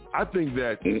 I think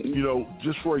that, you know,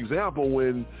 just for example,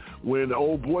 when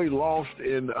old boy lost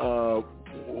in,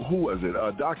 who was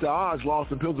it? Dr. Oz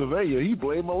lost in Pennsylvania, he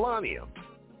blamed Melania.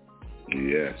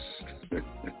 Yes.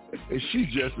 And she's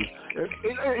just,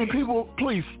 and people,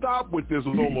 please stop with this.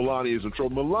 No, Melania is in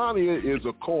trouble. Melania is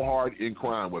a cohort in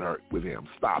crime with him.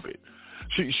 Stop it.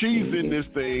 She's in this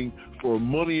thing for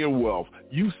money and wealth.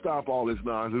 You stop all this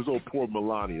nonsense. Oh, poor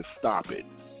Melania, stop it.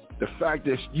 The fact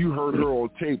that you heard her on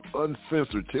tape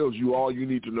uncensored tells you all you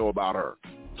need to know about her.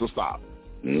 So stop.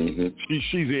 She's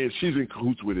in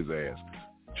cahoots with his ass.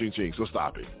 Ching ching. So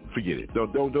stop it. Forget it.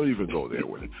 Don't even go there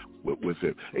with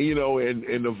it. And, you know, and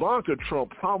Ivanka Trump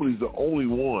probably is the only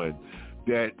one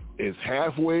that is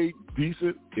halfway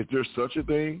decent, if there's such a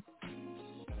thing.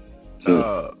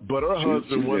 But her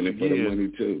husband once again. For the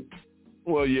money too.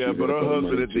 Well, yeah, but her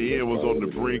husband at the end was on the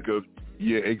brink of.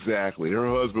 Yeah, exactly. Her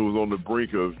husband was on the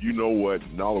brink of, you know what,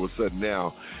 and all of a sudden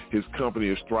now his company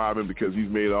is thriving because he's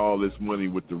made all this money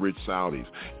with the rich Saudis.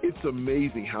 It's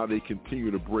amazing how they continue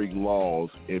to break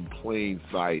laws in plain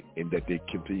sight and that they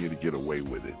continue to get away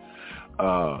with it.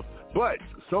 But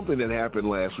something that happened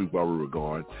last week while we were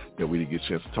gone that we didn't get a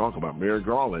chance to talk about, Merrick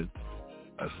Garland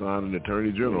assigned an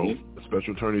attorney general, a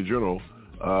special attorney general,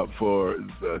 for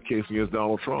a case against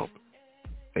Donald Trump.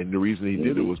 And the reason he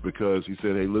did it was because he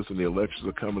said, hey, listen, the elections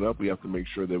are coming up. We have to make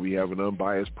sure that we have an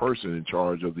unbiased person in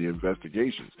charge of the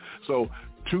investigations. So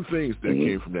two things that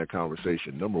came from that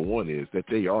conversation. Number one is that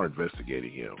they are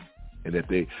investigating him and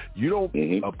that you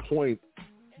don't appoint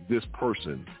this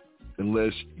person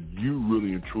unless you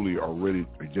really and truly are ready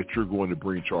that you're going to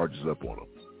bring charges up on him.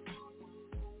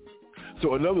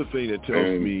 So another thing that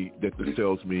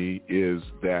tells me is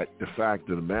that the fact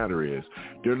of the matter is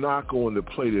they're not going to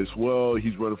play this, well,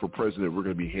 he's running for president, we're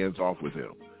going to be hands off with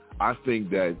him. I think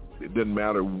that it doesn't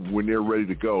matter when they're ready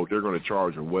to go, they're going to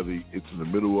charge him, whether it's in the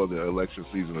middle of the election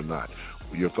season or not.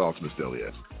 Your thoughts, Mr.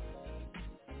 Elias?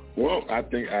 Well, I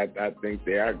think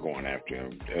they are going after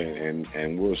him,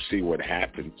 and we'll see what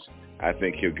happens. I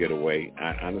think he'll get away.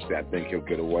 Honestly, I think he'll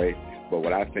get away. But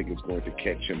what I think is going to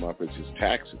catch him up is his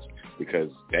taxes,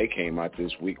 because they came out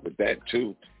this week with that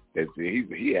too. That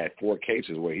he had 4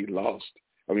 cases where he lost.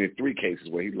 3 cases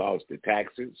where he lost the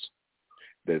taxes,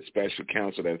 the special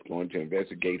counsel that's going to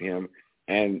investigate him,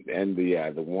 and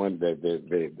the one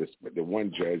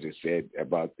judge that said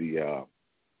about the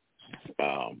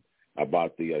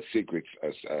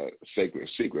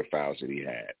secret files that he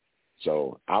had.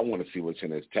 So I want to see what's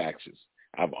in his taxes.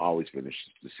 I've always been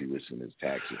interested to see what's in his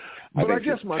taxes. But I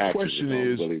guess my question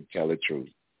is, really tell the truth.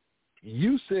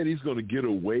 You said he's going to get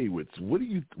away with. What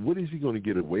is he going to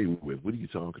get away with? What are you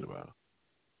talking about?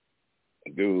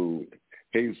 Dude,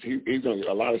 he's going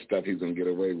a lot of stuff he's going to get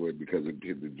away with because of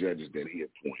the judges that he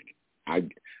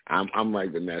appointed. I'm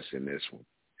like Vanessa in this one.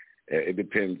 It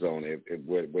depends on if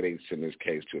where they send this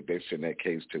case to. If they send that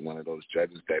case to one of those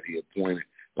judges that he appointed,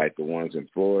 like the ones in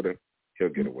Florida, he'll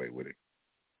get away with it.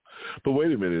 But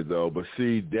wait a minute, though. But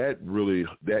see,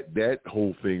 that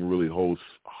whole thing really holds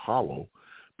hollow,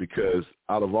 because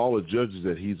out of all the judges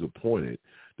that he's appointed,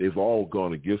 they've all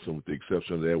gone against him, with the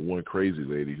exception of that one crazy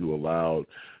lady who allowed,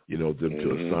 them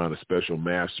to assign a special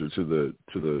master to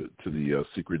the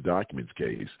secret documents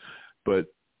case. But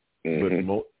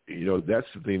that's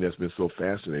the thing that's been so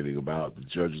fascinating about the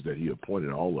judges that he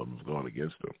appointed. All of them have gone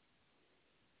against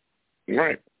him.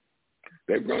 Right.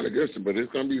 They've gone against him, but there's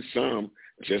going to be some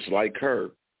just like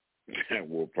her that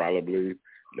will probably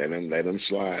let him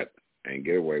slide and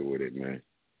get away with it, man.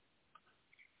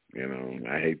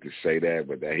 I hate to say that,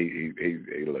 but that he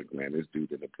look, man, this dude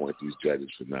didn't appoint these judges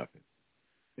for nothing.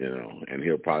 And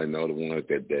he'll probably know the ones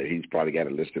that he's probably got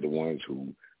a list of the ones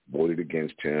who voted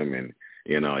against him, and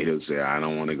he'll say, I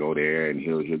don't want to go there, and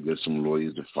he'll get some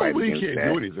lawyers to fight against that. He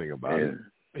can't do anything about it.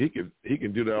 He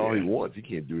can do that all he wants. He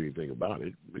can't do anything about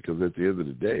it, because at the end of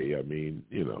the day, I mean,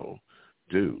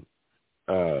 dude,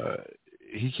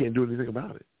 he can't do anything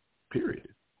about it. Period.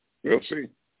 We'll see.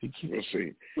 We'll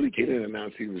see. He didn't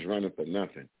announce he was running for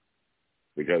nothing,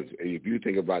 because if you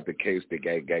think about the case that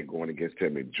got going against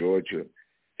him in Georgia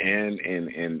and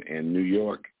in New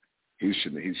York, he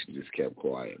should just kept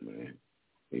quiet, man.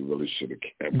 He really should have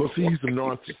kept quiet. But see, he's a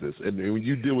narcissist, and when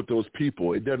you deal with those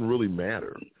people, it doesn't really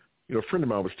matter. A friend of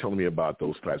mine was telling me about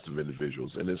those types of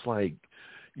individuals, and it's like,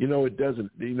 it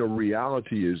doesn't,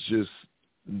 reality is just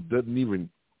doesn't even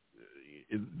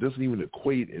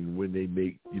equate in when they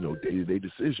make, day-to-day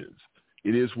decisions.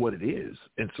 It is what it is.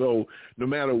 And so no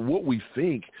matter what we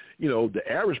think, the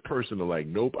average person are like,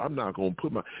 nope, I'm not going to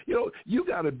put my, you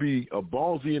got to be a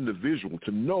ballsy individual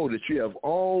to know that you have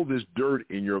all this dirt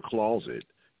in your closet,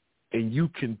 and you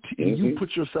can, you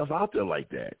put yourself out there like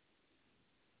that.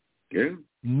 Yeah.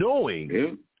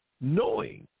 Knowing.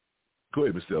 Go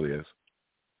ahead, Mr. Elias.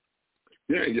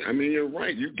 Yeah, I mean, you're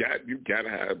right. You got to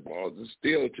have balls of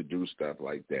steel to do stuff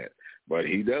like that. But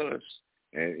he does.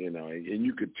 And, and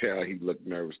you could tell he looked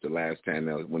nervous the last time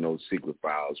when those secret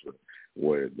files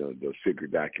where the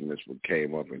secret documents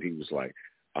came up, and he was like,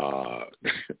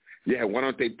 yeah, why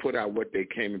don't they put out what they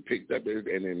came and picked up?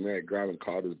 And then Merrick Garland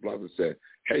called his bluff and said,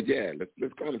 hey, yeah,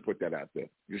 let's go and put that out there.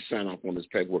 Just sign off on this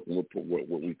paperwork, and we'll put what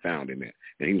we found in there.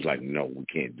 And he was like, no, we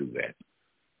can't do that.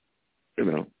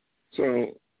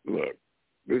 So, look,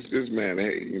 this man,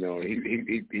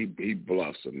 he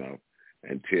bluffs enough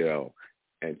until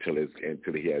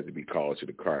he has to be called to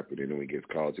the carpet. And then when he gets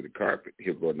called to the carpet,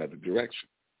 he'll go another direction.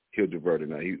 He'll divert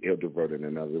in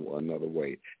another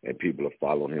way, and people are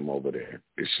following him over there.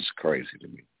 It's just crazy to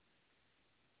me.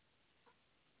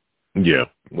 Yeah,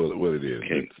 well, it is.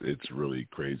 It's really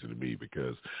crazy to me,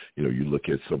 because you look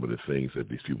at some of the things that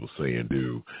these people say and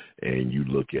do, and you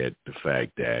look at the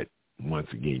fact that once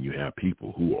again you have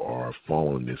people who are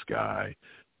following this guy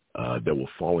that will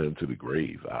follow him to the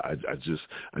grave. I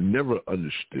never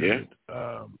understood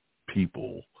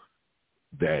people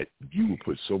that you would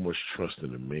put so much trust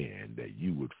in a man that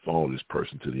you would follow this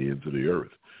person to the ends of the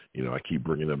earth. I keep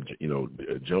bringing up,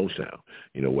 Jrilshow,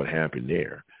 what happened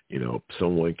there.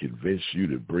 Someone convinced you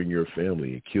to bring your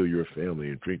family and kill your family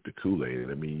and drink the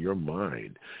Kool-Aid. I mean, your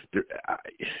mind.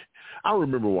 I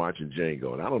remember watching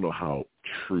Django, and I don't know how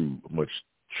much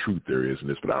truth there is in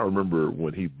this, but I remember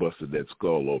when he busted that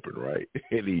skull open, right?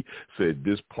 And he said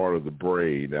this part of the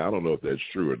brain. Now, I don't know if that's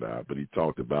true or not, but he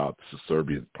talked about the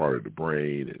subservient part of the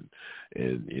brain,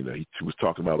 and he was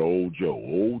talking about old Joe.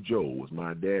 Old Joe was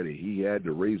my daddy. He had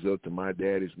to raise up to my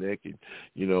daddy's neck, and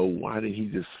why didn't he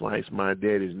just slice my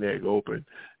daddy's neck open?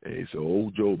 And he said,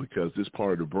 old Joe, because this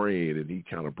part of the brain, and he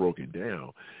kind of broke it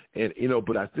down. And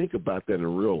but I think about that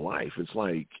in real life. It's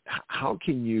like, how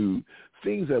can you,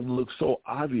 things that look so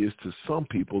obvious to some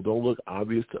people don't look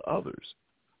obvious to others?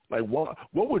 Like, what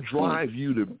would drive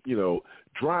you to,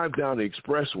 drive down the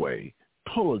expressway,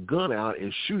 pull a gun out,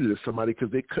 and shoot it at somebody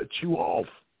because they cut you off?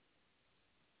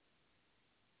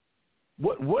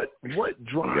 What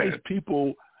drives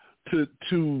people to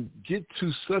get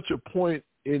to such a point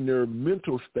in their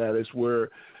mental status where,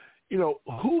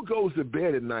 who goes to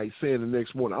bed at night saying the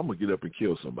next morning, I'm going to get up and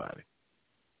kill somebody?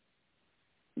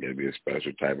 You got to be a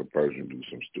special type of person to do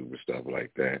some stupid stuff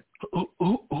like that.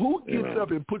 Who gets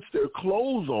up and puts their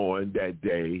clothes on that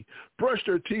day, brush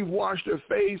their teeth, wash their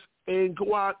face, and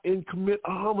go out and commit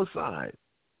a homicide?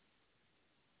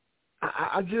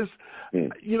 I just,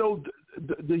 you know,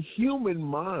 the human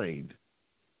mind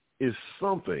is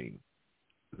something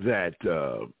that,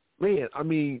 man, I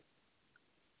mean,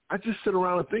 I just sit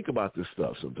around and think about this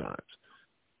stuff sometimes.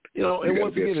 You know, and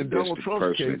once again, in Donald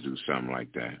Trump's case, do something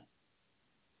like that.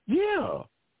 Yeah.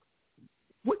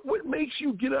 What makes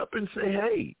you get up and say,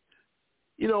 hey,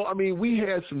 you know, I mean, we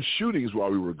had some shootings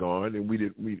while we were gone, and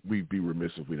we'd be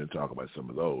remiss if we didn't talk about some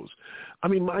of those. I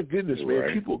mean, my goodness,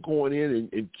 man, people going in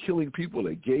and killing people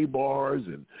at gay bars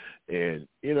and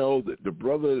you know, the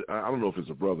brother, I don't know if it's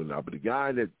a brother now, but the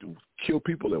guy that killed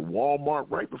people at Walmart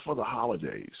right before the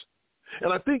holidays.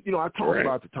 And I think, you know, I talked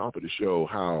about at the top of the show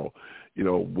how, you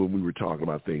know, when we were talking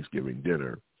about Thanksgiving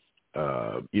dinner,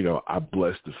 you know, I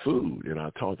blessed the food, and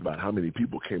I talked about how many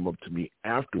people came up to me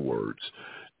afterwards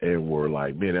and were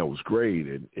like, man, that was great.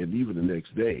 And even the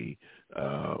next day,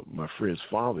 my friend's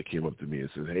father came up to me and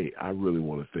said, hey, I really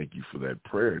want to thank you for that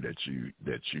prayer that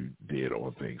you did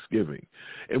on Thanksgiving.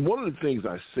 And one of the things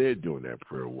I said during that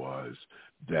prayer was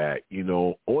that, you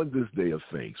know, on this day of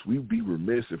thanks, we'd be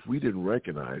remiss if we didn't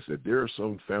recognize that there are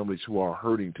some families who are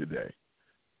hurting today.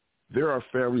 There are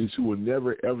families who will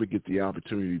never, ever get the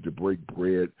opportunity to break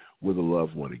bread with a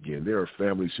loved one again. There are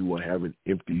families who will have an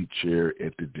empty chair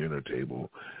at the dinner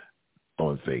table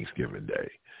on Thanksgiving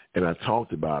Day. And I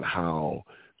talked about how,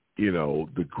 you know,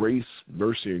 the grace,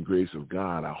 mercy, and grace of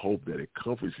God, I hope that it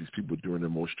comforts these people during their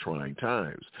most trying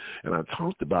times. And I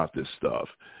talked about this stuff.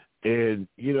 And,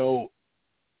 you know,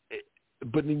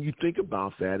 but then you think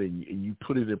about that and you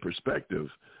put it in perspective.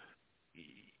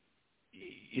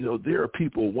 You know, there are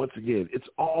people, once again, it's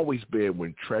always bad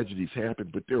when tragedies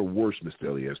happen, but they're worse, Mr.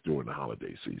 Elias, during the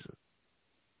holiday season,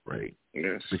 right?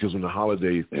 Yes. Because when the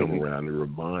holidays come around, it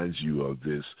reminds you of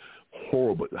this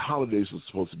horrible, the holidays are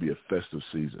supposed to be a festive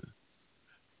season,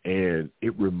 and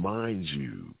it reminds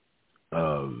you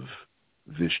of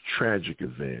this tragic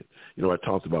event. You know, I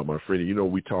talked about my friend, you know,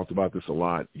 we talked about this a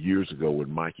lot years ago when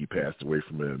Mikey passed away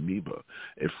from an amoeba.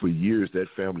 And for years, that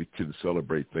family couldn't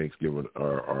celebrate Thanksgiving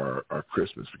or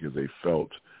Christmas because they felt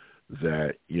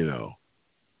that, you know,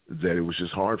 that it was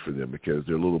just hard for them because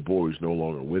their little boy was no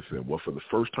longer with them. Well, for the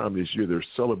first time this year, they're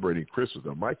celebrating Christmas.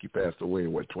 Now, Mikey passed away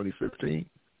in, 2015?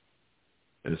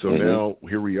 And so now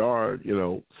here we are, you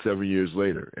know, 7 years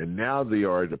later. And now they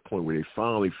are at the point where they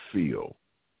finally feel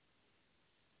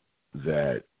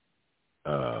that,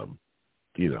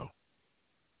 you know,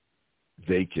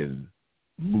 they can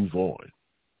move on.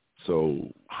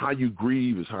 So how you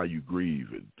grieve is how you grieve.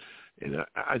 And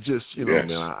I just, you know,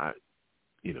 man,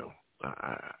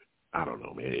 I don't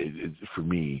know, man. For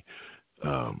me,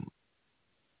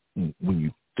 when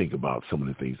you think about some of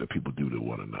the things that people do to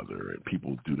one another and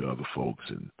people do to other folks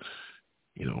and,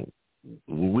 you know,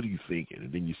 well, what are you thinking?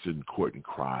 And then you sit in court and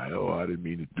cry, oh, I didn't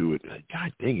mean to do it.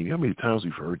 God dang it, you know how many times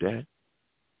we've heard that?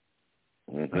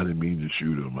 I didn't mean to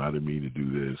shoot him. I didn't mean to do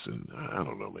this. And I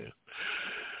don't know, man.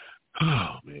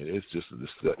 Oh, man, it's just,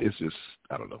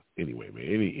 I don't know. Anyway, man,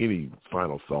 any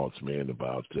final thoughts, man,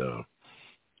 about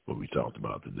what we talked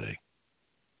about today?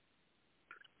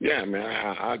 Yeah,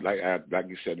 man, I'd like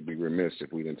you said, to be remiss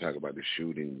if we didn't talk about the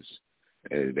shootings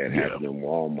that happened in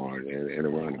Walmart and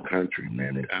around the country,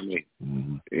 man. I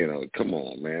mean, you know, come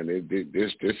on, man.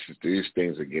 These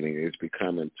things are it's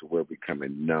becoming to where we're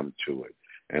becoming numb to it,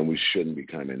 and we shouldn't be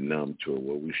becoming numb to it.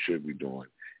 What we should be doing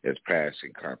is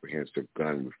passing comprehensive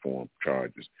gun reform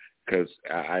charges, because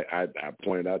I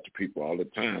pointed out to people all the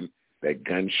time that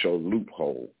gun show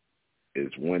loophole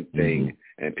is one thing,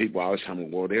 and people always tell me,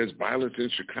 well, there's violence in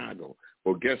Chicago.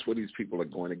 Well, guess where these people are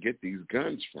going to get these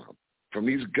guns from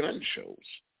these gun shows.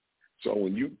 So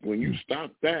when you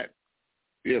stop that,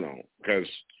 you know, because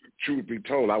truth be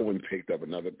told, I wouldn't picked up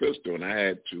another pistol, and I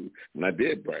had to, when I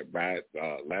did buy it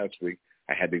last week,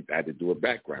 I had to do a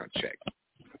background check,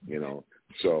 you know.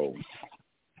 So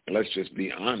let's just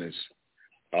be honest.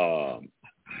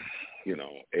 You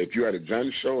know, if you're at a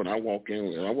gun show and I walk in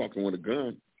with a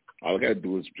gun, all I got to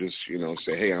do is just, you know,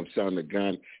 say, hey, I'm selling the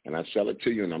gun, and I sell it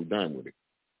to you, and I'm done with it.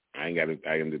 I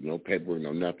ain't do no paperwork,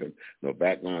 no nothing, no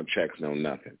background checks, no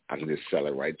nothing. I can just sell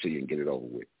it right to you and get it over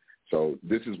with. So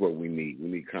this is what we need. We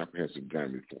need comprehensive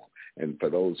gun reform. And for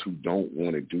those who don't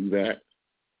want to do that,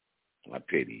 I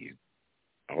pity you.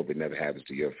 I hope it never happens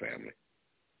to your family.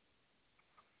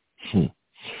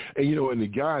 And, you know, and the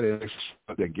guy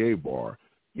at that gay bar,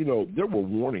 you know, there were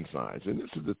warning signs. And this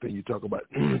is the thing you talk about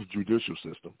the judicial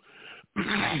system.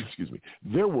 Excuse me.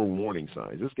 There were warning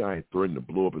signs. This guy had threatened to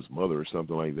blow up his mother or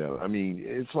something like that. I mean,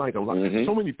 it's like a lot.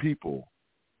 So many people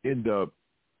end up,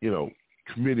 you know,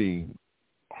 committing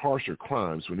harsher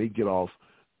crimes when they get off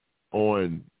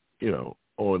on, you know,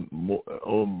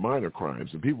 on minor crimes.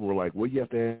 And people were like, well, you have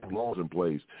to have laws in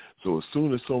place. So as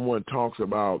soon as someone talks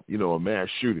about, a mass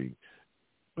shooting,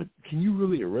 but can you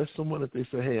really arrest someone if they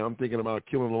say, hey, I'm thinking about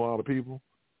killing a lot of people?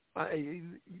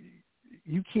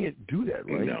 You can't do that,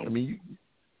 right? No. I mean,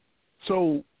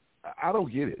 so I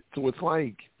don't get it. So it's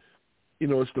like,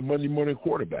 it's the Monday morning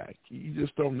quarterback. You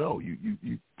just don't know.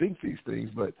 You think these things,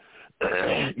 but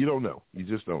you don't know. You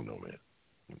just don't know, man.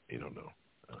 You don't know.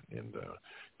 And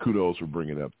kudos for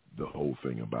bringing up the whole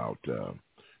thing about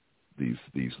these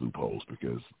loopholes,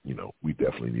 because we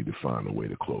definitely need to find a way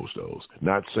to close those.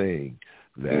 Not saying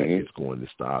that it's going to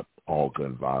stop all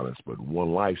gun violence, but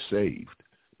one life saved,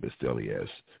 Ms. Delias,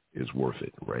 is worth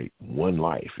it, right? One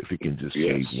life, if it can just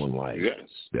save one life,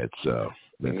 that's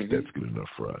good enough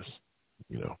for us.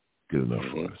 Good enough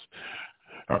for us.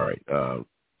 All right,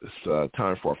 it's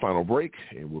time for our final break,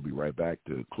 and we'll be right back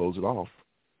to close it off.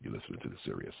 You're listening to the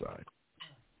Serious Side.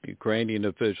 Ukrainian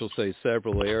officials say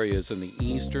several areas in the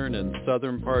eastern and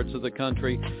southern parts of the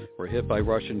country were hit by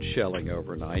Russian shelling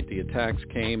overnight. The attacks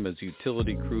came as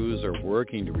utility crews are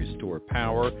working to restore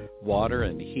power, water,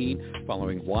 and heat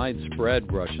following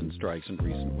widespread Russian strikes in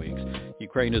recent weeks.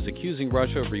 Ukraine is accusing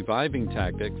Russia of reviving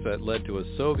tactics that led to a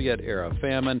Soviet-era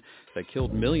famine that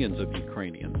killed millions of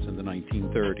Ukrainians in the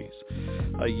 1930s.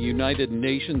 A United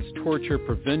Nations torture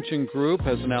prevention group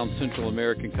has announced Central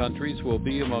American countries will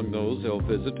be among those they'll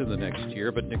visit in the next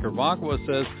year, but Nicaragua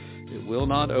says it will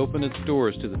not open its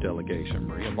doors to the delegation.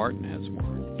 Maria Martin has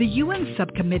more. The UN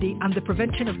Subcommittee on the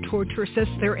Prevention of Torture says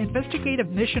their investigative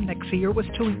mission next year was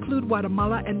to include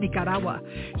Guatemala and Nicaragua.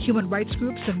 Human rights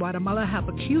groups in Guatemala have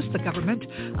accused the government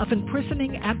of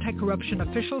imprisoning anti-corruption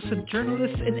officials and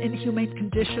journalists in inhumane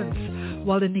conditions,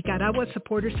 while in Nicaragua,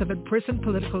 supporters have imprisoned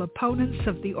political opponents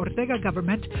of the Ortega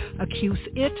government, accuse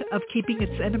it of keeping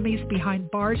its enemies behind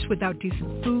bars without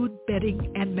decent food,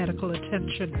 bedding, and medical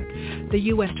attention. The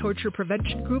UN Torture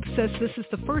Prevention Group says this is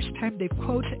the first time they've,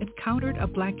 quote, encountered a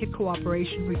blanket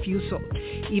cooperation refusal,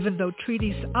 even though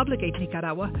treaties obligate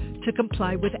Nicaragua to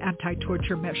comply with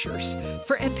anti-torture measures.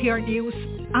 For NPR News,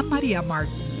 I'm Maria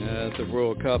Martin. At the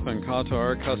World Cup in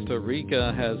Qatar, Costa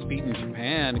Rica has beaten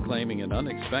Japan, claiming an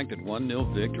unexpected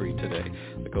 1-0 victory today.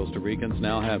 The Costa Ricans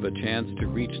now have a chance to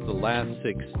reach the last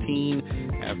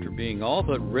 16 after being all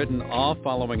but written off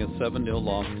following a 7-0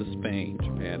 loss to Spain.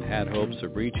 Japan had hopes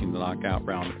of reaching the knockout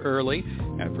round early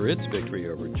after its victory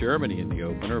over Germany in the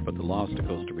opener, but the loss to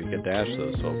Costa Rica dashed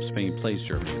those hopes. Spain plays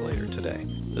Germany later today.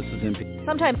 This is MP.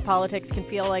 Sometimes politics can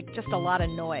feel like just a lot of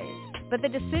noise, but the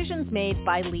decisions made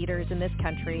by leaders in this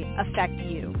country affect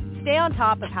you. Stay on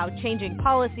top of how changing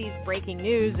policies, breaking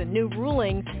news, and new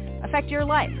rulings affect your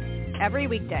life every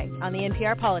weekday on the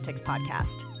NPR Politics Podcast.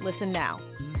 Listen now.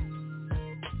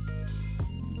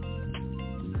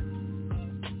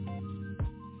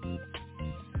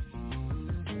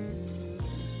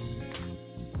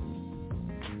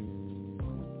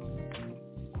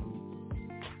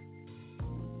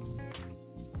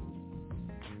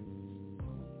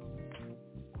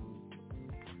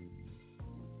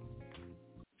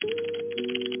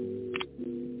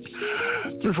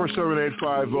 Three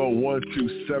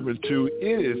 478-501-272.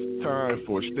 It is time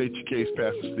for State Your Case,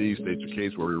 Pastor Steve. State Your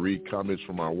Case, where we read comments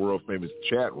from our world-famous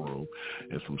chat room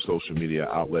and from social media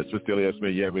outlets. Mr. Elias,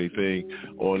 may you have anything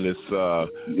on this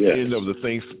end of the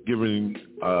Thanksgiving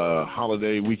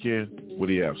holiday weekend? What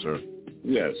do you have, sir?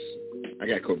 Yes. I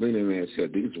got Covina Man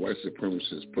said these white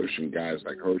supremacists pushing guys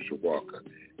like Herschel Walker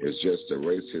is just as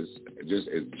racist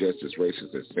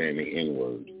as saying the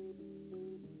N-word.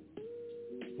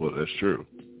 Well, that's true,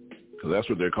 because that's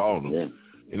what they're calling him. Yeah.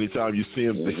 Anytime you see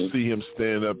him, they see him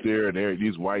stand up there, and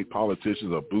these white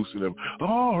politicians are boosting him.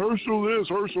 Oh, Herschel this,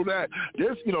 Herschel that.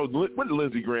 This, what did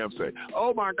Lindsey Graham say?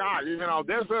 Oh my God, this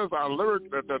is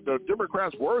the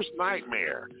Democrats' worst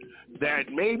nightmare.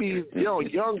 That maybe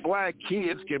young black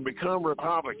kids can become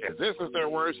Republicans. This is their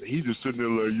worst. He's just sitting there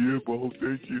like, yeah, well,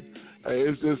 thank you.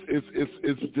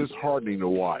 It's disheartening to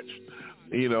watch.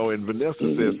 And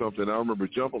Vanessa said something. I remember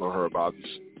jumping on her about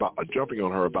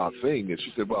saying this.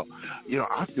 She said, well,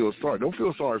 I feel sorry. Don't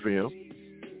feel sorry for him.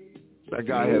 That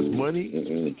guy has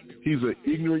money. He's an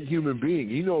ignorant human being.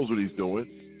 He knows what he's doing.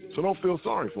 So don't feel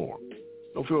sorry for him.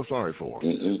 Don't feel sorry for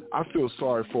him. I feel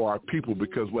sorry for our people,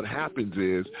 because what happens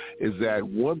is that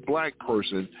one black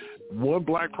person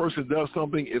does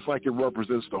something, it's like it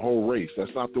represents the whole race.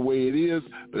 That's not the way it is,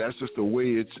 but that's just the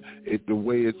way it's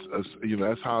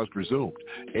that's how it's presumed.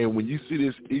 And when you see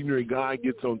this ignorant guy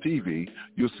gets on TV,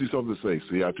 you'll see something to say,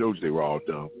 see, I told you they were all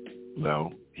dumb.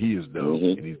 No, he is dumb,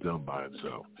 and he's dumb by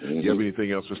himself. You have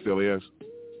anything else for Stelias?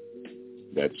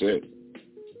 That's it.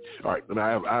 All right, and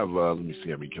I have let me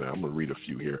see how many I'm going to read a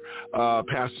few here.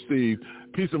 Pastor Steve,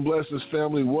 peace and blessings,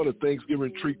 family. What a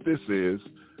Thanksgiving treat this is.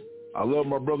 I love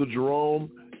my brother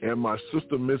Jerome and my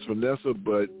sister Miss Vanessa,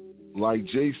 but like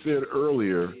Jay said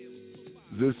earlier,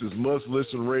 this is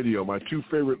must-listen radio. My two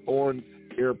favorite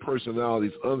on-air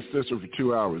personalities, uncensored for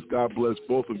 2 hours. God bless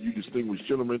both of you distinguished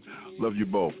gentlemen. Love you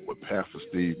both. With Pastor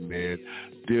Steve, man.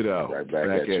 Ditto. Right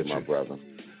back at you, my brother.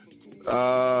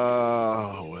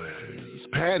 It's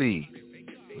Patty.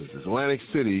 This is Atlantic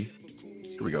City.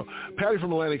 Here we go. Patty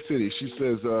from Atlantic City. She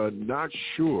says, not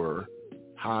sure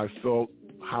how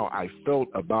I felt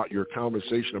about your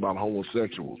conversation about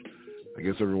homosexuals. I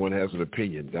guess everyone has an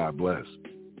opinion. God bless.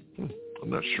 I'm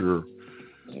not sure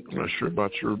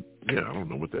about your, I don't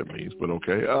know what that means, but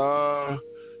okay.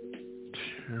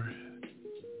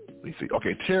 Let me see.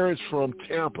 Okay, Terrence from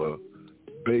Tampa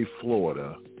Bay,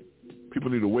 Florida. People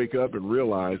need to wake up and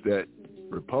realize that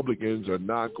Republicans are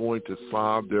not going to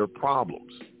solve their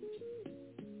problems.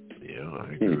 Yeah,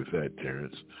 I agree with that,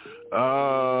 Terrence.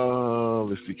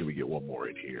 Let's see, can we get one more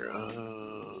in here?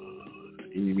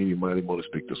 Eeny, meeny, miny, mo to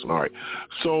speak this one. All right.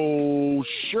 So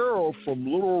Cheryl from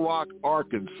Little Rock,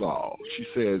 Arkansas, she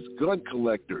says, gun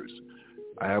collectors.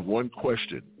 I have one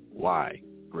question. Why?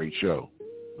 Great show.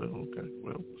 Oh, okay,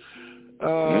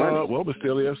 well, Mr.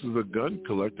 Elias is a gun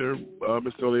collector.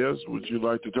 Mr. Elias, would you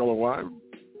like to tell her why?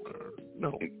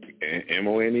 No.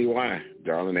 M-O-N-E-Y.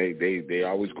 Darling, they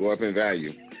always go up in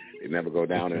value. They never go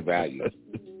down in value.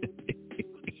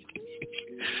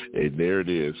 And there it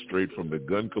is, straight from the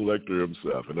gun collector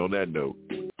himself. And on that note,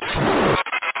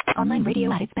 online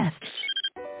radio at its best.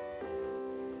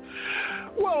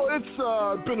 Well,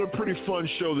 it's been a pretty fun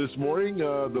show this morning,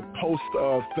 the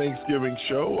post-Thanksgiving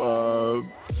show.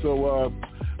 So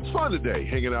it's fun today,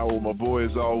 hanging out with my boy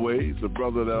as always, a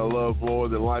brother that I love more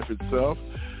than life itself.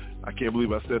 I can't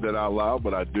believe I said that out loud,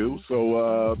 but I do.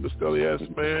 So, Mr. Elias,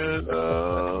 man,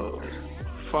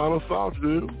 final thoughts,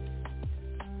 dude?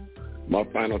 My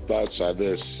final thoughts are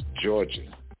this: Georgia,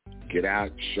 get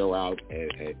out, show out,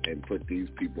 and put these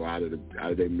people out of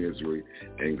their misery,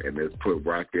 and let's put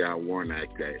Raphael Warnock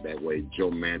that way. Joe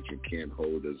Manchin can't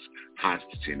hold us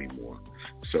hostage anymore.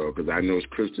 So, because I know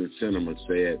Kristen Sinema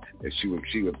said that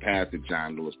she would pass the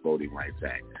John Lewis Voting Rights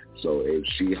Act. So, if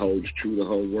she holds true to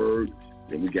her word,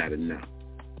 then we got enough.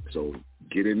 So,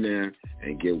 get in there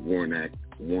and get Warnock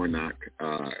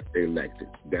elected.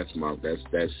 That's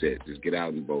it. Just get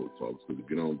out and vote, folks. Because if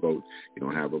you don't vote, you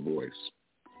don't have a voice.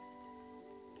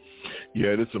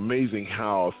 Yeah, and it's amazing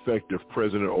how effective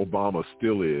President Obama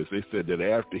still is. They said that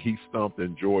after he stomped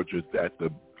in Georgia, that the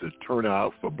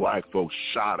turnout for black folks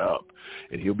shot up,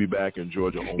 and he'll be back in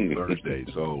Georgia on Thursday.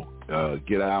 So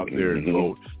get out there and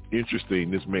vote. Interesting,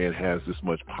 this man has this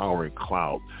much power and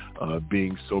clout,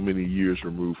 being so many years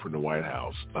removed from the White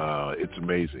House. It's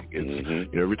amazing.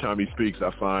 It's every time he speaks,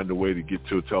 I find a way to get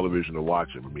to a television to watch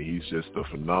him. I mean, he's just a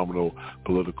phenomenal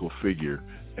political figure,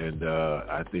 and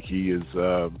I think he is.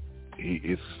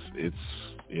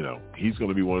 He's going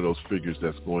to be one of those figures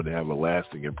that's going to have a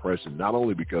lasting impression, not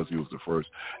only because he was the first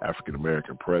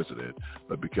African-American president,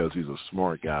 but because he's a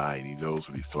smart guy and he knows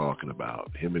what he's talking about.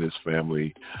 Him and his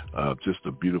family, just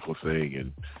a beautiful thing.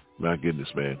 And my goodness,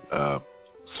 man,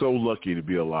 so lucky to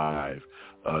be alive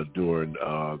during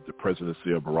the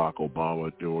presidency of Barack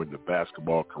Obama, during the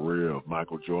basketball career of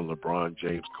Michael Jordan, LeBron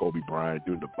James, Kobe Bryant,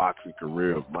 during the boxing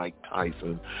career of Mike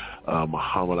Tyson,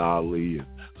 Muhammad Ali, and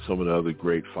some of the other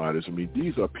great fighters. I mean,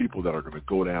 these are people that are going to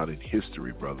go down in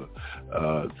history, brother,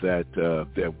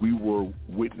 that we were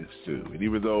witness to. And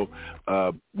even though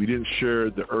we didn't share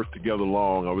the earth together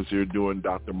long, I was here during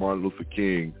Dr. Martin Luther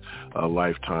King's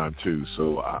lifetime too.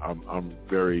 So I'm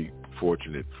very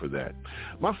fortunate for that.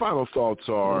 My final thoughts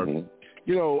are,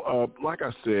 like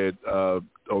I said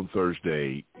on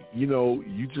Thursday,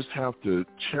 you just have to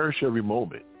cherish every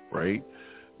moment, right?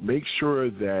 Make sure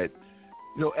that,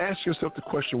 ask yourself the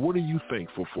question, what are you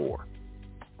thankful for?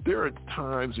 There are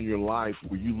times in your life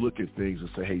where you look at things and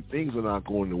say, hey, things are not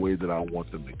going the way that I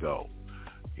want them to go,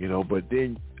 but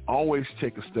then always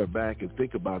take a step back and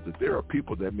think about that there are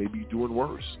people that may be doing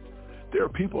worse. There are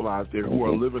people out there who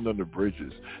are living under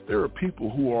bridges. There are people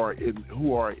who are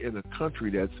in a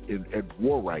country that's at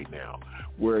war right now,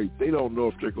 where they don't know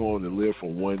if they're going to live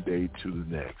from one day to the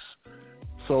next.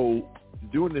 So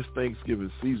during this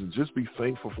Thanksgiving season, just be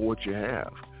thankful for what you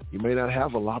have. You may not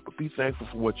have a lot, but be thankful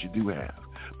for what you do have.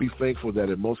 Be thankful that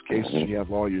in most cases you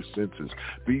have all your senses.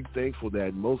 Be thankful that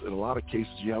in a lot of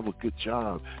cases you have a good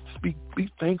job. Be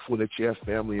thankful that you have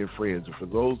family and friends. And for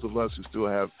those of us who still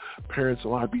have parents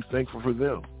alive, be thankful for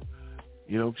them.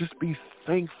 Just be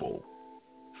thankful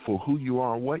for who you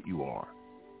are and what you are.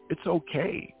 It's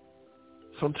okay.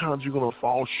 Sometimes you're going to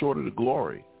fall short of the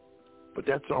glory, but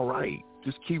that's all right.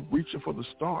 Just keep reaching for the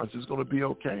stars. It's going to be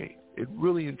okay. It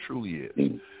really and truly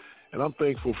is. And I'm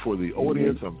thankful for the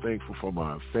audience. I'm thankful for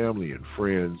my family and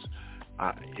friends.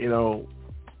 Can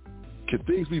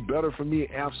things be better for me?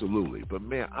 Absolutely. But,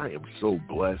 man, I am so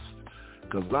blessed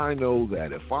because I know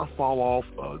that if I fall off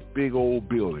a big old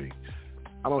building,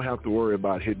 I don't have to worry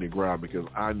about hitting the ground because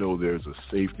I know there's a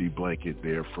safety blanket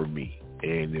there for me.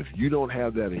 And if you don't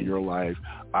have that in your life,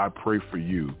 I pray for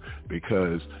you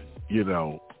because,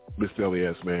 Mr.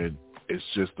 Elias, man, it's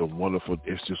just wonderful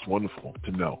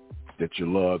to know that you're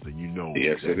loved and you know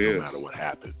that no matter what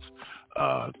happens,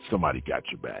 somebody got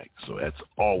your back. So that's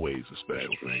always a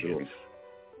special thing. Sure.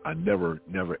 I never,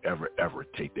 ever, ever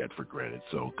take that for granted.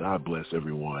 So God bless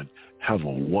everyone. Have a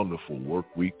wonderful work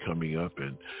week coming up.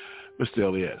 And Mr.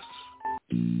 Elias,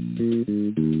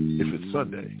 if it's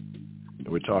Sunday and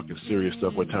we're talking serious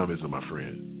stuff, what time is it, my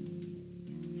friend?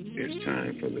 It's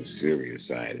time for the serious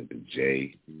side of the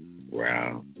J.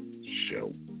 Rao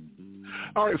Show.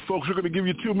 All right, folks, we're going to give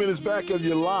you 2 minutes back of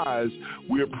your lives.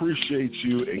 We appreciate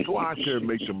you, and go out there and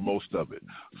make the most of it.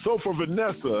 So for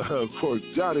Vanessa, for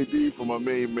Johnny D, for my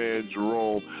main man,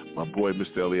 Jerome, my boy,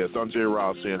 Mr. Elias, I'm J.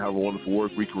 Rao saying have a wonderful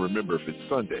work week. And remember, if it's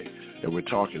Sunday and we're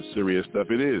talking serious stuff,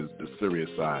 it is the serious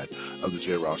side of the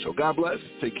J. Rao Show. God bless.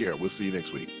 Take care. We'll see you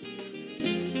next week.